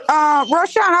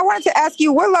 Roshan, I wanted to ask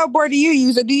you, what load board do you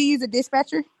use, or do you use a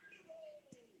dispatcher?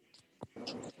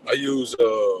 I use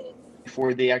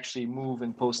Before they actually move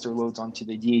and post their loads onto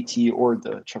the DAT or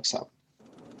the truck stop.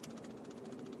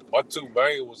 my two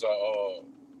main was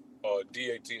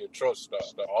DAT and truck stop.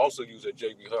 I also use a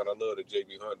JB Hunt. I love the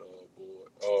JB Hunt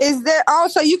board. Is there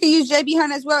also, you can use JB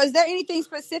Hunt as well? Is there anything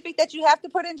specific that you have to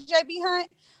put in JB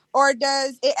Hunt, or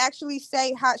does it actually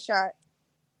say Hotshot?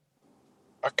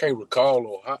 I can't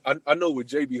recall on. I know with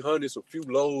JB Hunt, it's a few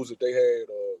loads that they had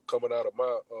coming out of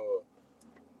my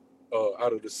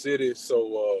out of the city.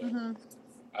 So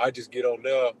I just get on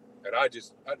there and I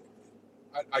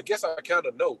guess I kind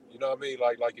of know. You know what I mean?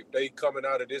 Like if they coming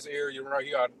out of this area right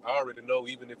here, I already know.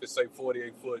 Even if it's say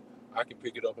 48 foot, I can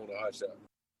pick it up on a hot shot.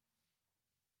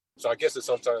 So I guess it's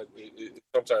sometimes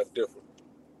different.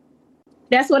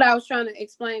 That's what I was trying to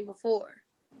explain before.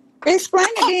 Explain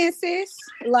again, sis.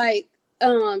 Like,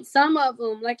 some of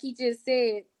them, like he just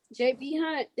said, JB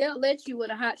Hunt, they'll let you with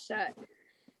a hot shot.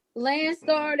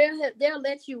 Landstar, they'll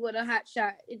let you with a hot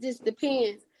shot. It just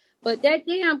depends. But that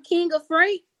damn King of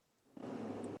Freight,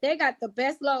 they got the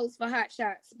best loads for hot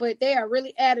shots, but they are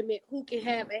really adamant who can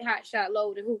have a hot shot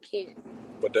load and who can't.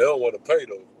 But they don't want to pay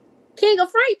though. King of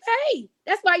Freight pay.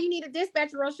 That's why you need a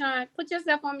dispatcher, Roshan. Put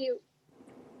yourself on mute.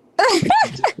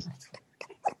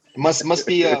 Must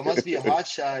be a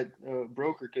hotshot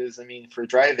broker, because I mean, for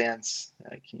dry vans,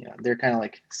 they're kind of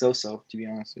like so, to be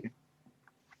honest with you.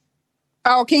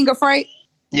 Oh, King of Freight.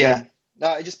 Yeah,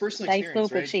 just personal They experience,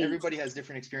 super right? cheap. Everybody has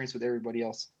different experience with everybody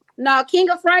else. No, King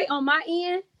of Freight on my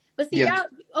end. But see, Yeah. y'all,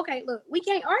 okay, look, we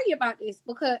can't argue about this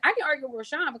because I can argue with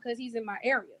Roshan because he's in my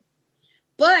area.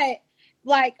 But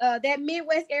like that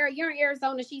Midwest area, you're in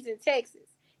Arizona, she's in Texas.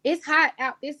 It's hot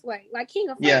out this way. Like King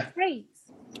of Freight pays.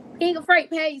 King of Freight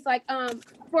pays. Like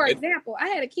for example, I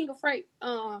had a King of Freight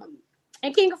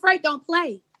and King of Freight don't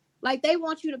play. Like they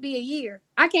want you to be a year.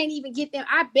 I can't even get them.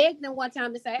 I begged them one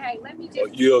time to say, hey, let me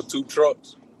just a year or two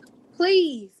trucks.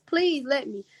 Please let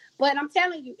me. But I'm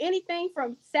telling you, anything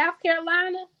from South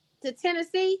Carolina to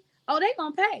Tennessee, they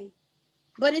gonna pay.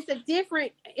 But it's a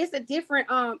different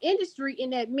industry in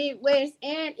that Midwest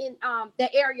and in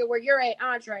the area where you're at,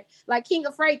 Andre. Like King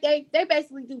of Freight, they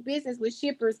basically do business with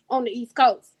shippers on the East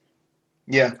Coast.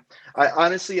 Yeah,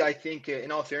 I think,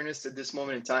 in all fairness, at this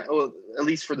moment in time, at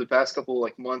least for the past couple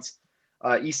months,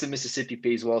 east of Mississippi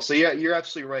pays well. So yeah, you're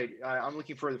absolutely right. I'm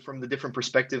looking from the different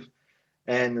perspective,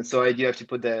 and so I do have to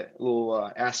put that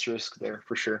little asterisk there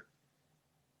for sure.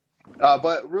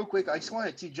 But real quick, I just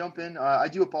wanted to jump in. I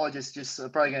do apologize, just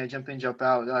probably going to jump in, jump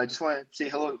out. I just want to say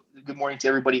hello, good morning to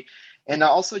everybody. And I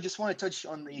also just want to touch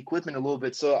on the equipment a little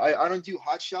bit. So I don't do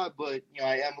Hotshot, but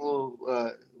I am a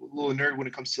little nerd when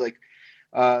it comes to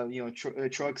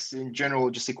trucks in general,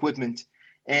 just equipment.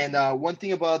 And one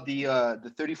thing about the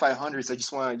 3500s, I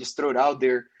just want to throw it out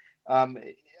there. I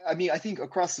mean, I think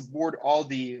across the board, all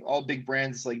big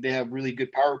brands, they have really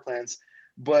good power plants.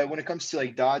 But when it comes to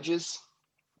Dodges,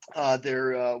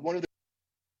 they're one of the.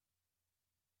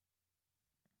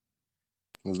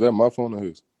 Was that my phone or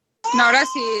his? No,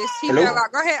 that's his. He Hello? fell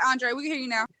out. Go ahead, Andre. We can hear you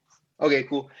now. Okay,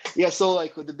 cool. Yeah, so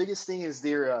the biggest thing is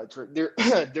their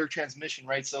transmission,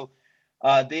 right? So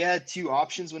they had two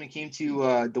options when it came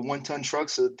to the 1-ton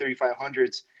trucks, so the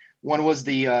 3500s. One was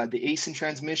the ASIN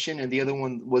transmission, and the other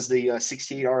one was the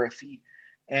 68 RFE.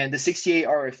 And the 68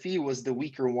 RFE was the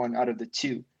weaker one out of the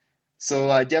two.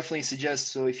 So I definitely suggest,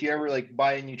 so if you ever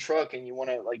buy a new truck and you want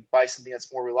to buy something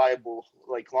that's more reliable,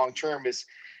 long term, is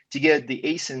to get the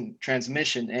ASIN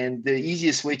transmission. And the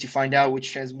easiest way to find out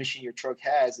which transmission your truck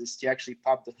has is to actually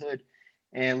pop the hood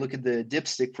and look at the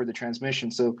dipstick for the transmission.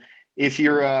 So if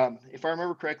you're, if I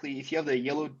remember correctly, if you have the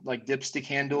yellow dipstick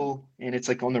handle and it's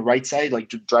on the right side, the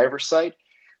driver's side,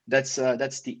 that's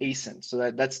the ASIN.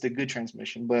 So that's the good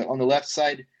transmission. But on the left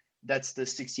side, that's the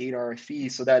 68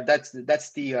 RFE. So that's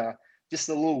the just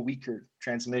a little weaker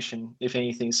transmission, if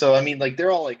anything. So I mean,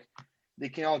 they're all they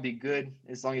can all be good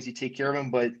as long as you take care of them.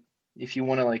 But if you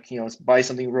want to buy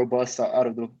something robust out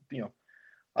of the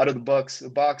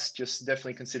box, just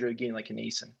definitely consider it getting an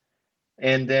ASIN.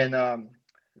 And then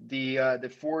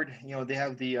the Ford, they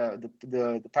have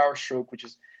the Power Stroke, which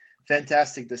is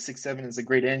fantastic. The 6.7 is a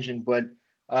great engine, but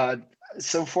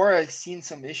so far I've seen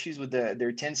some issues with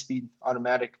their 10-speed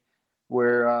automatic,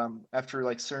 where after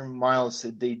like certain miles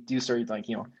they do start like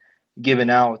giving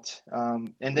out.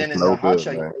 And then It's in the no good,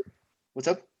 Hotshot, man. what's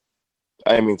up?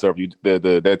 I didn't mean to interrupt you.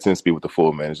 That 10 speed with the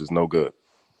full, man, is just no good.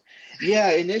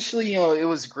 Yeah, initially, it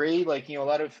was great. Like, a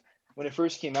lot of when it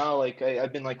first came out, like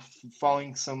I've been like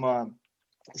following some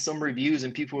reviews,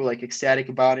 and people were like ecstatic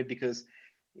about it because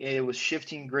it was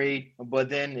shifting great. But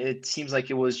then it seems like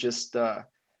it was just kind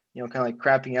of like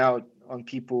crapping out on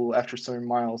people after certain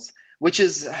miles, which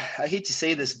is, I hate to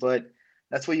say this, but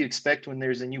that's what you expect when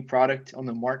there's a new product on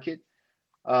the market.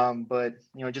 But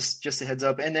just a heads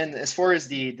up. And then as far as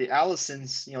the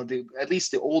Allisons, at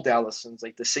least the old Allisons,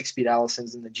 like the 6-speed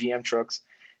Allisons and the GM trucks,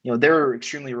 they're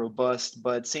extremely robust.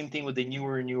 But same thing with the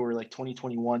newer like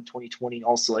 2021, 2020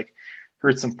 also like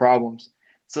heard some problems.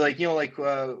 So like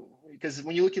because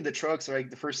when you look at the trucks, like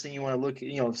the first thing you want to look at,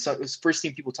 first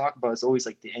thing people talk about is always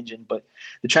like the engine, but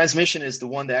the transmission is the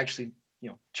one that actually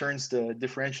turns the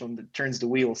differential and turns the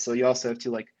wheel. So you also have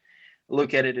to like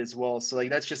look at it as well. So like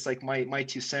that's just like my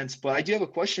 2 cents. But I do have a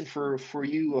question for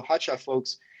you Hotshot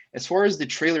folks. As far as the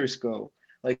trailers go,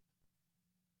 like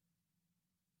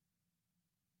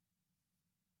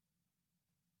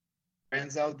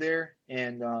brands out there,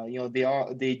 and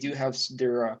they do have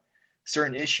their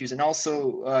certain issues. And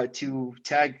also to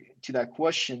tag to that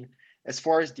question, as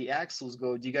far as the axles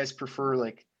go, do you guys prefer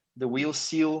like the wheel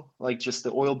seal, like just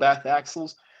the oil bath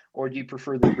axles, or do you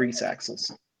prefer the grease axles?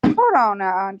 Hold on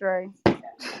now, Andre.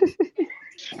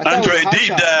 Andre deep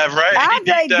dive, right?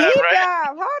 Andre deep right?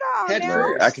 dive. Hold on Head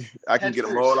now. first. I can get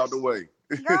them all out the way.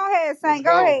 Go ahead, Saint. Let's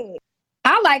Go go. ahead.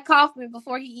 I like Kaufman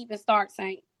before he even starts,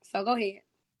 Saint. So go ahead.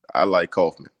 I like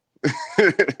Kaufman.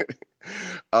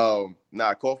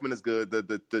 Kaufman is good.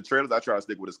 The trailers I try to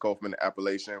stick with is Kaufman and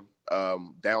Appalachian.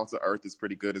 Down to Earth is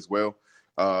pretty good as well.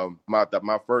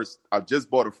 My first, I just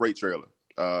bought a freight trailer.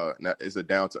 Now it's a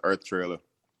Down to Earth trailer.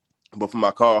 But for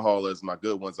my car haulers, my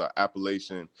good ones are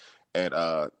Appalachian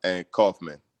and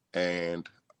Kaufman. And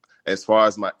as far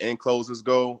as my enclosures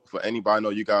go, for anybody, I know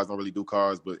you guys don't really do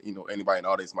cars, but anybody in the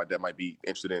audience that might be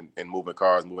interested in moving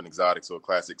cars, moving exotics or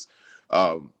classics.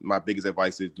 My biggest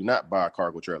advice is do not buy a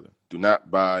cargo trailer. Do not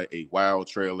buy a wild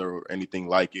trailer or anything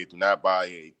like it. Do not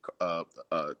buy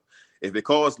if it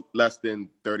costs less than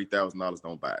 $30,000,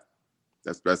 don't buy it.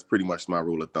 That's pretty much my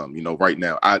rule of thumb. Right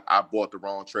now, I bought the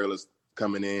wrong trailers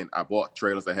coming in. I bought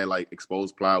trailers that had like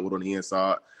exposed plywood on the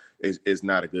inside. It's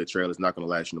not a good trailer. It's not going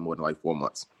to last you no more than like 4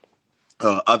 months.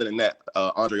 Other than that,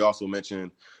 Andre also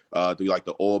mentioned, do you like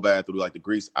the oil bath? Do you like the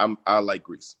grease? I like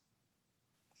grease.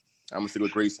 I'm gonna stick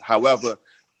with grease. However,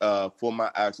 for my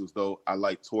axles though, I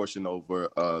like torsion over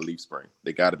leaf spring.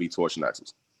 They got to be torsion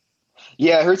axles.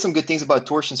 Yeah, I heard some good things about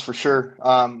torsions for sure.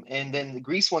 And then the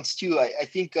grease ones too. I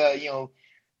think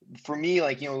for me,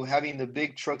 like having the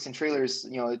big trucks and trailers,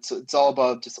 it's all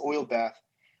about just oil bath,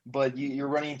 but you're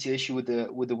running into issue with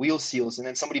the wheel seals. And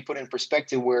then somebody put in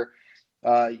perspective where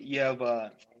you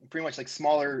have pretty much like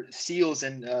smaller seals,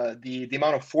 and the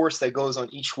amount of force that goes on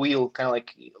each wheel kind of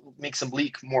like makes them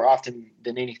leak more often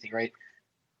than anything, right?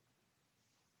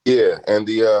 Yeah, and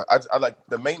I like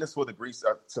the maintenance for the grease.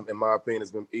 In my opinion,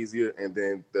 has been easier, and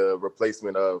then the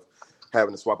replacement of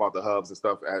having to swap out the hubs and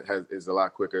stuff is a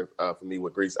lot quicker for me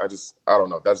with grease. I don't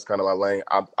know. That's just kind of my lane.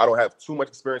 I don't have too much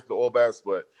experience with the oil baths,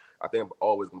 but I think I'm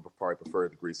always going to probably prefer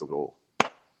the grease over the oil.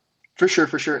 For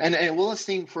sure. And one last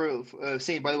thing for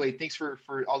saying, by the way, thanks for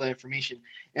all that information.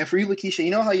 And for you, Lakeisha,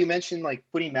 you know how you mentioned like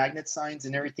putting magnet signs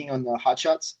and everything on the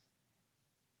Hotshots?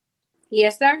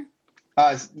 Yes, sir.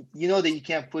 You know that you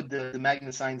can't put the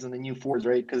magnet signs on the new Fords,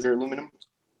 right? Because they're aluminum.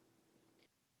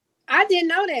 I didn't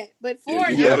know that, but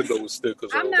Ford. Yeah, you gotta go with stickers.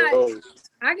 I'm not. Those.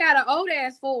 I got an old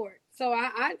ass Ford, so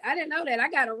I didn't know that. I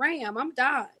got a Ram. I'm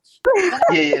Dodge.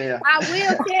 Yeah.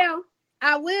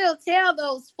 I will tell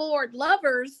those Ford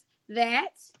lovers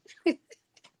that.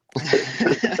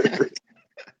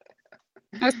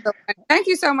 Thank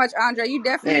you so much, Andre. You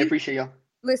definitely. Hey, I appreciate y'all.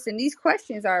 Listen, these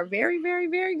questions are very, very,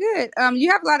 very good. You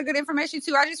have a lot of good information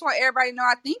too. I just want everybody to know.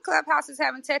 I think Clubhouse is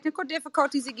having technical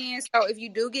difficulties again. So if you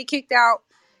do get kicked out,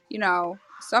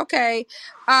 it's okay.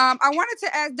 I wanted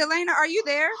to ask Delana, are you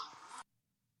there?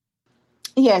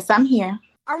 Yes, I'm here.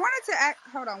 I wanted to ask.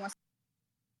 Hold on one second.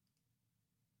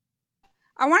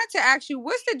 I wanted to ask you,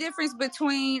 what's the difference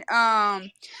between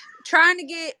trying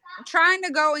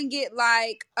to go and get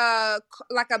like a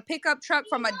pickup truck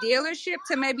from a dealership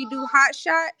to maybe do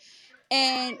Hotshot,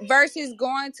 and versus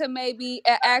going to maybe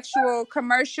an actual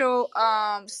commercial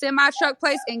semi truck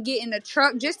place and getting a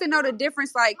truck, just to know the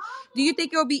difference. Like, do you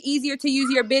think it will be easier to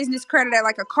use your business credit at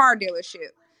like a car dealership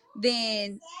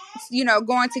than,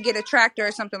 going to get a tractor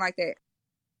or something like that?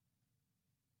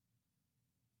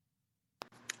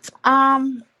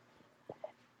 I'm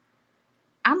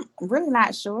really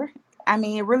not sure. I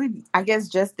mean, it really, I guess,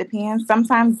 just depends.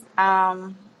 Sometimes,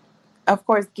 of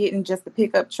course, getting just a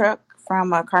pickup truck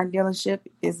from a car dealership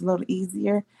is a little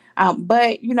easier.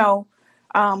 But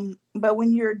but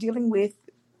when you're dealing with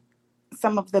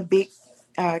some of the big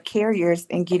carriers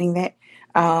and getting that,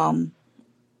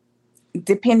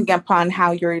 depending upon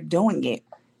how you're doing it,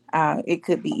 it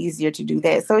could be easier to do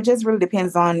that. So it just really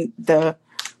depends on the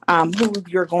who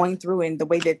you're going through and the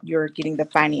way that you're getting the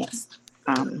finance.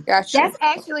 Gotcha. That's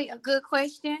actually a good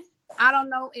question. I don't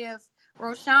know if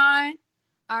Roshan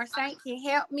or Saint can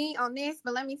help me on this,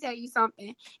 but let me tell you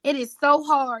something. It is so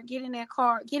hard getting that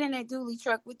dually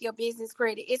truck with your business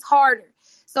credit. It's harder.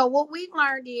 So what we've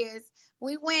learned is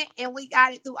we went and we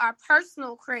got it through our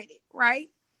personal credit, right?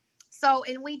 So,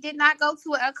 and we did not go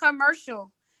to a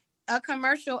commercial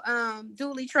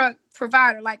dually truck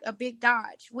provider like a big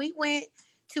Dodge. We went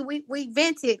to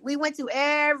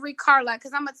every car lot,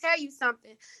 because I'm gonna tell you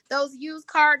something. Those used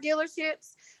car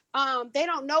dealerships, they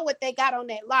don't know what they got on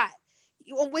that lot.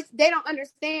 Which they don't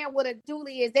understand what a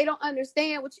dually is. They don't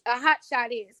understand what a Hotshot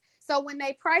is. So when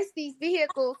they price these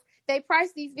vehicles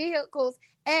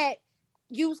at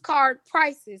used car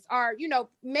prices, or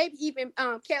maybe even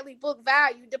Kelly book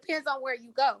value, depends on where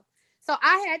you go. So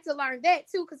I had to learn that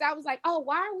too, because I was like, oh,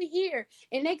 why are we here?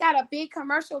 And they got a big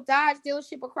commercial Dodge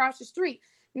dealership across the street.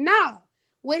 No.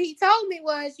 What he told me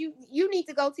was you need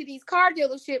to go to these car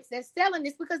dealerships that's selling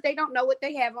this, because they don't know what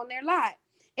they have on their lot.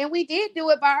 And we did do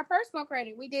it by our personal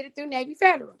credit. We did it through Navy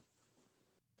Federal.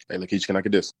 Hey, Lakeisha, can I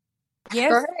get this? Yes.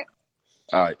 Go ahead.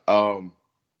 All right.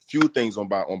 Few things on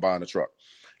buying a truck.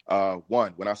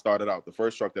 One, when I started out, the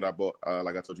first truck that I bought,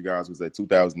 like I told you guys, was a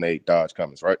 2008 Dodge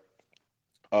Cummins, right?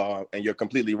 And you're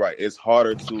completely right. It's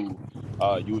harder to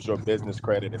use your business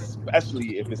credit,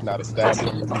 especially if it's not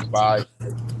established, to buy.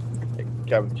 Hey,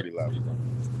 Kevin's pretty loud.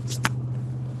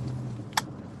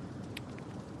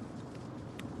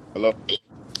 Hello?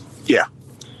 Yeah.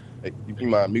 Hey, you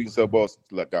mind muting yourself, boss?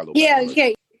 Got a little Yeah, background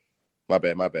noise.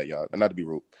 My bad, y'all. Not to be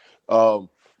rude. But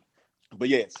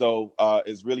yeah, so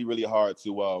it's really, really hard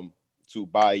to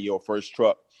buy your first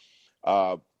truck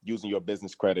using your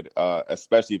business credit,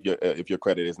 especially if your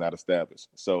credit is not established.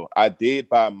 So I did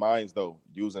buy mine though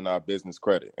using our business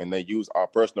credit, and they use our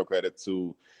personal credit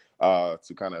to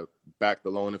kind of back the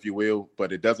loan, if you will.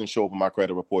 But it doesn't show up on my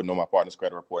credit report, nor my partner's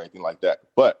credit report, anything like that.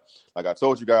 But like I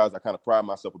told you guys, I kind of pride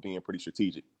myself on being pretty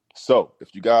strategic. So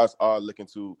if you guys are looking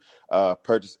to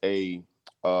purchase a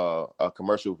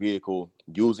commercial vehicle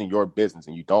using your business,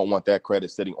 and you don't want that credit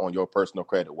sitting on your personal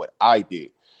credit, what I did,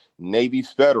 Navy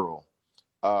Federal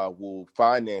will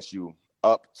finance you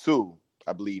up to,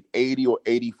 I believe, 80 or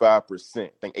 85%.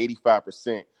 I think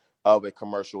 85% of a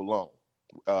commercial loan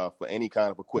for any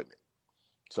kind of equipment.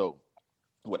 So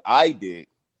what I did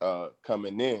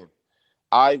coming in,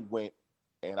 I went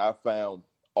and I found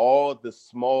all the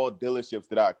small dealerships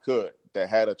that I could that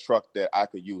had a truck that I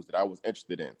could use, that I was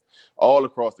interested in, all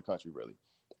across the country, really.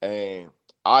 And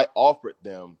I offered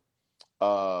them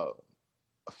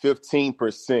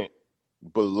 15%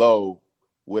 below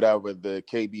whatever the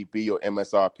KBB or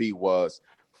MSRP was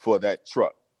for that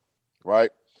truck,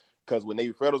 right? Because what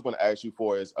Navy Federal is going to ask you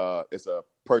for is it's a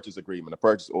purchase agreement, a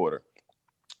purchase order.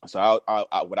 So I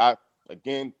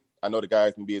know the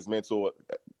guys can be his mentor.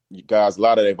 You guys, a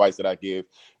lot of the advice that I give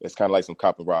is kind of like some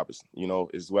cop and robbers.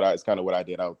 It's kind of what I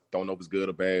did. I don't know if it's good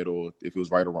or bad or if it was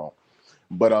right or wrong.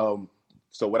 But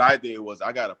so what I did was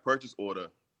I got a purchase order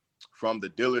from the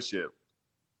dealership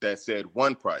that said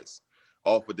one price,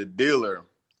 offered the dealer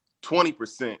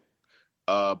 20%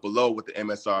 below what the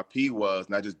MSRP was,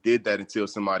 and I just did that until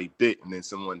somebody did, and then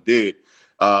someone did.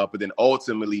 But then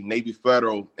ultimately, Navy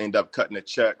Federal ended up cutting a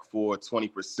check for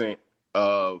 20%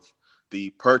 of the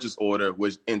purchase order,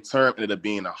 which in turn ended up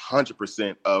being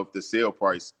 100% of the sale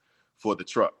price for the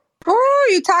truck. Oh,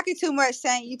 you talking too much,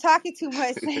 Saint. You talking too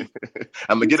much, Saint.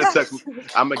 I'm gonna get a text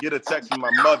from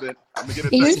my mother. I'm gonna get a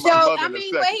text from my mother in a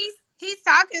second. But he's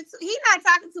not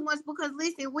talking too much, because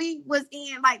listen, we was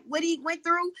in, like, what he went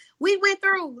through. We went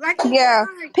through, like, yeah.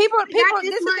 People. This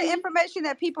is money. the information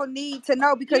that people need to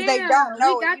know, because they don't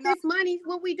know. We got this money.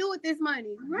 What we do with this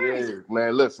money? Right. Yeah,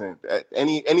 man. Listen,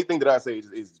 anything that I say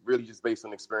is really just based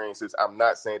on experiences. I'm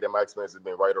not saying that my experience has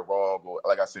been right or wrong, or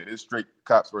like I said, it's straight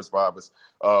cops versus robbers.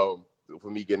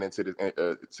 for me getting into this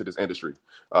to this industry.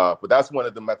 But that's one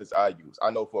of the methods I use.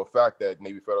 I know for a fact that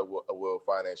Navy Federal will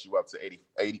finance you up to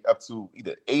 80 up to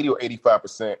either 80 or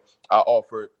 85%. I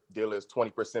offered dealers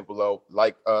 20% below.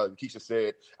 Like Keisha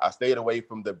said, I stayed away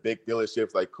from the big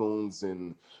dealerships like Coons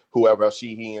and whoever else,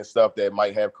 Sheehy and stuff that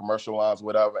might have commercial lines,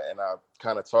 whatever. And I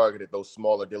kind of targeted those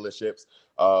smaller dealerships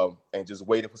and just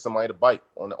waited for somebody to bite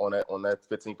on that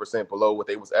 15% below what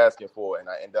they was asking for. And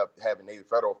I end up having Navy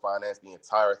Federal finance the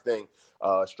entire thing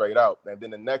straight out. And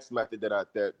then the next method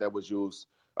that was used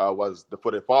was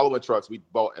for the following trucks we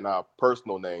bought in our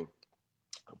personal name.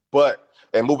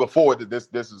 And moving forward, this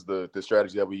is the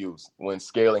strategy that we use when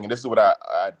scaling. And this is what I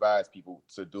advise people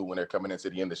to do when they're coming into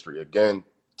the industry. Again,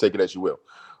 take it as you will.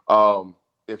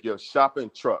 If you're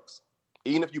shopping trucks,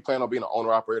 even if you plan on being an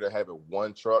owner operator having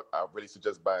one truck, I really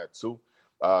suggest buying two.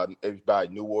 If you buy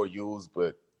new or used,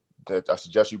 but I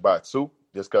suggest you buy two,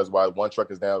 just because while one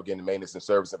truck is down getting maintenance and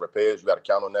service and repairs, you got to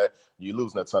count on that. You're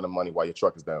losing a ton of money while your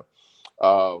truck is down.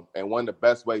 And one of the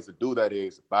best ways to do that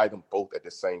is buy them both at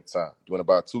the same time. You want to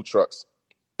buy two trucks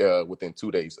within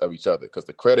 2 days of each other, because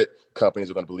the credit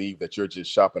companies are going to believe that you're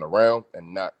just shopping around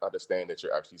and not understand that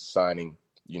you're actually signing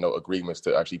agreements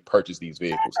to actually purchase these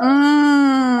vehicles.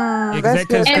 Because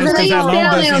that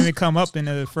loan doesn't even come up in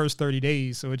the first 30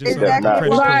 days, so it just It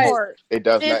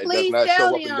does not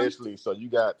show up initially. So you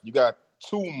got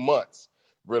 2 months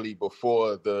really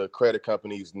before the credit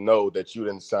companies know that you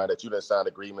didn't sign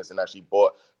agreements and actually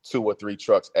bought 2 or 3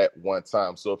 trucks at one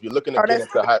time. So if you're looking to get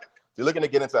into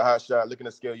Hotshot, looking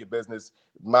to scale your business,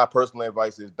 my personal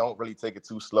advice is don't really take it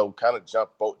too slow. Kind of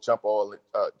jump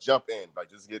in, like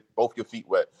just get both your feet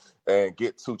wet and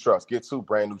get 2 trucks, get 2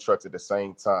 brand new trucks at the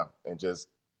same time, and just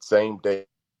same day.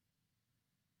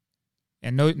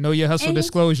 And know your hustle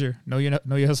disclosure. Know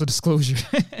your hustle disclosure.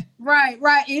 Right.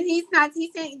 And he's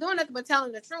ain't doing nothing but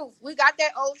telling the truth. We got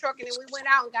that old truck and then we went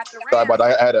out and got the Ram. Sorry, but I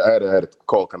had a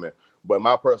call come in. But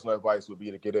my personal advice would be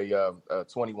to get a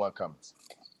 21 Cummins.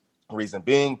 Reason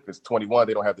being, because 21,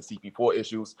 they don't have the CP4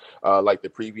 issues like the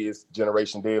previous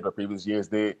generation did or previous years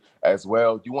did as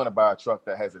well. You want to buy a truck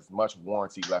that has as much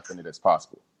warranty left in it as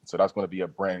possible. So that's going to be a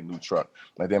brand new truck.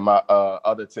 And then my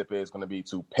other tip is going to be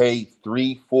to pay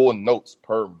 3 full notes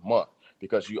per month,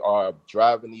 because you are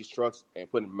driving these trucks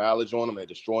and putting mileage on them and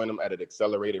destroying them at an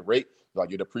accelerated rate.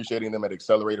 Like you're depreciating them at an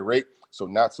accelerated rate. So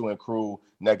not to accrue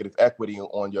negative equity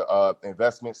on your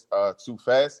investments too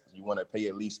fast, you want to pay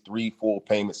at least 3 full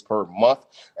payments per month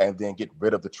and then get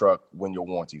rid of the truck when your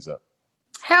warranty's up.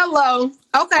 Hello.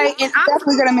 Okay. And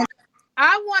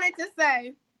I wanted to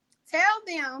say, tell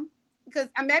them, because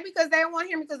they don't want to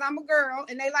hear me because I'm a girl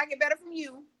and they like it better from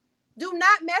you. Do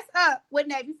not mess up with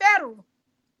Navy Federal.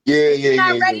 You're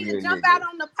not ready to jump out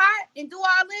on the pot and do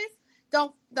all this.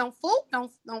 Don't fool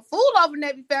over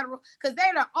Navy Federal, because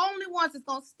they're the only ones that's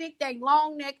gonna stick their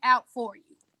long neck out for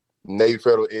you. Navy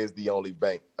Federal is the only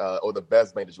bank or the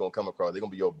best bank that you're gonna come across. They're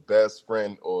gonna be your best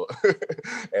friend, and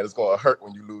it's gonna hurt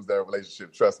when you lose that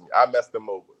relationship. Trust me, I messed them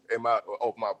over in my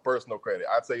personal credit.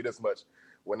 I'll tell you this much: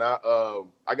 when I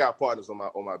got partners on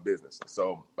my business,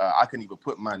 so I couldn't even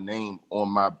put my name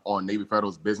on Navy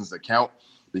Federal's business account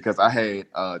because I had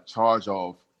a charge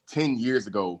off 10 years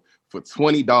ago for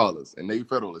 $20, and Navy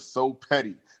Federal is so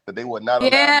petty that they would not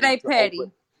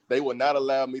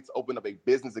allow me to open up a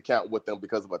business account with them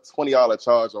because of a $20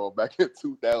 charge off back in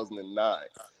 2009.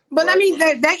 But I mean,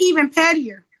 they're even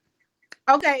pettier.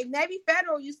 Okay, Navy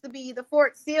Federal used to be the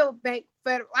Fort Sill Bank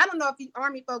Federal. I don't know if you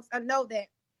Army folks know that.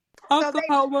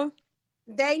 Oklahoma.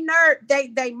 So they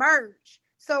merge.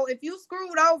 So if you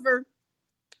screwed over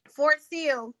Fort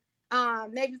Sill,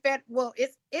 Navy Federal, well,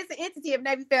 it's an entity of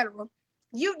Navy Federal.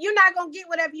 You're not gonna get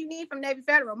whatever you need from Navy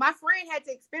Federal. My friend had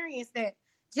to experience that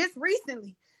just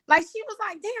recently. Like she was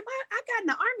like, "Damn, I got in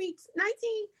the Army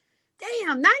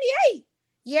 98.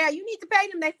 Yeah, you need to pay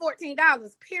them they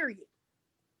 $14. Period.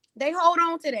 They hold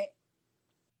on to that."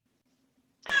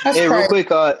 Hey, real quick,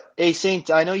 hey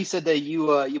Saint, I know you said that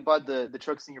you bought the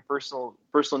trucks in your personal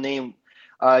name.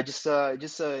 Just a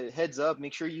heads up,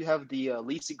 make sure you have the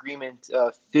lease agreement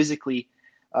physically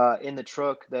in the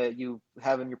truck that you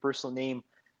have in your personal name,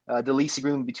 the lease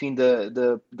agreement between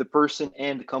the person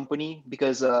and the company,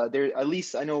 because there, at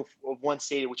least I know of one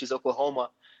state, which is Oklahoma.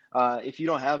 If you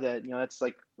don't have that, that's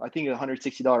like, I think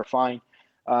 $160 fine,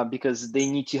 because they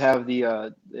need to have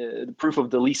the proof of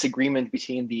the lease agreement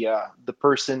between the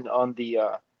person on the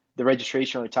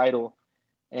registration or the title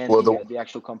and the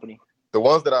actual company. The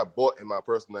ones that I bought in my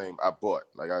personal name, I bought.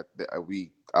 Like I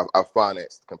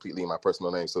financed completely in my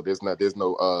personal name, so there's no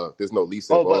lease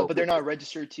involved. But they're not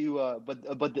registered to. But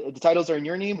the titles are in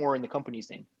your name or in the company's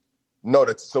name. No,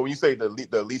 so when you say the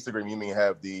lease agreement, you mean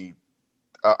have the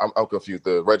I'm confused.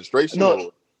 The registration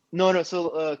or No.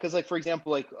 So, because like for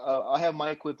example, like I have my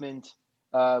equipment,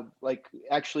 like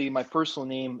actually my personal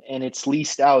name, and it's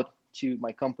leased out to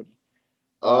my company.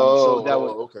 So that would,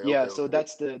 okay. so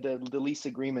that's the lease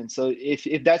agreement. So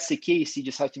if that's the case, you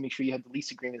just have to make sure you have the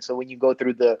lease agreement. So when you go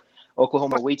through the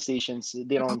Oklahoma wait stations,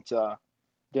 they don't take I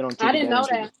didn't know advantage of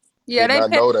that. it. Yeah, did they not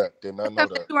pay know that. Did not know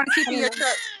something that. you want to keep I in didn't your know.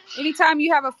 truck. Anytime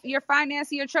you have you're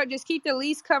financing your truck, just keep the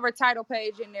lease cover title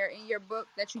page in there in your book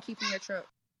that you keep in your truck.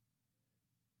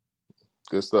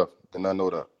 Good stuff. Did not know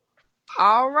that.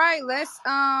 All right, let's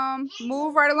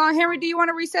move right along. Henry, do you want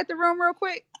to reset the room real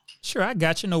quick? Sure, I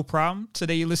got you. No problem.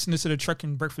 Today you're listening to the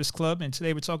Trucking Breakfast Club, and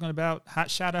today we're talking about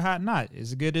hot shot or hot not.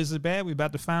 Is it good? Is it bad? We're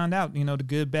about to find out, the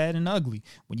good, bad, and ugly.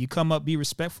 When you come up, be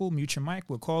respectful, mute your mic.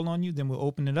 We'll call on you, then we'll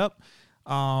open it up.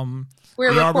 We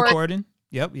are recording.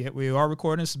 Yep, we are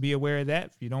recording, so be aware of that.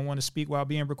 If you don't want to speak while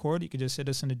being recorded, you can just hit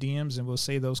us in the DMs, and we'll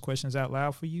say those questions out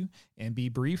loud for you. And be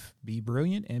brief, be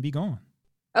brilliant, and be gone.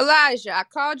 Elijah, I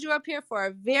called you up here for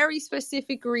a very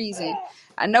specific reason.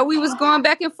 I know we was going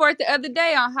back and forth the other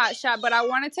day on Hotshot, but I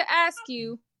wanted to ask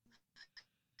you,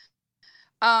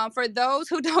 for those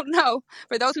who don't know,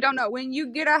 when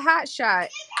you get a Hotshot,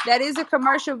 that is a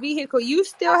commercial vehicle, you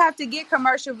still have to get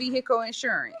commercial vehicle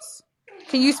insurance.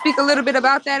 Can you speak a little bit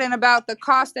about that and about the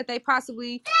cost that they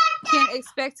possibly can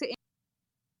expect to?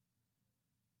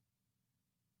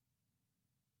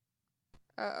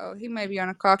 Uh-oh, he may be on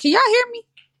a call. Can y'all hear me?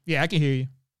 Yeah, I can hear you.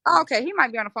 Oh, okay, he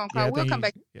might be on a phone call. Yeah, we'll come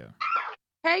back. Yeah.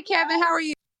 Hey, Kevin, how are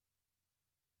you?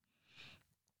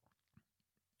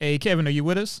 Hey, Kevin, are you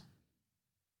with us?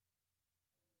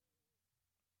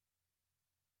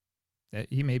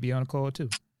 He may be on a call too.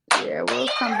 Yeah, we'll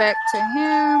come back to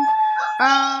him.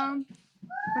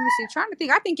 Let me see. Trying to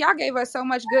think. I think y'all gave us so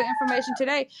much good information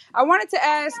today. I wanted to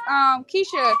ask,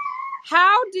 Keisha,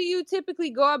 how do you typically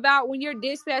go about when you're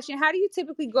dispatching? How do you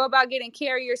typically go about getting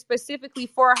carriers specifically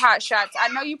for hot shots? I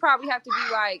know you probably have to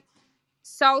be like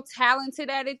so talented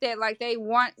at it that like they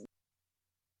want.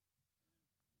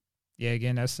 Yeah,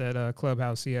 again, that's that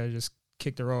Clubhouse. Yeah, I just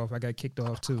kicked her off. I got kicked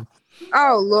off too.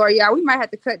 Oh Lord, yeah, we might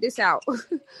have to cut this out.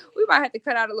 We might have to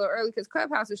cut out a little early because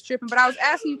Clubhouse is tripping. But I was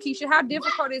asking you, Keisha, how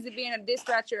difficult is it being a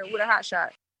dispatcher with a hot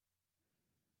shot?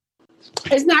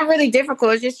 It's not really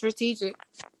difficult. It's just strategic.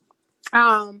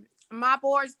 My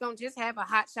boards don't just have a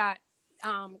hot shot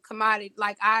commodity.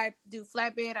 Like I do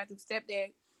flatbed, I do step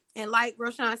deck, and like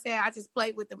Roshan said, I just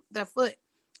play with the foot,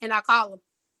 and I call them.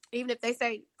 Even if they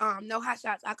say no hot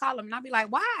shots, I call them, and I'll be like,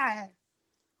 why?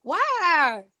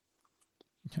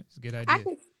 It's a good idea.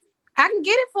 I can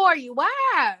get it for you.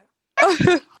 Why?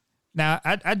 Now,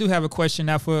 I do have a question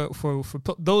now for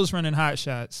those running hot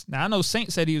shots. Now, I know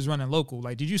Saint said he was running local.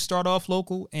 Like, did you start off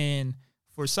local? And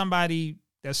for somebody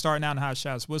that's starting out in hot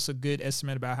shots, what's a good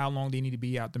estimate about how long they need to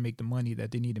be out to make the money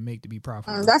that they need to make to be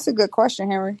profitable? That's a good question,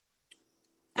 Henry.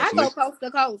 I go coast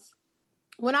to coast.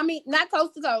 When I mean not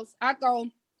coast to coast, I go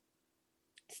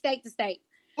state to state.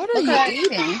 What are you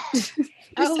eating?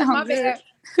 Oh, my bad.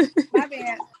 My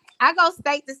bad. I go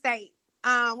state to state.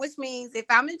 Which means if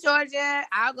I'm in Georgia,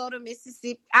 I'll go to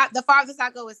Mississippi. The farthest I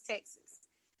go is Texas.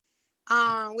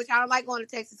 Which I don't like going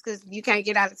to Texas because you can't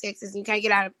get out of Texas. You can't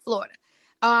get out of Florida.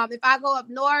 If I go up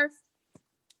north,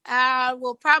 I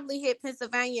will probably hit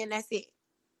Pennsylvania and that's it.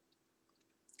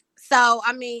 So,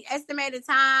 I mean, estimated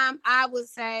time, I would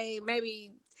say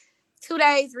maybe 2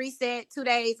 days reset, 2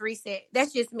 days reset.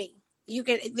 That's just me.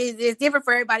 It's different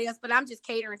for everybody else, but I'm just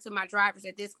catering to my drivers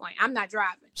at this point. I'm not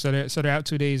driving. So they're out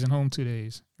 2 days and home 2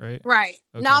 days, right? Right.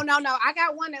 Okay. No. I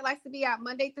got one that likes to be out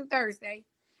Monday through Thursday.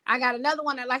 I got another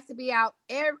one that likes to be out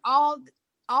all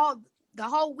the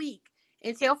whole week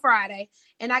until Friday.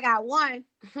 And I got one,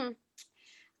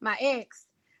 my ex,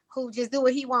 who just do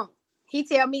what he want. He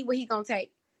tell me what he gonna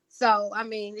take. So, I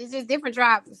mean, it's just different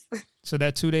drivers. So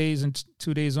that 2 days and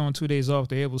 2 days on, 2 days off,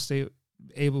 they're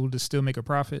able to still make a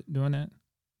profit doing that?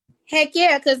 Heck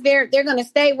yeah, because they're gonna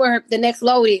stay where the next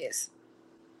load is.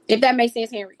 If that makes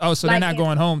sense, Henry. Oh, so they're not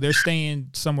going home; they're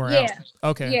staying somewhere else.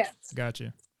 Okay, yeah,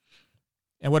 gotcha.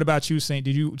 And what about you, Saint?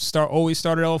 Did you always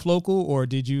started off local, or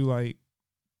did you like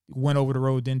went over the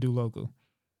road then do local?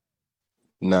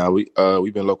 Nah,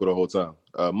 we've been local the whole time,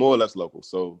 more or less local.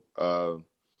 So I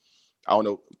don't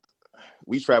know.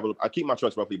 We travel. I keep my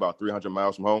trucks roughly about 300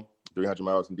 miles from home, 300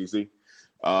 miles from DC.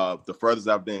 The furthest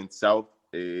I've been south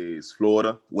is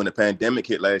Florida. When the pandemic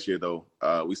hit last year, though,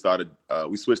 we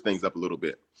switched things up a little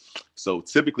bit. So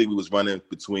typically we was running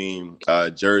between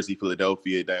Jersey,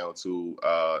 Philadelphia, down to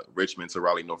Richmond to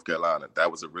Raleigh, North Carolina.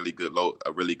 That was a really good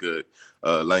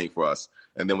lane for us.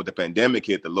 And then when the pandemic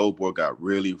hit, the load board got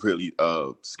really, really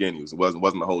skinny. It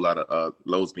wasn't a whole lot of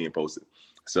loads being posted.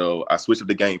 So I switched up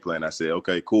the game plan. I said,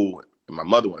 okay, cool. And my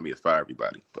mother wanted me to fire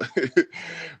everybody.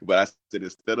 But I said,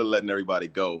 instead of letting everybody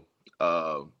go,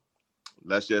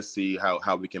 let's just see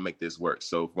how we can make this work.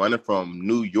 So running from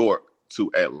New York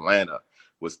to Atlanta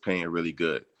was paying really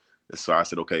good. So I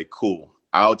said, okay, cool.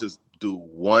 I'll just do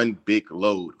one big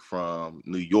load from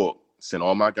New York, send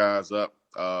all my guys up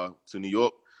to New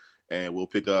York, and we'll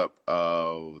pick up,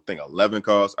 I think, 11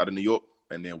 cars out of New York,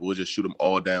 and then we'll just shoot them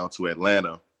all down to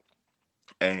Atlanta,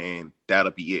 and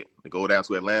that'll be it. They go down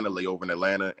to Atlanta, lay over in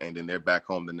Atlanta, and then they're back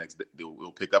home the next day.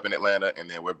 We'll pick up in Atlanta, and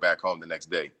then we're back home the next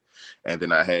day. And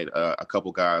then I had a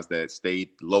couple guys that stayed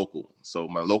local. So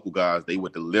my local guys, they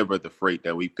would deliver the freight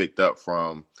that we picked up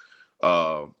from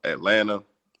Atlanta,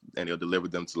 and they'll deliver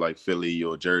them to like Philly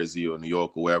or Jersey or New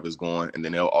York or wherever's going. And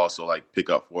then they'll also like pick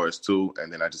up for us too.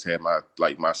 And then I just had my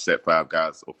set 5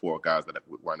 guys or 4 guys that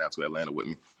would run out to Atlanta with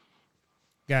me.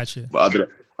 Gotcha. But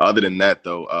other than that,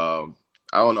 though,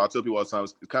 I don't know. I tell people all the time,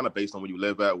 it's kind of based on where you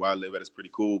live at. Where I live at is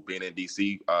pretty cool. Being in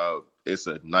DC, it's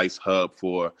a nice hub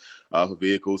for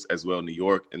vehicles as well. New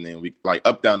York, and then we like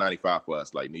up down 95 for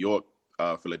us, like New York,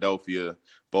 Philadelphia,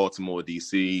 Baltimore,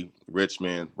 DC,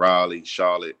 Richmond, Raleigh,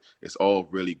 Charlotte. It's all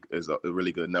is a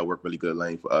really good network, really good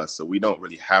lane for us. So we don't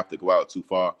really have to go out too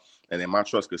far. And then my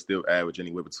trucks could still average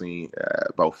anywhere between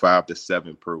about 5 to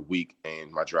 7 per week, and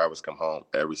my drivers come home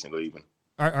every single evening.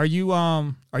 Are you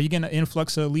getting an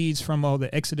influx of leads from all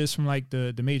the exodus from like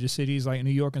the major cities like New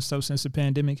York and stuff since the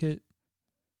pandemic hit?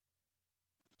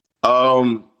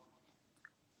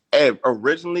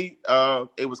 Originally,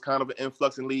 it was kind of an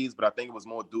influx in leads, but I think it was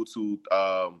more due to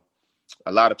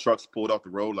a lot of trucks pulled off the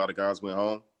road. A lot of guys went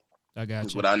home. I got you.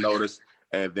 That's what I noticed.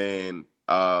 And then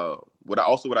what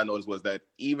I noticed was that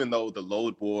even though the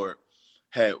load board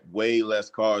had way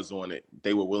less cars on it,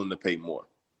 they were willing to pay more.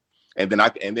 And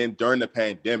then during the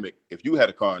pandemic, if you had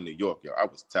a car in New York, I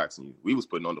was taxing you. We was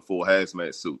putting on the full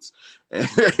hazmat suits, and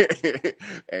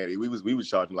we was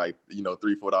charging like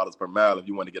 $3-4 per mile if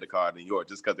you want to get a car in New York,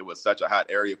 just because it was such a hot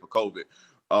area for COVID.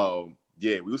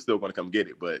 We were still going to come get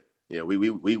it, but yeah,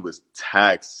 we was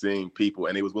taxing people,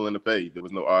 and they was willing to pay. There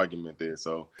was no argument there.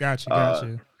 So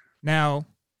gotcha. Now,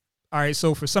 all right.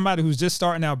 So for somebody who's just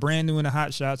starting out, brand new in the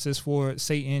hot shots, is for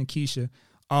Say and Keisha.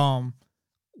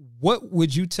 What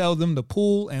would you tell them to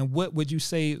pull, and what would you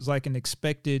say is like an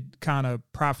expected kind of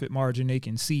profit margin they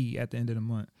can see at the end of the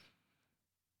month?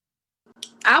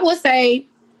 I would say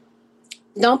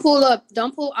don't pull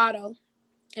auto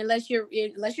unless you're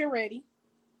ready.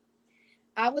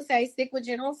 I would say stick with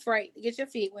general freight to get your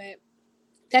feet wet.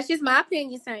 That's just my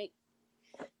opinion, Saint.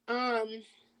 And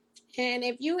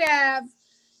if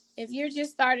you're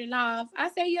just starting off, I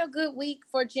say you're a good week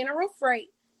for general freight.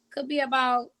 Could be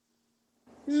about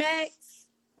max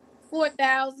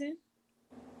 4,000.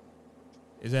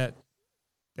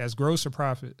 That's gross or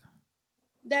profit?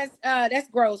 That's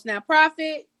gross. Now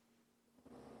profit.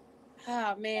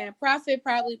 Oh man, profit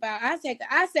probably about. I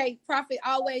say profit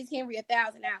always Henry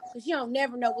 1,000 out, because you don't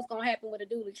never know what's gonna happen with a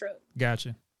dually truck.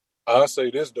 Gotcha. I'll say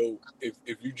this though: if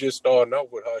you just starting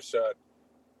out with Hotshot,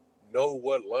 know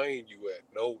what lane you at,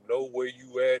 know where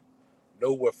you at,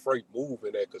 know what freight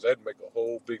moving at, because that make a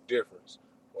whole big difference.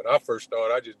 When I first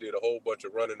started, I just did a whole bunch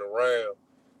of running around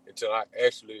until I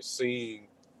actually seen.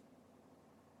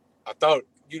 I thought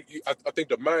I think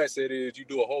the mindset is you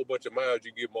do a whole bunch of miles,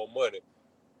 you get more money.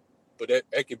 But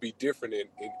that can be different in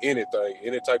anything,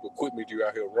 any type of equipment you're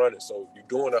out here running. So if you're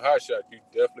doing a hot shot, you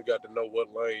definitely got to know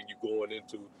what lane you're going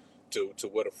into to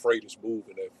where the freight is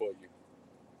moving at for you.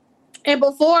 And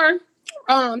before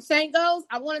Saint goes,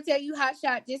 I want to tell you hot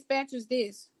shot dispatchers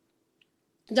this.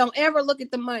 Don't ever look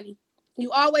at the money.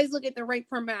 You always look at the rate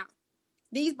per mile.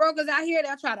 These brokers out here,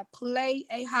 they'll try to play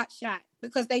a hot shot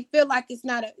because they feel like it's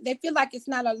not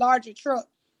a larger truck.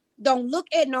 Don't look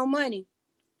at no money.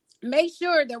 Make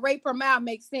sure the rate per mile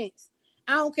makes sense.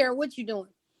 I don't care what you're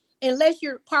doing. Unless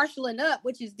you're partialing up,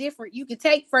 which is different. You can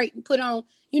take freight and put on,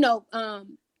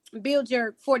 build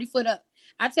your 40 foot up.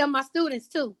 I tell my students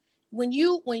too, when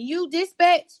you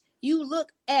dispatch, you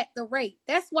look at the rate.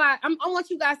 That's why I want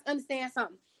you guys to understand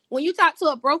something. When you talk to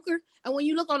a broker and when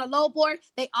you look on a load board,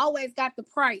 they always got the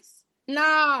price.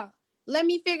 Nah, let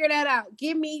me figure that out.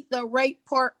 Give me the rate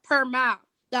per mile,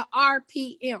 the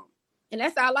RPM. And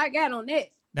that's all I got on that.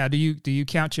 Now, do you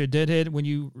count your deadhead when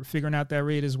you figuring out that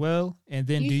rate as well? And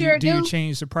then do sure you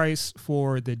change the price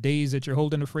for the days that you're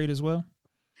holding the freight as well?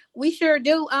 We sure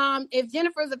do. If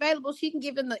Jennifer's available, she can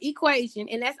give him the equation,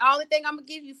 and that's the only thing I'm gonna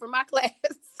give you for my class.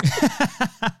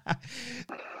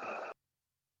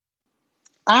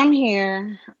 I'm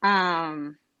here.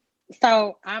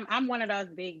 So I'm one of those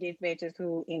big dispatchers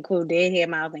who include deadhead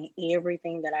miles in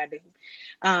everything that I do.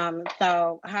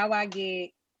 So how I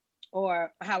get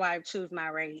or how I choose my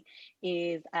rate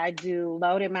is I do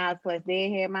loaded miles plus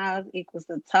deadhead miles equals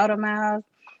the total miles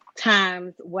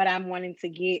times what I'm wanting to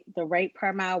get the rate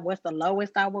per mile. What's the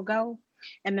lowest I will go,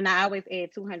 and then I always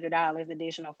add $200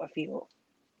 additional for fuel.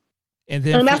 And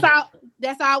then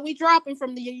that's all we dropping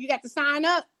from the. You got to sign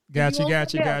up. Gotcha.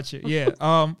 Yeah.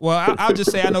 Well, I'll just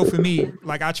say I know for me,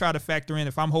 like I try to factor in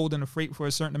if I'm holding a freight for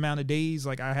a certain amount of days,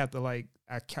 like I have to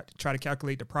try to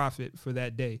calculate the profit for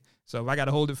that day. So if I got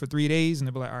to hold it for 3 days, and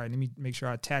they'll be like, all right, let me make sure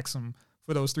I tax them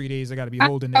for those 3 days. I got to be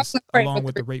holding this along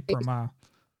with the rate per mile.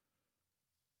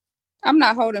 I'm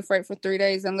not holding freight for 3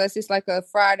 days unless it's like a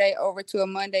Friday over to a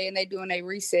Monday and they doing a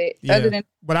reset. Yeah. Other than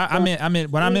But I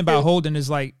meant what I meant by holding is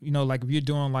like, like if you're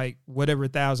doing like whatever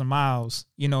 1,000 miles,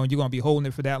 and you're gonna be holding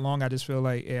it for that long. I just feel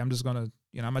like, I'm just gonna,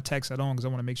 I'm gonna tax that on because I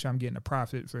want to make sure I'm getting a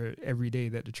profit for every day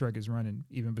that the truck is running,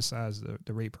 even besides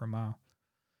the rate per mile.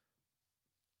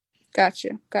 Gotcha.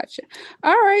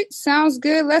 All right, sounds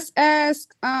good. Let's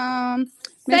ask Saint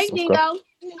didn't go.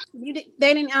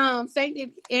 They didn't Saint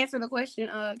didn't answer the question.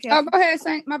 Go ahead,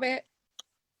 Saint. My bad.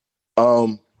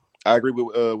 I agree with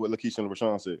what Lakeisha and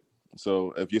Rashawn said.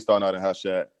 So if you're starting out in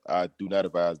Hotshot, I do not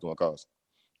advise doing calls.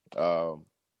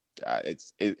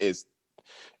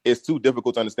 It's too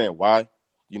difficult to understand why,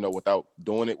 without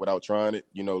doing it, without trying it.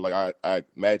 Like I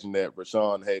imagine that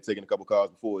Rashawn had taken a couple calls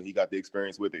before he got the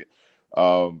experience with it.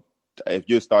 If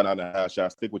you're starting out in a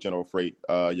Hotshot, stick with General Freight.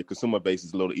 Your consumer base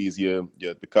is a little easier.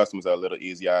 The customers are a little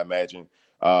easier, I imagine.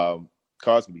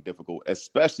 Cars can be difficult,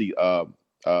 especially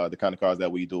the kind of cars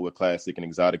that we do with classic and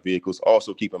exotic vehicles.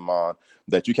 Also, keep in mind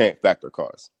that you can't factor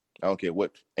cars. I don't care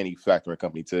what any factoring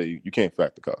company tell you. You can't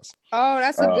factor cars. Oh,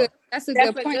 that's a good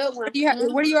point. Good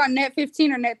one. What are you on, net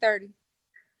 15 or net 30?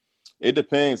 It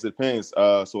depends.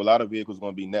 So a lot of vehicles are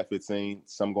going to be net 15,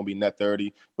 some going to be net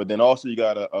 30. But then also you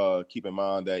got to keep in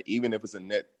mind that even if it's a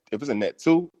net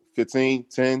 2, 15,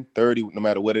 10, 30, no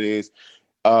matter what it is,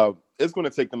 it's going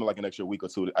to take them like an extra week or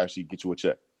two to actually get you a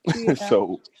check. Yeah.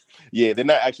 So, yeah, they're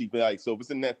not actually like, so if it's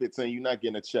a net 15, you're not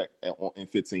getting a check in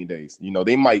 15 days.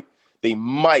 They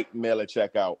might mail a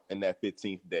check out in that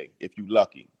 15th day if you're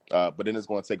lucky. But then it's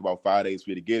going to take about 5 days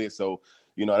for you to get it. So,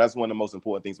 that's one of the most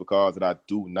important things with cars that I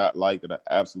do not like, that I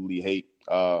absolutely hate.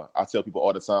 I tell people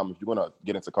all the time, if you're going to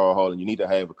get into car hauling, you need to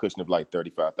have a cushion of like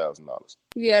 $35,000.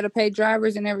 Yeah, to pay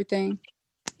drivers and everything.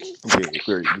 Yeah,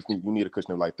 period. You need a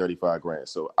cushion of like $35,000.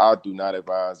 So I do not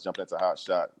advise jumping into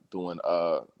Hotshot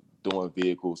doing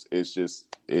vehicles. It's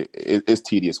just it's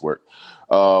tedious work.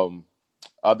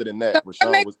 Other than that,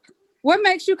 what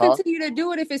makes you continue to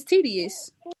do it if it's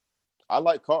tedious? I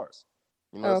like cars.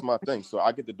 That's my thing. So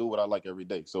I get to do what I like every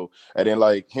day. So, and then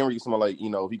like Henry, someone like, if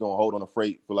you're going to hold on a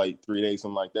freight for like 3 days,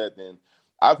 something like that, then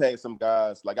I've had some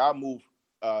guys, like I move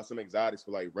some exotics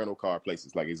for like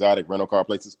exotic rental car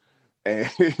places. And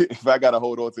if I got to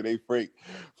hold on to their freight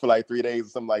for like 3 days or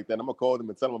something like that, I'm going to call them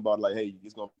and tell them about it, like, hey,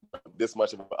 it's going to be this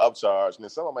much of an upcharge. And then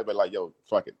someone might be like, yo,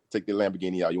 fuck it, take the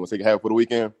Lamborghini out. You want to take it half for the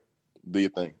weekend? Do your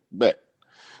thing. Bet.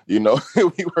 We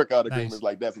work out agreements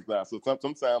like that sometimes. So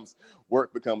sometimes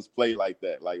work becomes play like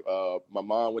that. Like my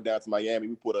mom went down to Miami.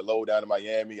 We put a load down in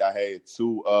Miami. I had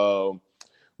 2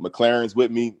 McLarens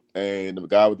with me, and the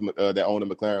guy that owned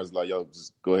the McLaren was like, yo,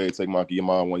 just go ahead, take your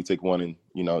mom one, you take one, and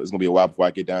it's gonna be a while before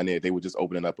I get down there. They were just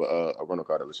opening up a rental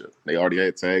car dealership. They already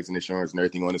had tags and insurance and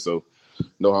everything on it, so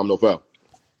no harm, no foul.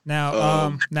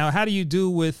 Now, how do you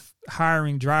do with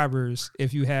hiring drivers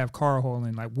if you have car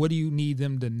hauling? Like, what do you need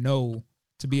them to know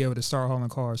to be able to start hauling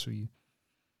cars for you?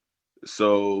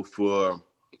 So for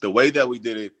the way that we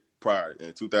did it prior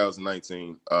in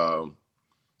 2019 and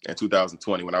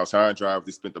 2020, when I was hiring drivers,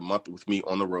 they spent a month with me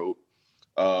on the road.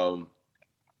 And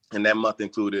that month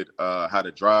included how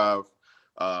to drive,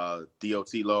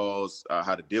 DOT laws,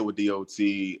 how to deal with DOT,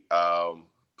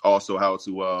 also how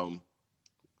to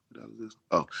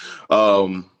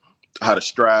how to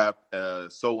strap,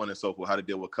 so on and so forth, how to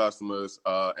deal with customers.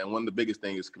 And one of the biggest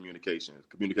things is communication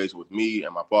with me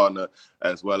and my partner,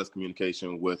 as well as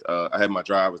communication with, I had my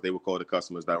drivers, they would call the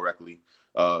customers directly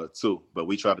too, but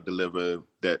we try to deliver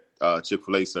that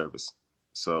Chick-fil-A service.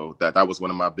 So that was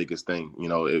one of my biggest things.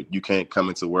 If you can't come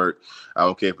into work, I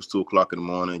don't care if it's 2:00 in the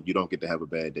morning, you don't get to have a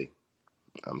bad day.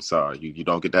 I'm sorry. You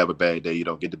don't get to have a bad day. You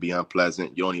don't get to be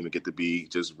unpleasant. You don't even get to be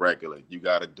just regular. You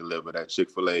got to deliver that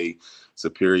Chick-fil-A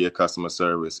superior customer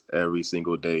service every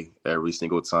single day, every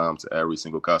single time to every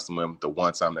single customer. The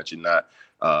one time that you're not,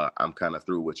 I'm kind of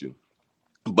through with you.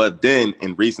 But then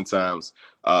in recent times,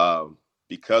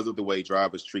 because of the way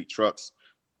drivers treat trucks,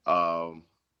 um,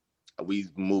 we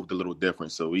moved a little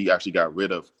different. So we actually got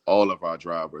rid of all of our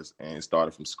drivers and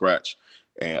started from scratch.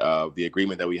 And the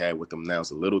agreement that we had with them now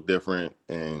is a little different,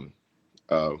 and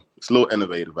it's a little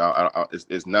innovative.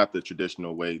 It's not the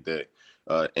traditional way that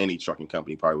any trucking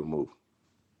company probably would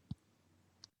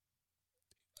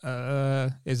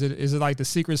move. Is it like the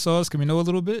secret sauce? Can we know a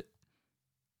little bit?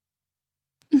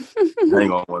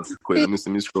 Hang on one quick. Let me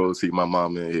scroll to see my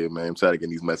mom in here, man. I'm trying to get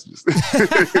these messages.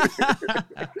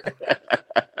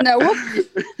 No,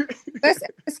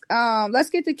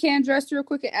 let's get to Candra's real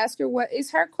quick and ask her what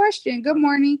is her question. Good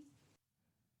morning.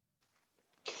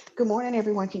 Good morning,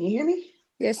 everyone. Can you hear me?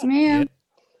 Yes, ma'am.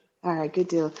 All right, good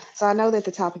deal. So I know that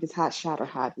the topic is HotShot or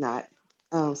HotNOT.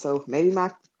 So maybe my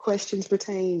questions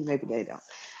pertain, maybe they don't.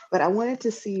 But I wanted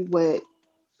to see what,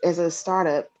 as a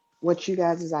startup, what you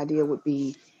guys' idea would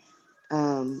be,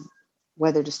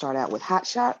 whether to start out with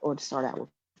HotShot or to start out with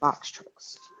box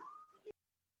trucks.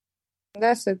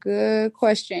 That's a good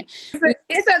question.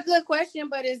 It's a good question,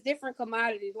 but it's different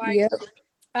commodities. Like Yep.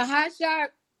 a HotShot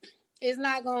is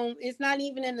it's not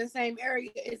even in the same area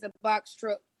as a box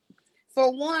truck.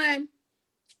 For one,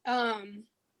 a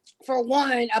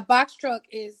box truck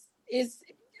is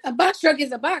a box truck.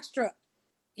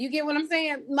 You get what I'm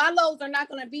saying? My loads are not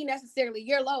going to be necessarily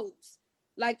your loads.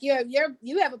 Like you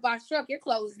have a box truck, you're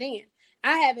closed in.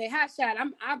 I have a HotShot.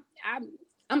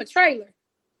 I'm a trailer.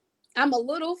 I'm a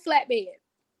little flatbed.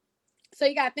 So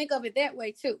you gotta think of it that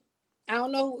way too. I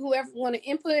don't know whoever want to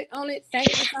input on it. Thank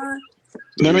you, Sean.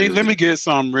 Let me get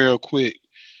something real quick.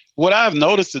 What I've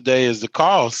noticed today is the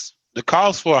cost. The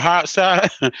cost for a hot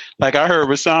shot, like I heard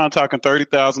Rashawn talking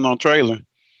 30,000 on trailer.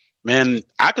 Man,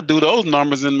 I could do those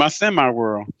numbers in my semi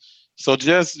world. So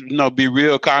just be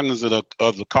real cognizant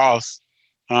of the cost.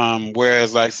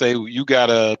 Whereas, like say, you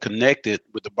gotta connect it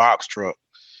with the box truck.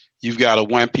 You've got a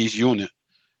one-piece unit.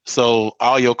 So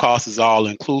all your costs is all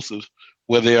inclusive,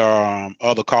 where there are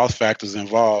other cost factors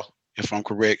involved. If I'm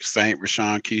correct, Saint,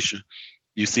 Rashawn, Keisha,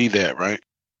 you see that, right?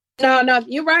 No,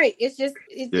 you're right. It's just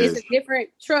it's a different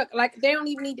truck. Like they don't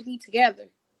even need to be together.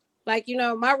 Like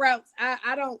my routes,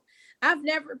 I've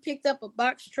never picked up a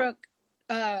box truck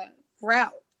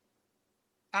route.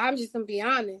 I'm just gonna be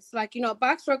honest. Like a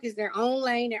box truck is their own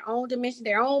lane, their own dimension,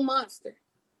 their own monster.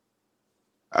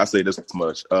 I say this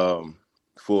much.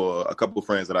 For a couple of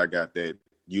friends that I got that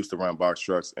used to run box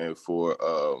trucks, and for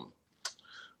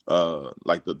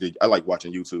like I like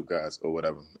watching YouTube guys or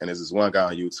whatever. And there's this one guy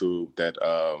on YouTube that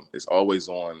is always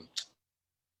on.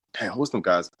 Damn, what's them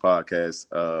guys' podcast?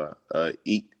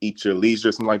 Eat Your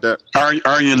Leisure, something like that.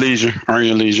 Earn Your Leisure. Yeah, Earn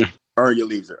Your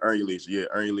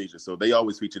Leisure. So they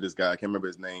always feature this guy. I can't remember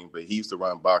his name, but he used to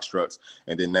run box trucks,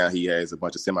 and then now he has a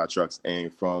bunch of semi trucks.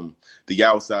 And from the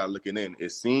outside looking in,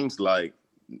 it seems like,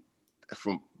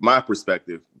 from my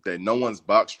perspective, that no one's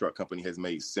box truck company has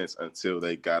made sense until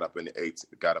they got up in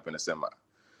the semi.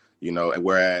 And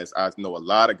whereas I know a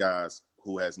lot of guys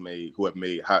who have made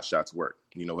hot shots work,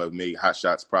 who have made hot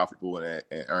shots profitable and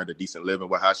earned a decent living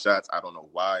with hot shots. I don't know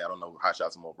why. I don't know if hot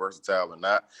shots are more versatile or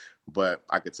not, but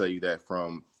I could tell you that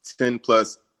from 10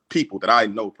 plus people that I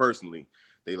know personally,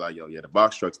 they like, the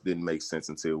box trucks didn't make sense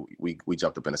until we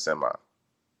jumped up in a semi.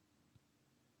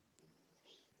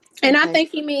 And I think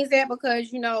he means that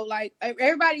because, like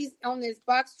everybody's on this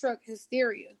box truck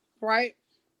hysteria, right?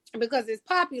 Because it's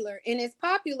popular. It's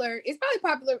probably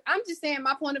popular. I'm just saying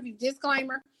my point of view,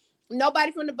 disclaimer.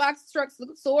 Nobody from the box truck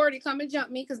sorority come and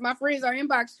jump me because my friends are in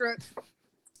box trucks.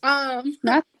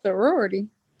 Not sorority.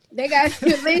 They got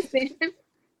to listen.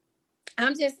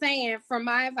 I'm just saying from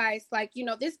my advice, like,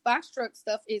 this box truck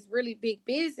stuff is really big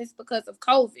business because of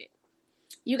COVID.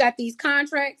 You got these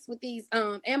contracts with these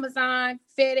Amazon,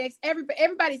 FedEx,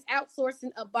 everybody's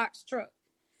outsourcing a box truck.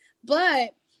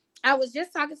 But I was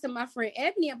just talking to my friend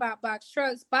Ebony about box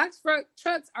trucks. Box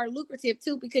trucks are lucrative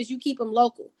too because you keep them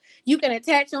local. You can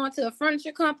attach on to a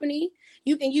furniture company.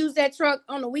 You can use that truck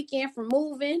on the weekend for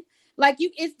moving. Like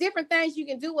it's different things you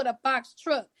can do with a box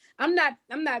truck. I'm not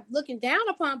looking down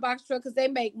upon box truck because they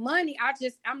make money.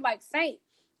 I'm like Saint.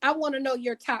 I want to know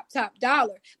your top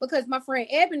dollar because my friend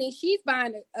Ebony, she's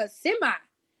buying a semi.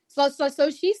 So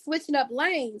she's switching up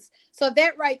lanes. So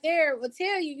that right there will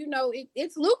tell you,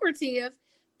 it's lucrative,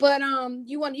 but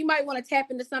you might want to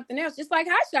tap into something else, just like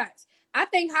HotShots. I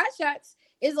think HotShots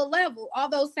is a level,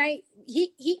 although Saint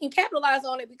he can capitalize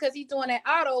on it because he's doing that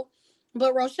auto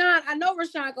But Roshan, I know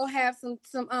Roshan gonna have some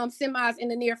semis in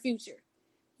the near future.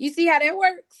 You see how that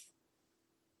works?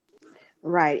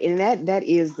 Right, and that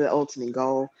is the ultimate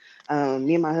goal.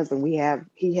 Me and my husband,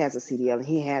 he has a CDL and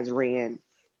he has ran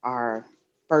our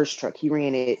first truck. He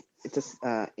ran it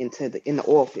in the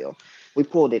oil field. We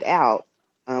pulled it out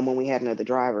when we had another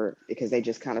driver because they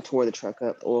just kind of tore the truck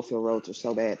up. The oil field roads are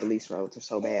so bad, the lease roads are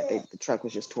so bad. The truck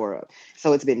was just tore up.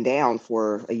 So it's been down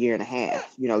for a year and a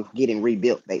half, getting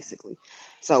rebuilt basically.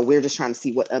 So we're just trying to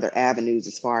see what other avenues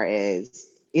as far as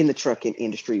in the trucking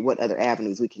industry, what other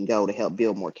avenues we can go to help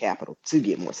build more capital to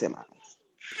get more semis.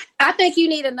 I think you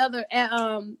need another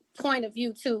point of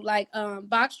view too. Like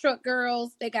box truck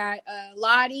girls, they got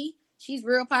Lottie. She's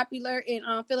real popular in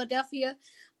Philadelphia.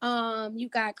 You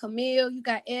got Camille, you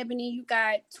got Ebony, you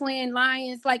got Twin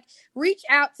Lions. Like reach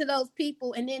out to those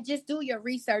people and then just do your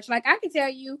research. Like I can tell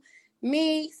you,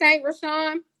 me, Saint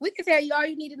Rashawn, we can tell you all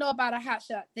you need to know about a hot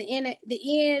shot. The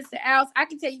ins, the outs. I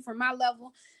can tell you from my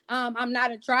level. I'm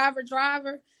not a driver.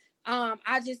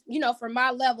 I just, from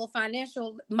my level,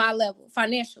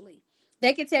 financially,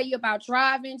 they can tell you about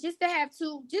driving, just to have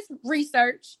to just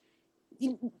research.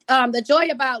 The joy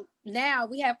about now,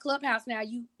 we have Clubhouse now.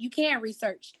 You can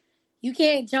research. You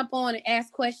can jump on and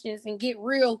ask questions and get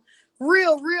real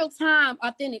time,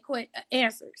 authentic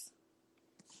answers.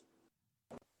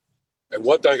 And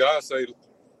one thing I say,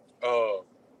 the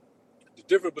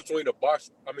difference between a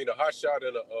hot shot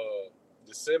and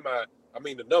the semi,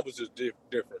 the numbers is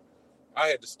different. I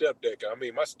had the step deck.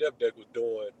 My step deck was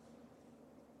doing.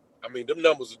 Them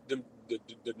numbers, the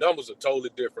numbers are totally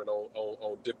different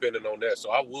on depending on that. So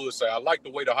I would say I like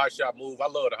the way the hot shot move. I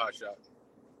love the hot shot,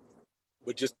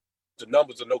 but just the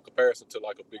numbers are no comparison to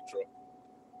like a big truck.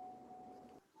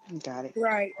 Got it.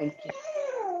 Right. Thank you.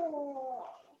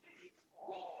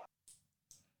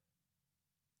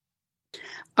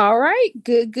 All right.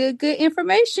 Good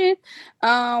information.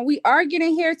 We are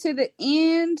getting here to the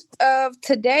end of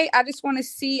today. I just want to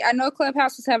see, I know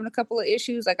Clubhouse was having a couple of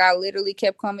issues. Like I literally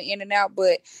kept coming in and out,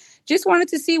 but just wanted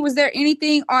to see, was there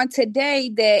anything on today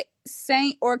that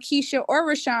Saint or Keisha or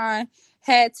Rashawn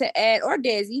had to add, or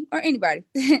Desi or anybody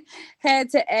had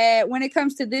to add when it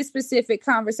comes to this specific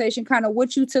conversation, kind of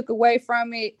what you took away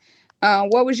from it?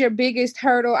 What was your biggest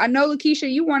hurdle? I know,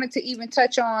 Lakeisha, you wanted to even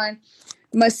touch on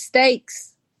mistakes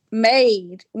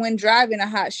made when driving a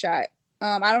hot shot.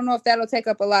 I don't know if that'll take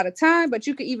up a lot of time, but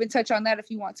you could even touch on that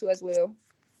if you want to as well.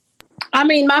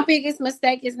 My biggest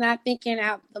mistake is not thinking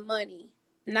out the money,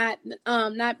 not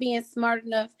being smart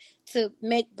enough to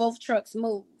make both trucks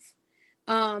move.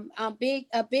 A big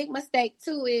mistake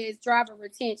too is driver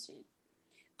retention.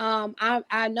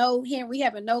 I know here we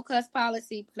have a no cuss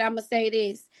policy, but I'm gonna say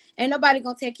this: ain't nobody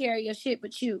gonna take care of your shit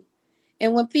but you.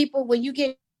 And when you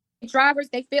get drivers,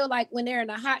 they feel like when they're in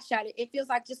a hot shot, it feels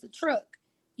like just a truck.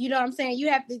 You know what I'm saying? You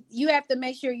have to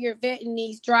make sure you're vetting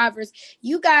these drivers.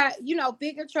 You got,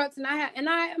 bigger trucks, and I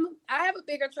have a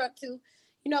bigger truck too.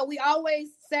 We always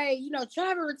say,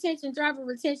 driver retention,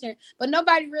 but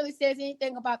nobody really says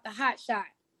anything about the hot shot.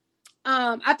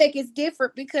 I think it's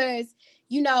different because,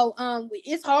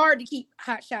 it's hard to keep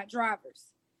hot shot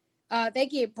drivers. They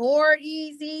get bored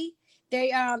easy. They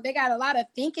got a lot of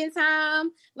thinking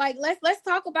time. Like let's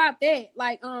talk about that.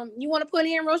 Like you want to put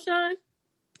in Roshan?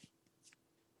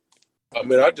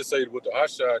 I just say with the hot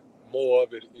shot, more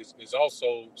of it is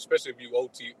also, especially if you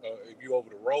if you over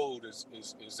the road, is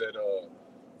that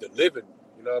the living.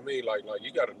 You know what I mean? Like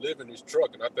you got to live in this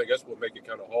truck, and I think that's what make it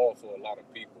kind of hard for a lot of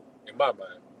people, in my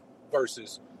mind,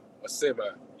 versus a semi.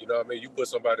 You know what I mean? You put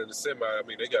somebody in a semi,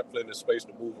 they got plenty of space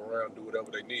to move around, do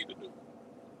whatever they need to do.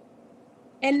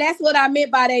 And that's what I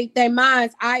meant by their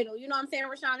minds idle. You know what I'm saying,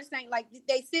 Rashawn? It's saying like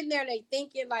they sitting there, they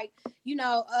thinking like,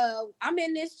 I'm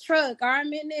in this truck or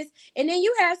I'm in this. And then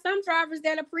you have some drivers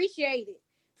that appreciate it,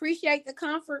 appreciate the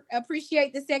comfort,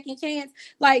 appreciate the second chance.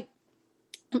 Like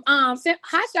hot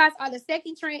shots are the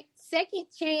second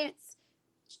chance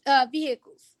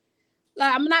vehicles.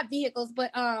 Like I'm not vehicles,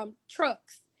 but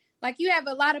trucks. Like you have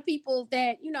a lot of people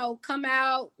that, come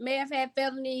out, may have had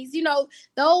felonies,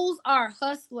 those are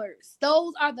hustlers.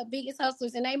 Those are the biggest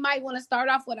hustlers. And they might want to start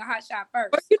off with a hot shot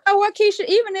first. But you know what, Keisha,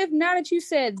 even if now that you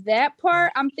said that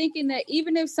part, I'm thinking that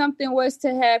even if something was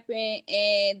to happen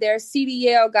and their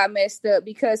CDL got messed up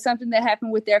because something that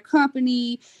happened with their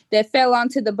company that fell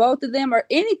onto the both of them or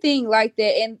anything like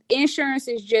that, and insurance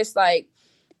is just like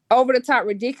over the top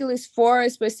ridiculous for a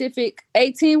specific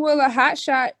 18-wheeler hot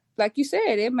shot, like you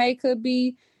said, could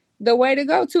be the way to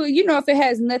go to it, if it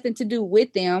has nothing to do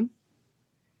with them.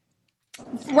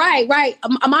 Right.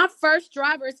 My first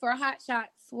drivers for hot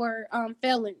shots were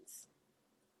felons.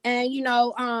 And,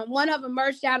 one of them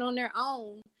merged out on their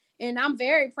own. and I'm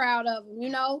very proud of them, you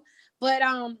know. But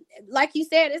like you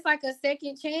said, it's like a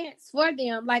second chance for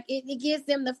them. Like it gives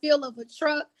them the feel of a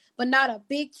truck, but not a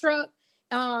big truck.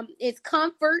 It's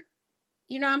comfort.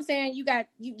 You know what I'm saying? You got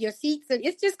your seats.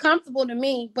 It's just comfortable to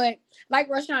me. But like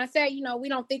Rashawn said, you know, we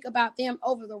don't think about them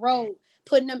over the road,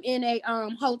 putting them in a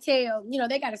hotel. You know,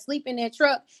 they got to sleep in their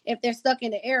truck if they're stuck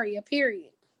in the area,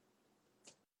 period.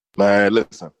 Man,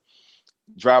 listen,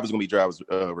 drivers gonna be drivers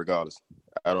regardless.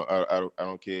 I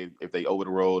don't care if they over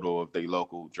the road or if they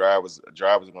local. Drivers are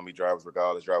gonna be drivers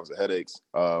regardless. Drivers are headaches.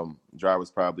 Drivers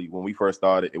probably when we first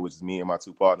started, it was just me and my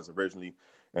two partners originally,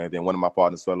 and then one of my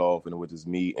partners fell off, and it was just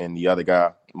me and the other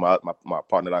guy, my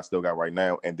partner that I still got right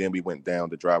now, and then we went down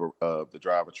the driver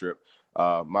trip.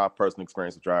 My personal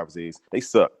experience with drivers is they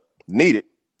suck. Need it,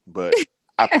 but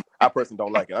I personally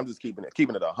don't like it. I'm just keeping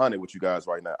it 100 with you guys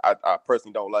right now. I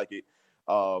personally don't like it.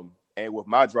 And with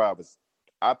my drivers,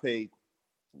 I paid,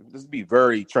 let's be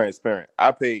very transparent.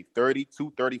 I paid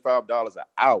 $32, $35 an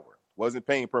hour. Wasn't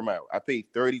paying per mile. I paid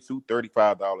 $32,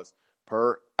 $35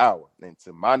 per hour. And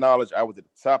to my knowledge, I was at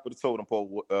the top of the totem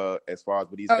pole as far as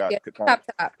what these guys could come. Top.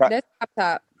 That's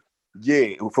top.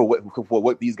 Yeah, for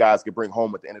what these guys could bring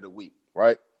home at the end of the week,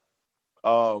 right?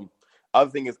 Other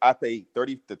thing is I paid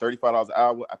 $30 to $35 an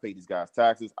hour. I paid these guys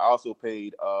taxes. I also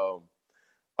paid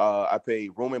I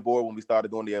paid room and board when we started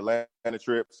doing the Atlanta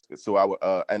trips. So I would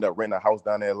end up renting a house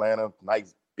down in Atlanta,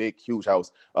 nice, big, huge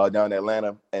house down in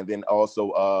Atlanta. And then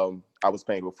also I was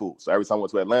paying with food. So every time I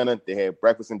went to Atlanta, they had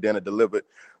breakfast and dinner delivered,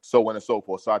 so on and so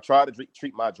forth. So I tried to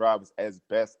treat my drivers as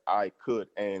best I could.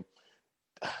 And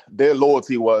their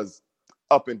loyalty was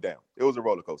up and down. It was a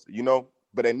roller coaster, you know,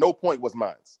 but at no point was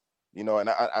mine, you know, and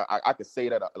I could say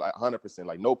that like 100%,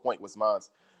 like no point was mine.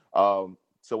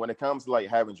 So when it comes to like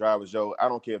having drivers, Joe, I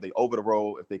don't care if they over the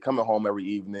road, if they coming home every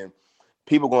evening,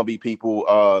 people gonna be people.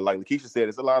 Like Lakeisha said,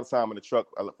 it's a lot of time in the truck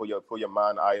for your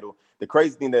mind idle. The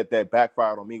crazy thing that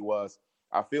backfired on me was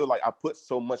I feel like I put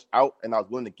so much out, and I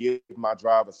was willing to give my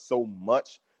drivers so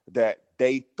much that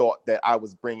they thought that I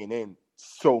was bringing in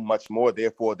so much more.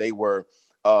 Therefore, they were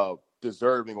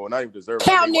deserving, or not even deserving,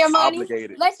 Counting they were their money.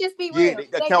 Obligated. Let's just be real. Yeah,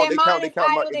 they count money. Exactly. They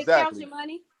count Exactly. your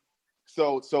money.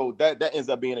 So that ends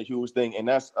up being a huge thing, and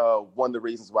that's one of the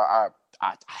reasons why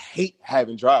I hate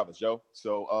having drivers, yo.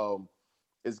 So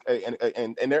is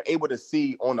and they're able to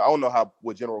see on, I don't know how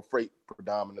with General Freight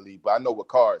predominantly, but I know with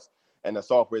cars and the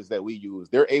softwares that we use,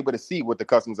 they're able to see what the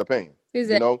customers are paying.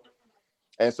 Exactly. You know,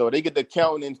 and so they get to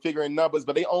counting and figuring numbers,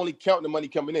 but they only count the money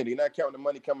coming in. They're not counting the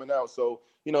money coming out. So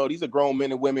you know, these are grown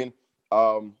men and women.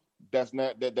 That's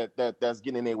not that's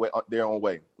getting their own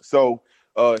way. So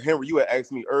Henry, you had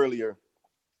asked me earlier.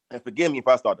 And forgive me if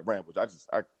I start to ramble.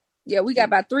 Yeah, we got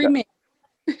about 3 minutes.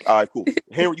 All right, cool.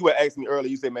 Henry, you had asked me earlier.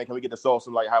 You said, "Man, can we get the sauce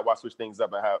and like how I switch things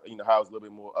up and how how it's a little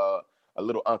bit more a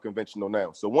little unconventional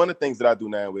now." So one of the things that I do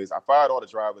now is I fired all the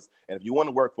drivers, and if you want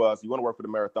to work for us, you want to work for the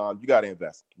marathon, you got to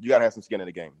invest. You got to have some skin in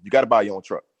the game. You got to buy your own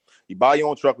truck. You buy your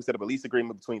own truck. We set up a lease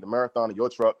agreement between the marathon and your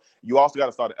truck. You also got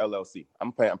to start an LLC.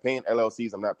 I'm paying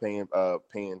LLCs. I'm not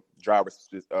paying drivers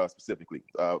specifically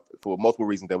for multiple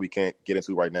reasons that we can't get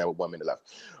into right now with 1 minute left.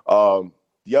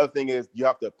 The other thing is you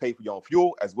have to pay for your own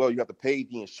fuel as well. You have to pay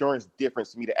the insurance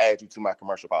difference for me to add you to my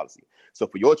commercial policy. So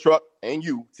for your truck and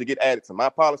you to get added to my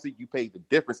policy, you pay the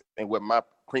difference in what my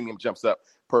premium jumps up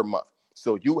per month.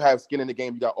 So you have skin in the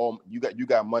game. You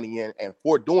got money in, and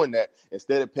for doing that,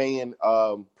 instead of paying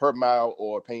per mile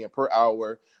or paying per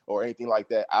hour or anything like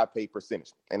that, I pay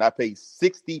percentage, and I pay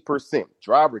 60%.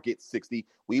 Driver gets 60.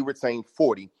 We retain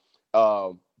 40.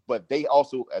 But they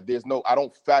also I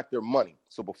don't factor money.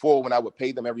 So before, when I would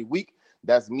pay them every week,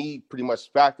 that's me pretty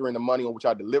much factoring the money on which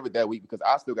I delivered that week, because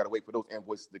I still got to wait for those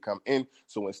invoices to come in.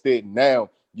 So instead, now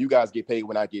you guys get paid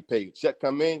when I get paid. Check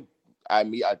come in, I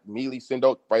immediately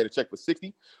write a check for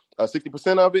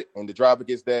 60% of it, and the driver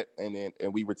gets that, and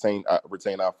we retain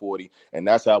our 40, and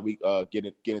that's how we get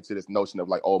into this notion of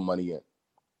like all money in.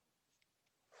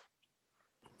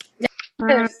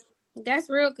 That's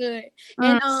real good.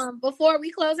 And before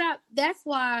we close out, that's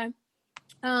why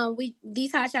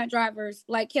these hotshot drivers,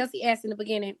 like Kelsey asked in the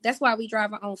beginning, that's why we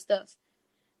drive our own stuff.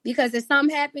 Because if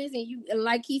something happens and you,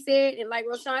 like he said, and like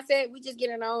Roshan said, we just get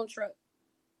in our own truck.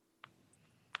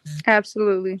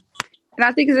 Absolutely. And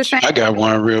I think it's the same. I got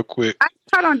one real quick.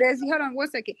 Hold on, Desi. Hold on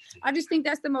 1 second. I just think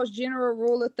that's the most general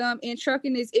rule of thumb in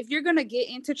trucking is if you're going to get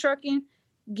into trucking,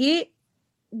 get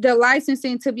the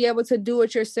licensing to be able to do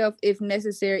it yourself if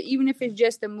necessary, even if it's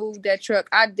just to move that truck.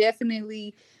 I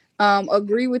definitely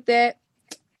agree with that.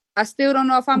 I still don't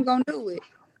know if I'm going to do it,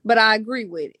 but I agree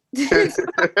with it.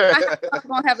 I'm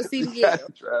going to have a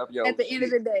CDL at the end of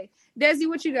the day. Desi,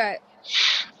 what you got?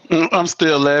 I'm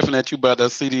still laughing at you about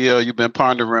that CDL you've been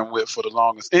pondering with for the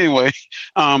longest. Anyway,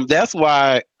 that's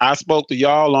why I spoke to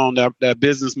y'all on that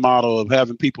business model of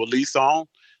having people lease on.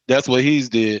 That's what he's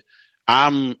did.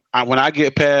 When I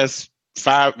get past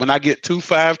five, when I get to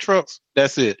 5 trucks,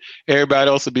 that's it. Everybody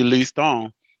else will be leased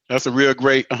on. That's a real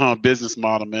great business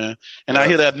model, man. And I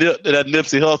hear that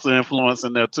Nipsey Hussle influence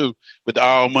in there too, with the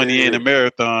all money in the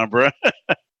marathon, bro.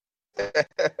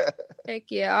 Heck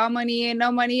yeah, all money in,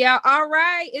 no money out. All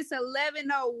right, it's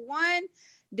 11:01.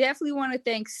 Definitely want to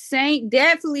thank Saint.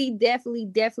 Definitely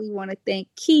want to thank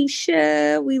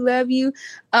Keisha. We love you.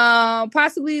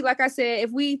 Possibly, like I said,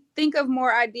 if we think of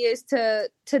more ideas to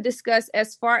discuss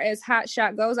as far as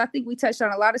Hotshot goes, I think we touched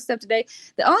on a lot of stuff today.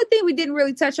 The only thing we didn't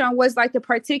really touch on was like the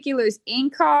particulars in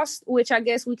cost, which I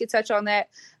guess we could touch on that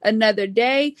another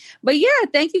day. But yeah,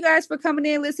 thank you guys for coming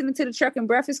in, listening to the Truck and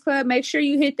Breakfast Club. Make sure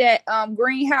you hit that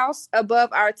greenhouse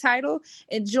above our title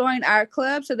and join our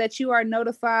club so that you are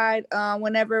notified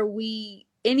whenever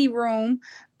any room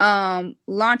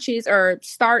launches or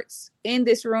starts in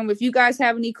this room. If you guys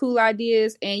have any cool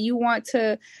ideas and you want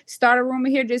to start a room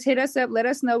in here, just hit us up. Let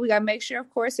us know. We got to make sure, of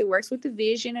course, it works with the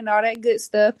vision and all that good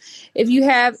stuff. If you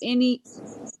have any,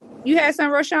 you had some,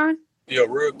 Roshan? Yeah,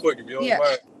 real quick, if you don't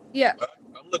mind. Yeah.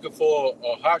 I'm looking for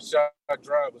a Hotshot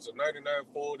driver. It's a 99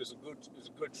 Ford. It's a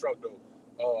good truck though.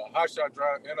 Hotshot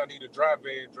driver, and I need a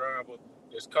drive-in driver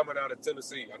that's coming out of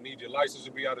Tennessee. I need your license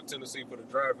to be out of Tennessee for the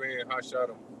drive-in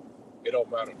Hotshot. It don't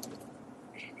matter.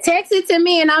 Text it to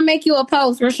me and I'll make you a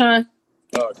post, Rashawn.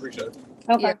 Appreciate it.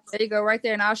 Okay. Yeah, there you go, right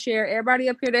there. And I'll share. Everybody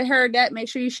up here that heard that, make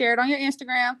sure you share it on your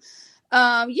Instagram.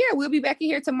 Yeah, we'll be back in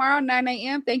here tomorrow, 9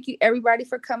 a.m. Thank you, everybody,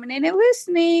 for coming in and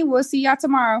listening. We'll see y'all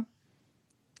tomorrow.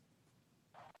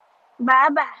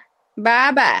 Bye-bye.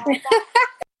 Bye-bye.